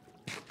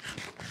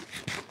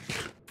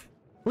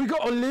 We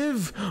gotta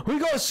live. We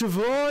gotta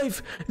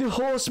survive. The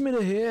horsemen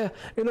are here,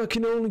 and I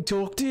can only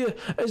talk to you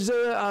as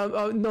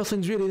though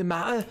nothing's really the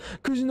matter,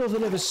 because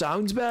nothing ever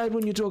sounds bad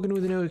when you're talking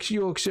with an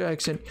Yorkshire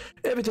accent.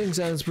 Everything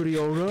sounds pretty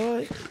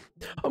alright.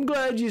 I'm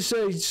glad you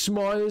say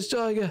Smilers,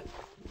 Tiger.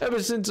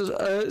 Ever since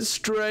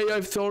Stray,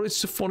 I've thought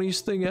it's the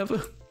funniest thing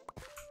ever.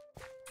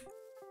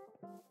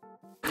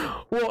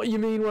 What you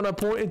mean when I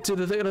pointed to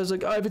the thing and I was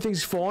like, oh,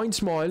 everything's fine,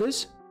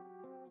 Smilers?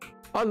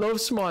 I love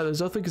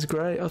Smilers. I think it's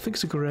great. I think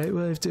it's a great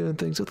way of doing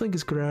things. I think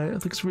it's great. I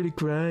think it's really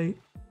great.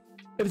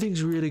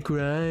 Everything's really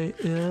great.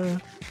 Yeah.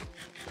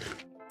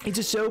 It's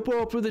a soap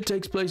opera that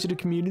takes place at a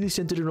community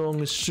centered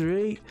along a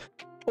street.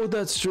 Oh,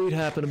 that street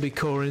happened to be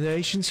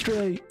Coronation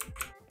Street.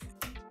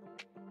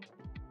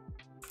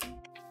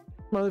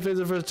 Motherfucker,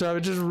 the first time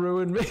it just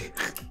ruined me.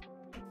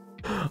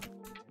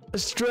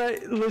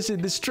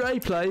 Listen, the Stray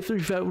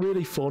playthrough felt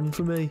really fun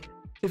for me.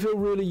 It felt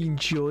really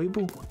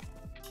enjoyable.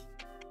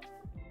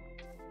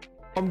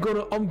 I'm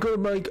gonna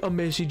make a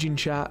message in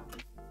chat.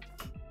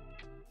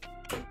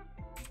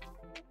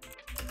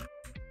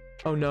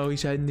 Oh no,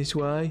 he's heading this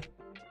way.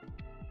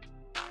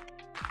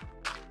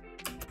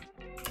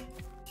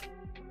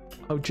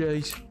 Oh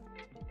jeez.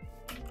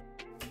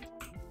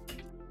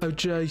 Oh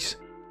jeez.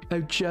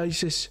 Oh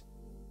Jesus.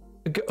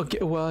 I'll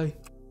get away.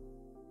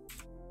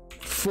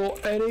 For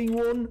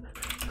anyone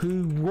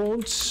who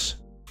wants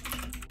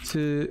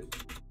a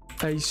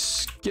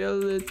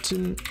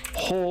skeleton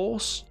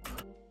horse,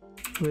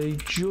 they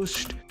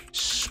just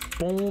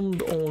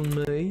spawned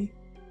on me,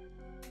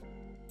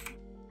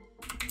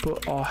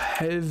 but I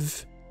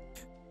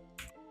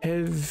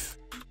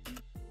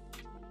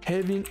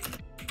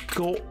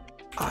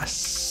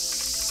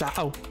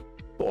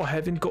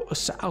haven't got a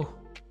saddle.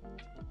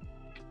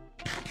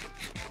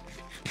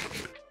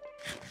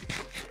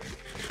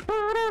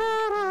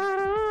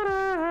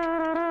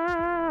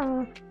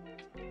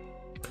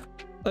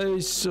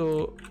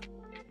 So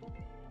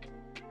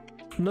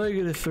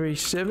negative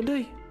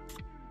 370.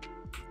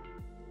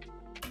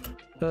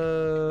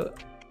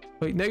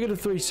 Wait, negative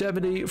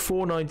 370,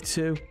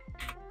 492.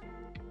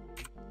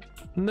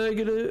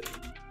 Negative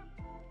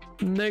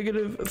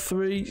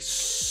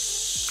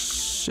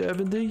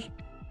 370,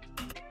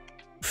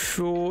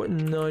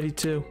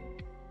 492.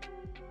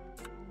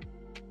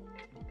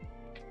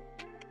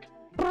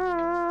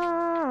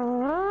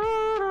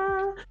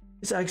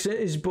 This accent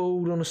is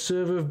bold on a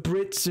server of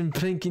Brits and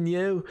pink and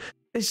yellow.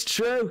 It's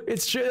true.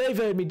 It's true. They've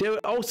heard me do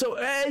it. Also,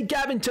 hey,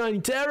 Gavin Tiny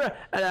Terror.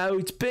 Hello,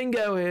 it's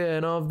Bingo here,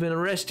 and I've been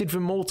arrested for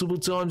multiple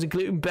times,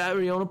 including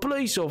battery on a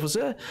police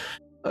officer.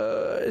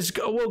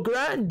 Well,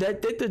 grand.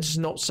 That does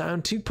not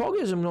sound too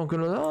poggers, I'm not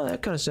gonna lie.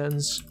 That kind of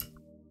sounds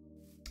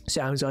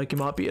like it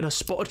might be in a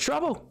spot of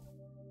trouble.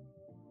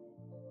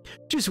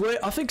 Just wait.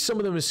 I think some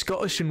of them are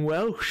Scottish and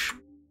Welsh.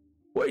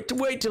 Wait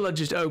till I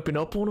just open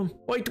up on them.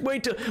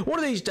 Wait till one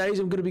of these days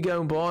I'm gonna be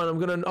going by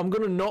and I'm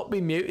gonna not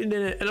be muted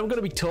in it, and I'm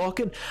gonna be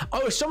talking.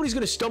 Oh, somebody's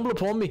gonna stumble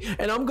upon me,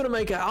 and I'm gonna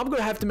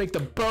have to make the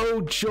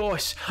bold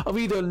choice of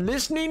either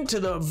listening to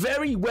the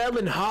very well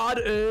and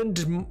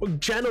hard-earned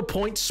channel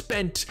points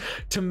spent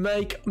to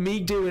make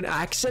me do an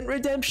accent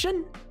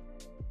redemption,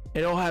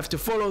 and I'll have to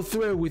follow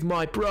through with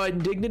my pride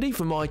and dignity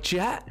for my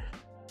chat,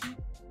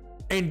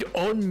 and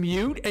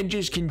unmute and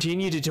just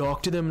continue to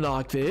talk to them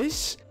like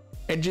this.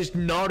 And just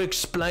not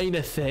explain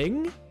a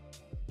thing,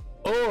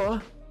 or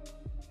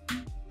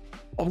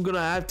I'm gonna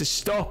have to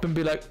stop and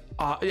be like,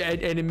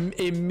 and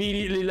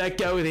immediately let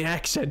go of the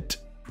accent,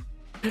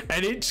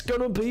 and it's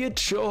gonna be a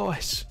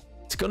choice.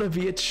 It's gonna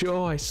be a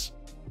choice.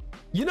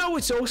 You know,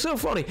 it's also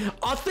funny.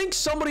 I think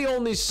somebody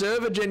on this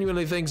server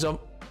genuinely thinks I'm.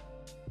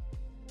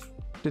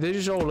 Did they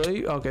just all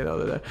leave? Okay, no,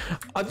 they're there.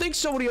 I think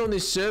somebody on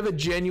this server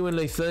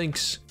genuinely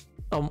thinks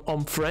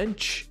I'm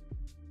French.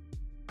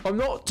 I'm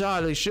not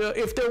entirely sure.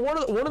 If they're one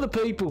of the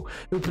people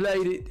who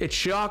played it at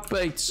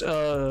Sharkbait's,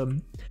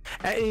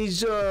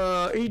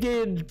 he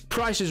did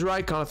Price is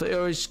Right kind of thing,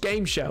 or his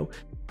game show.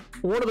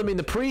 One of them in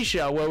the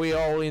pre-show where we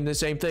all in the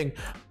same thing.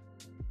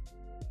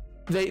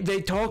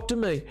 They talked to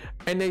me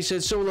and they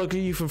said, "So look, are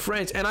you from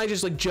France?" And I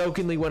just like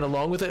jokingly went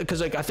along with it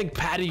because like I think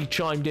Patty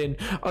chimed in.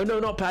 Oh no,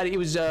 not Patty. It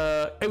was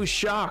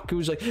Shark who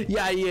was like,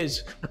 "Yeah, he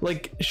is."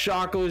 Like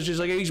Shark was just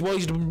like, he's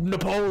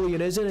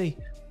Napoleon, isn't he?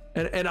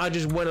 And I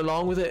just went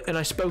along with it, and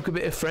I spoke a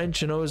bit of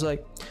French, and I was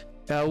like,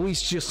 oui,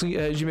 je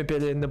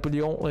m'appelle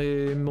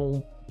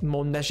Napoléon,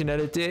 mon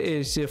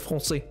nationalité c'est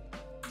français.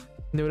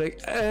 And they were like,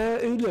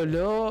 ooh la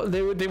la.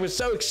 They were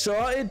so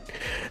excited.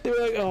 They were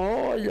like,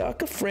 oh,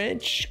 like a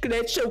French,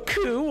 that's so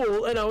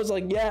cool. And I was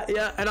like, yeah.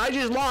 And I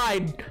just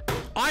lied.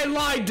 I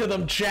lied to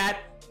them, chat.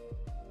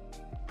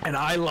 And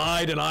I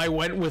lied, and I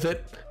went with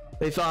it.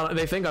 They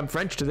think I'm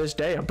French to this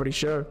day, I'm pretty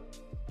sure.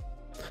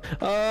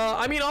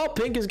 I mean, all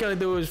Pink is gonna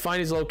do is find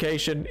his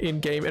location in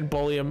game and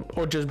bully him,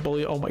 or just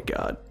bully. Oh my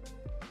god,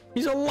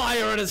 he's a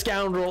liar and a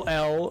scoundrel.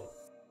 L.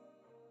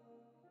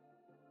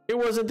 It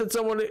wasn't that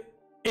someone.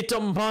 It's a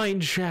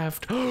mine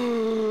shaft.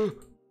 Oh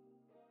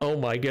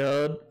my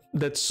god,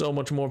 that's so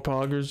much more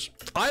poggers.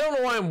 I don't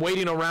know why I'm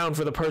waiting around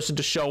for the person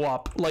to show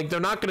up. Like, they're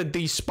not gonna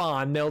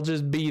despawn. They'll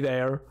just be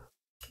there,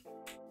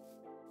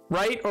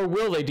 right? Or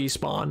will they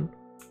despawn?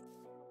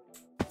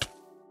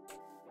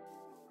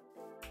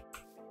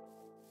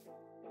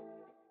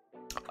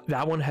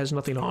 That one has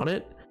nothing on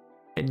it,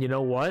 and you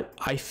know what?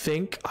 I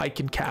think I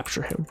can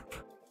capture him.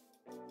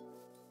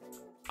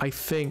 I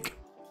think.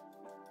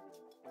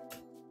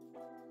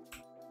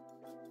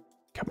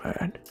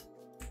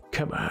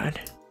 Come on.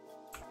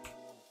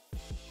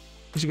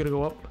 Is he gonna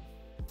go up?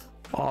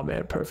 Oh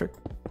man, perfect.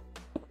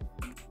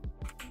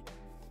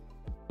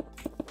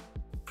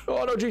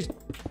 Oh no, jeez.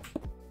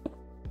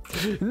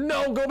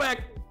 No, go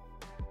back.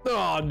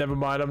 Oh, never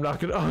mind. I'm not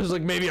gonna. I was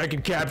like, maybe I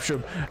can capture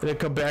him and then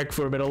come back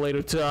for him at a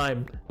later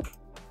time.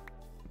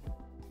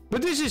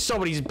 But this is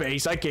somebody's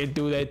base. I can't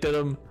do that to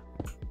them.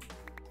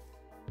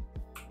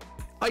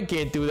 I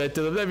can't do that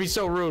to them. That'd be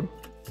so rude.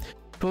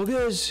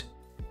 Poggers.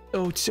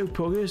 Oh, it's so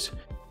poggers.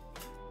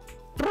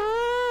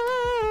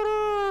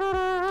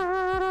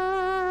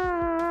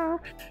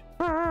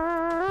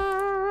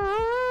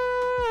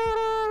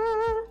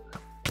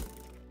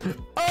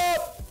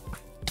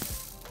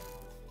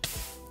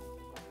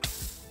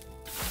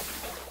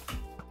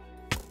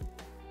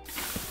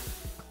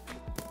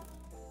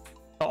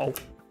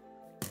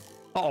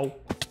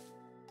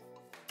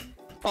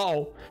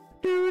 Uh-oh.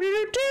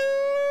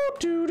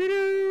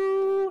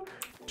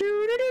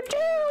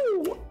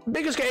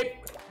 Big escape.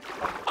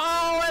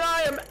 Oh, and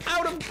I am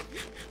out of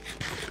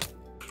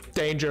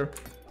danger.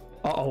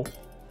 Uh-oh.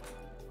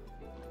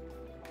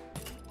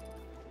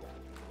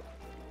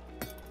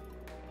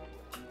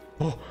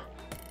 Oh.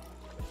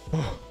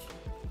 Oh.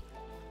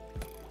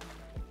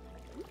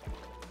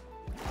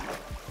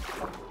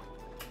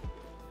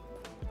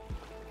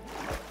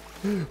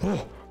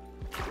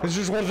 It's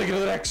just one thing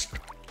into the next.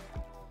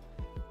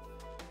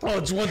 Oh,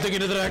 it's one thing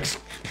into the next.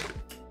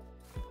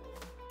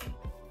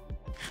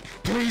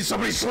 Please,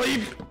 somebody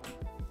sleep.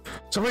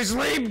 Somebody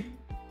sleep.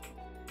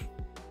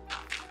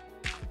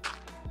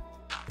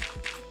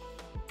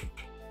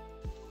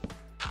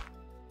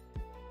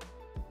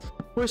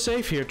 We're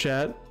safe here,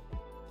 chat.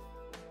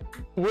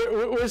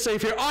 We're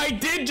safe here. I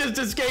did just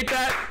escape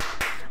that.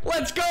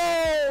 Let's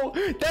go.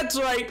 That's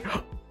right.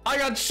 I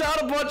got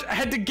shot a bunch,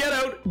 had to get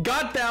out,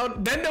 got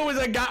down, then there was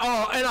a guy,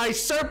 oh, and I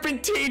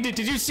serpentined it.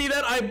 Did you see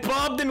that? I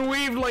bobbed and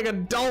weaved like a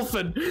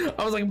dolphin.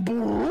 I was like,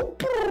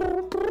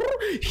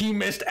 he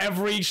missed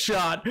every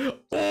shot.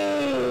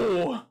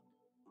 Oh!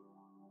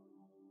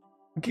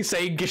 You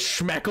say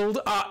geschmeckled?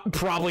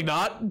 Probably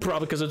not.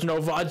 Probably because it's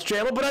no VOD's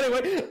channel, but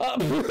anyway.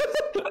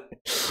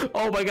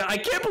 Oh my god, I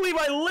can't believe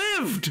I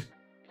lived!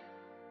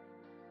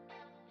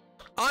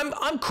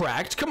 I'm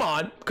cracked. Come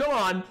on.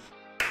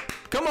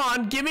 Come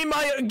on, give me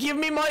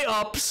my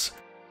ups.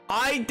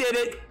 I did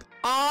it.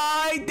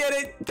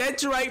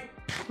 That's right.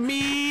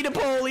 Me,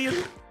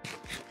 Napoleon.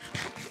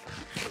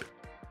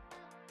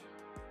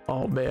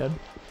 Oh, man.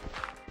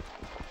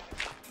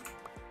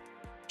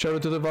 Shout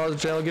out to the VOD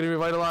channel getting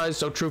revitalized.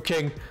 So true,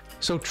 King.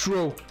 So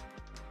true.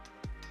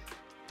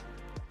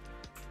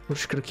 We're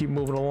just gonna keep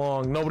moving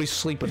along. Nobody's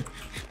sleeping.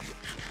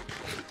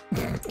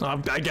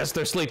 I guess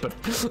they're sleeping.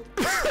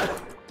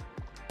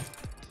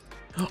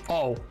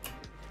 Oh.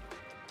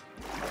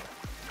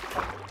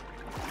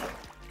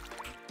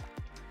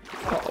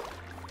 Oh.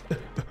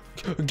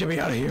 Get me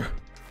out of here.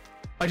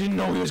 I didn't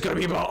know he was gonna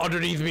be about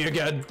underneath me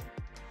again.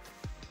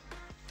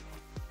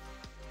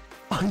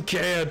 I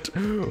can't.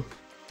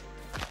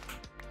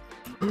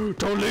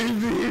 Don't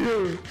leave me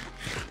here.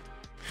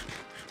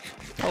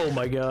 Oh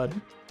my god.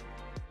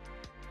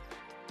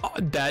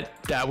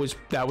 That was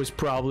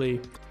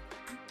probably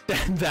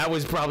that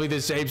was probably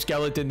the same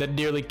skeleton that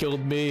nearly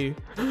killed me.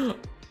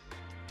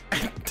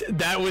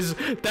 That was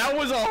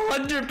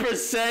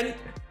 100%.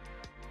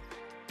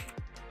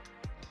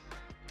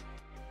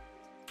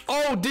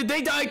 Oh, did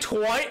they die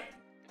twice?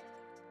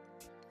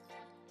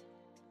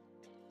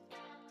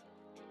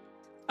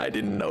 I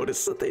didn't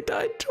notice that they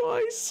died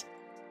twice.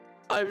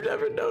 I've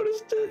never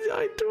noticed they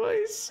died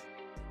twice.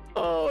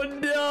 Oh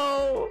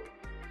no.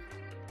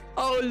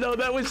 Oh no,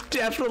 that was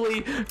definitely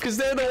because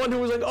they're the one who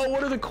was like, oh,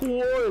 what are the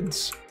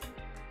quartz?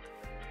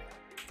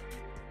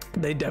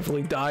 They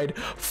definitely died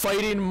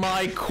fighting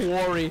my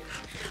quarry.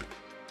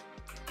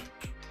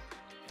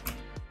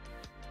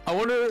 I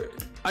wonder,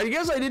 I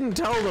guess I didn't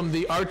tell them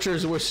the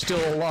archers were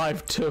still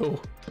alive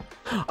too.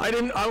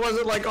 I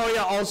wasn't like, oh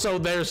yeah, also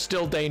they're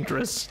still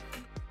dangerous.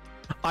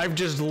 I've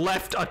just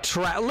left a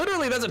trap.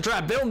 Literally, that's a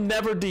trap. They'll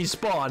never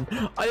despawn.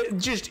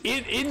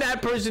 In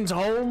that person's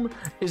home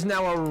is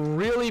now a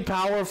really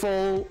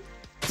powerful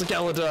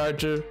skeleton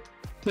archer.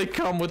 They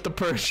come with the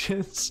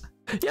Persians.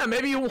 Yeah,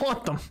 maybe you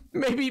want them.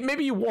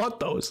 Maybe you want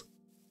those.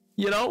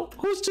 You know?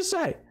 Who's to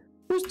say?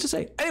 Who's to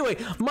say? Anyway,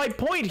 my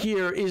point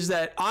here is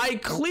that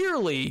I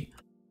clearly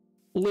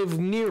live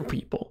near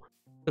people.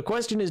 The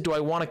question is, do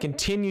I want to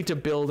continue to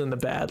build in the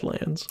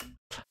Badlands?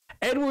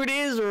 Edward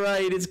is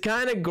right. It's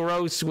kind of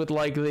gross with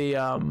like the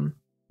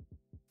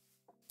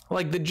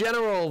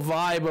general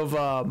vibe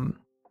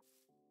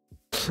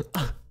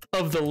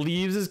of the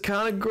leaves is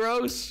kind of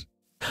gross.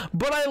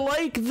 But I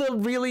like the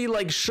really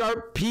like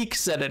sharp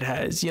peaks that it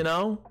has, you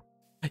know?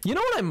 You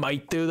know what I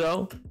might do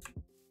though?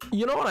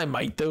 You know what I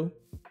might do?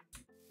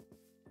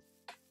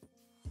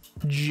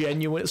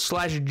 Gen.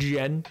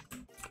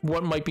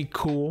 What might be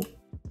cool?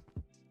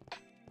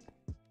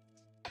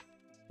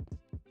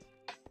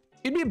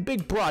 It'd be a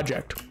big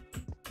project.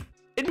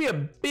 It'd be a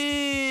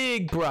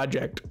big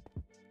project.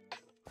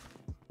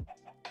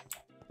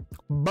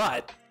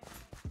 But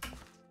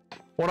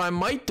what I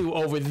might do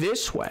over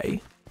this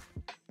way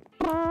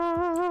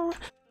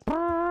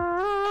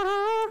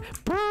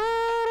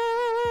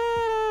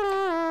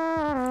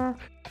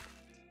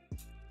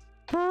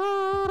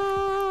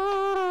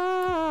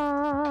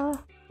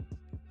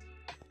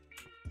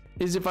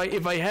is if I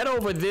head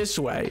over this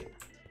way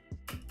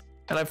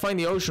and I find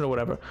the ocean or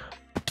whatever,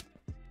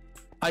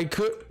 I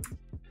could.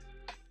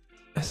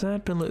 Has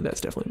that been looted?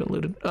 That's definitely been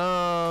looted.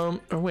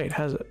 Or wait,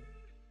 has it?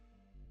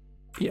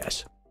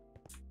 Yes.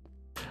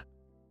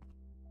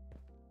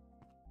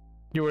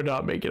 You are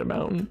not making a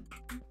mountain.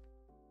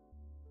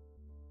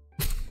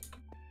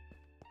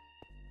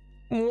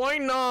 Why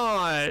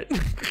not?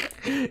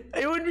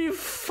 It would be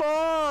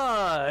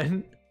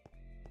fun.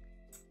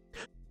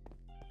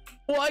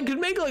 Well, I could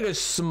make like a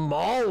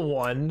small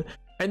one.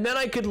 And then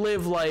I could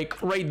live like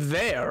right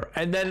there,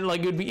 and then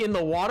like it would be in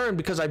the water, and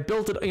because I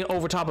built it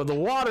over top of the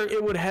water,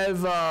 it would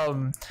have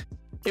what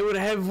do you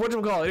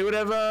call it? It would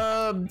have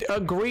a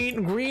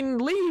green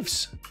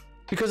leaves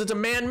because it's a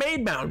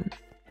man-made mountain.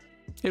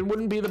 It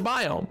wouldn't be the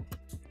biome.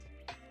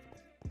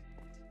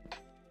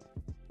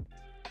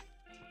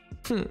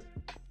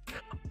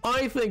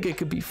 I think it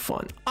could be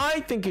fun.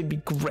 I think it'd be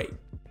great.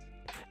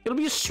 It'll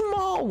be a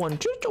small one,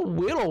 just a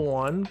little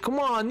one. Come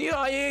on, you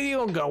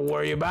don't gotta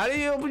worry about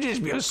it. It'll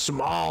just be a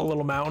small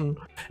little mountain.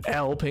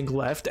 L, pink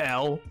left,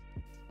 L,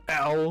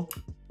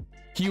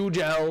 huge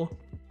L.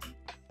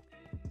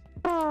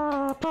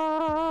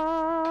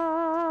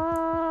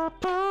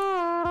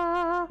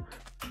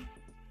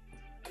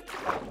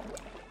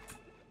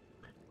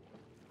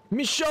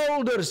 Me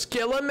shoulders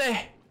killing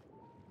me.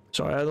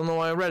 Sorry, I don't know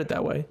why I read it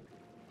that way.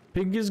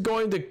 Pink is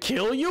going to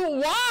kill you?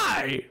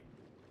 Why?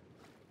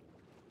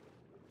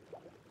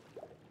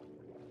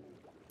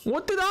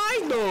 What did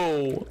I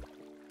do?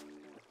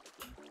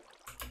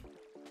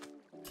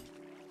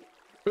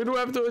 We do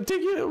have to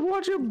take you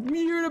watch a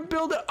year to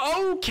build it.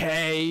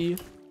 Okay.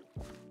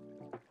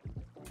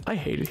 I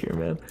hate it here,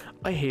 man.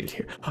 I hate it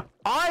here.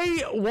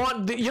 I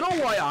want the, you know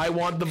why I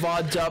want the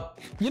VODs up?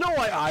 You know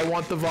why I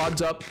want the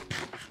VODs up?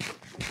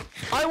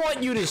 I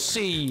want you to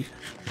see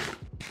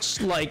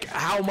like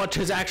how much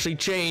has actually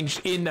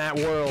changed in that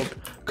world.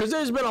 Because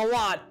there's been a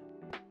lot.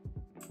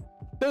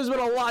 There's been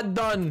a lot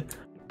done.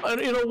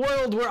 In a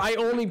world where I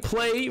only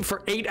play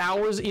for 8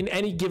 hours in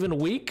any given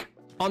week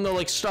on the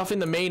like stuff in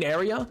the main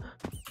area.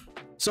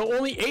 So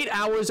only 8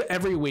 hours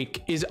every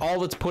week is all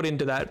that's put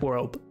into that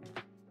world.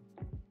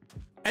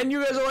 And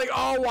you guys are like,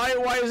 oh,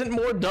 why isn't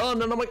more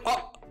done? And I'm like,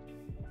 oh.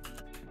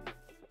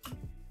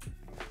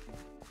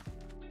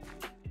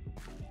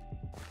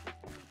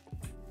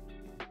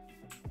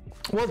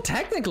 Well,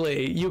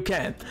 technically, you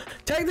can.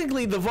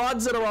 Technically, the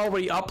VODs that are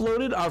already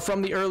uploaded are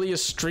from the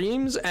earliest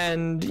streams,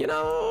 and, you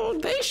know,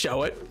 they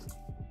show it.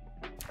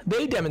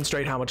 They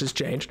demonstrate how much has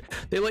changed.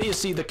 They let you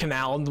see the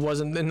canal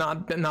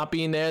not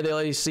being there. They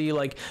let you see,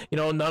 like, you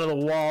know, none of the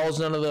walls,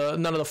 none of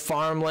the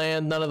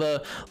farmland, none of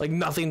the, like,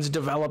 nothing's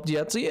developed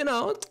yet. So, you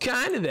know, it's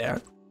kind of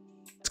there.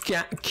 It's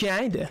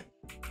kind of.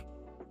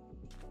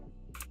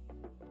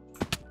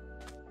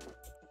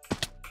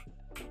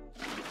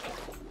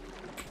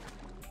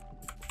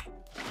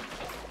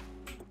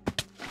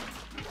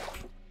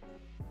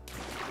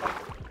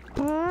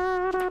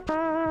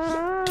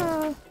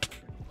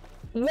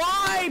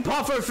 Why,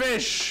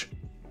 pufferfish?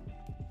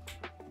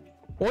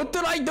 What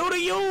did I do to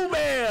you,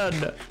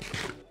 man?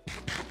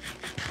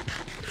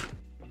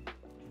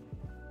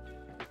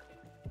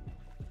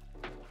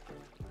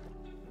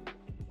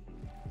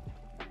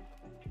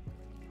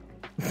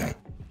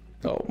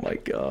 Oh my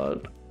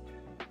god.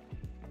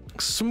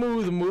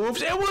 Smooth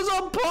moves. It was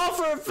a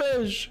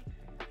pufferfish.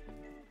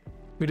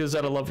 Who does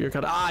that? I love your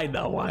cut. I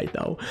know.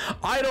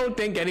 I don't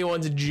think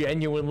anyone's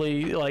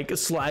genuinely like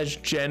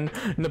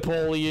 /Gen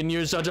Napoleon.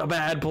 You're such a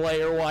bad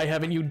player. Why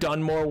haven't you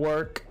done more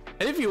work?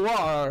 And if you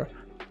are,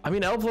 I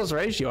mean, L plus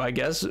ratio, I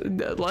guess.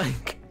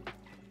 Like,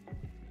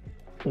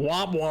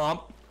 womp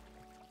womp.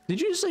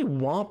 Did you just say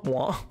womp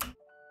womp?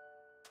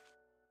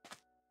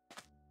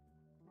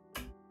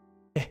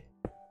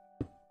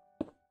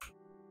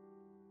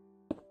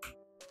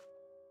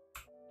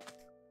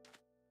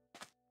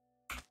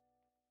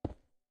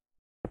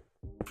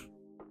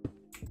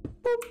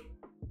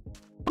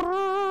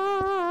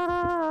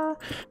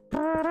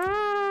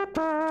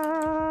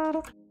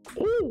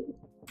 Ooh.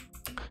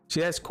 See,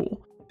 that's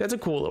cool. That's a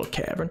cool little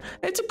cavern.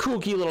 It's a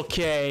kooky little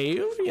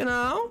cave, you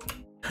know?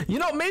 You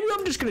know, maybe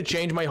I'm just gonna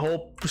change my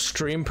whole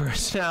stream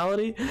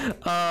personality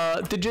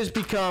to just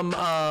become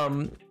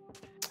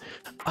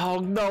oh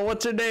no,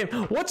 what's her name?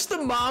 What's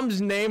the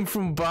mom's name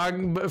from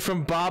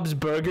Bob's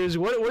Burgers?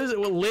 What is it?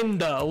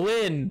 Linda.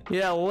 Lynn.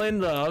 Yeah,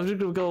 Linda. I'm just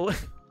gonna go.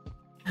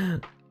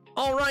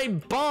 All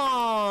right,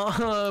 Bobby.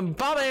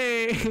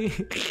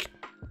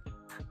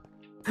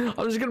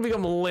 I'm just gonna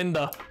become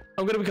Linda.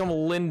 I'm gonna become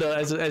Linda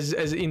as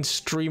in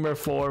streamer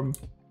form.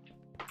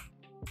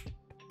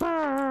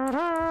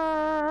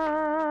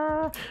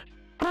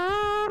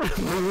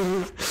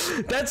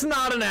 That's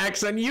not an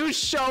accent. You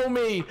show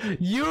me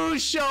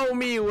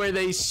where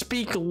they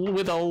speak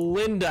with a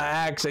Linda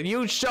accent.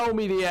 You show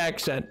me the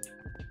accent.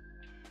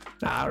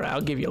 All right,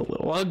 I'll give you a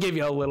little.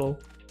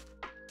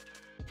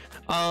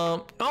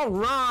 All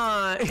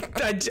right.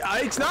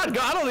 It's not.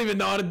 I don't even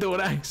know how to do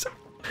an accent.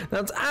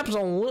 That's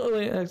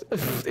absolutely.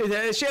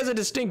 She has a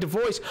distinct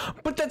voice,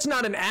 but that's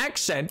not an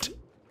accent.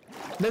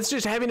 That's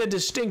just having a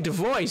distinct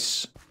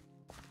voice.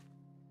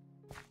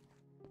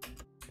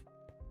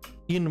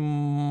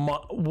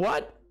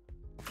 What?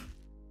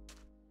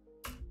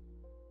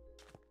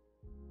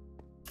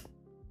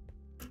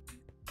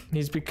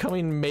 He's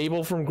becoming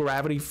Mabel from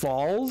Gravity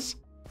Falls?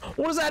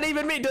 What does that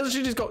even mean? Doesn't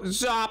she just go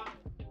zop?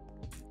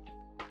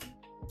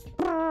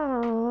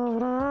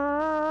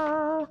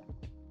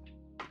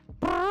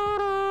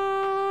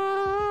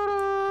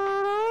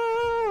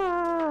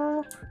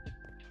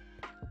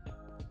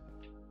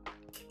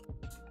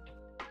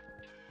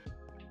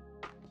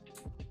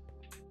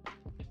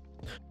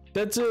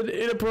 That's an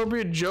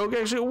inappropriate joke,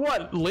 actually.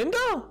 What,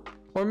 Linda?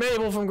 Or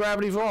Mabel from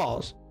Gravity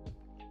Falls?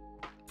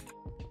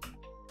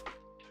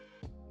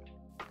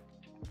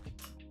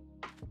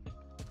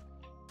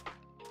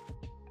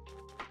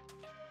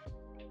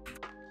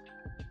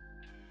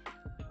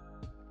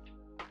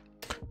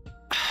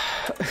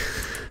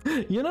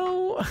 You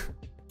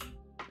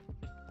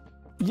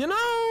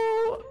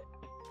know,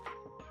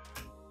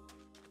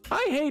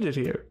 I hate it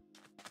here.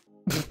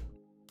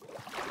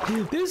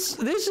 This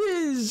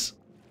is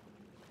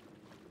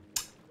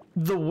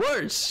the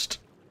worst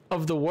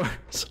of the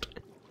worst.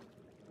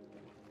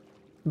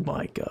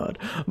 My god,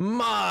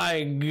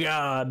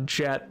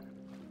 chat.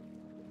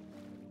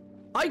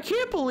 I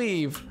can't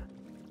believe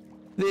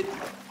that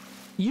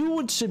you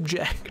would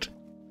subject.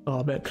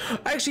 Oh man,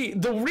 actually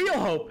the real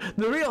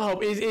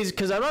hope is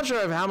because I'm not sure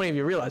of how many of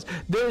you realize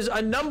there's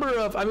a number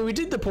of, I mean, we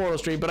did the Portal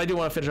stream, but I do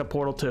want to finish up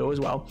Portal 2 as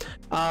well.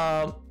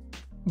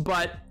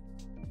 But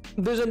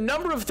there's a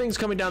number of things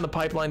coming down the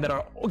pipeline that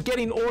are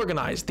getting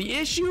organized. The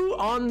issue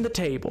on the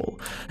table,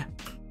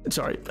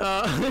 sorry,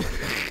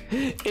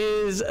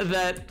 is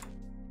that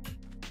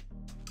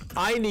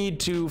I need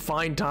to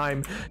find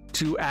time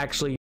to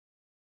actually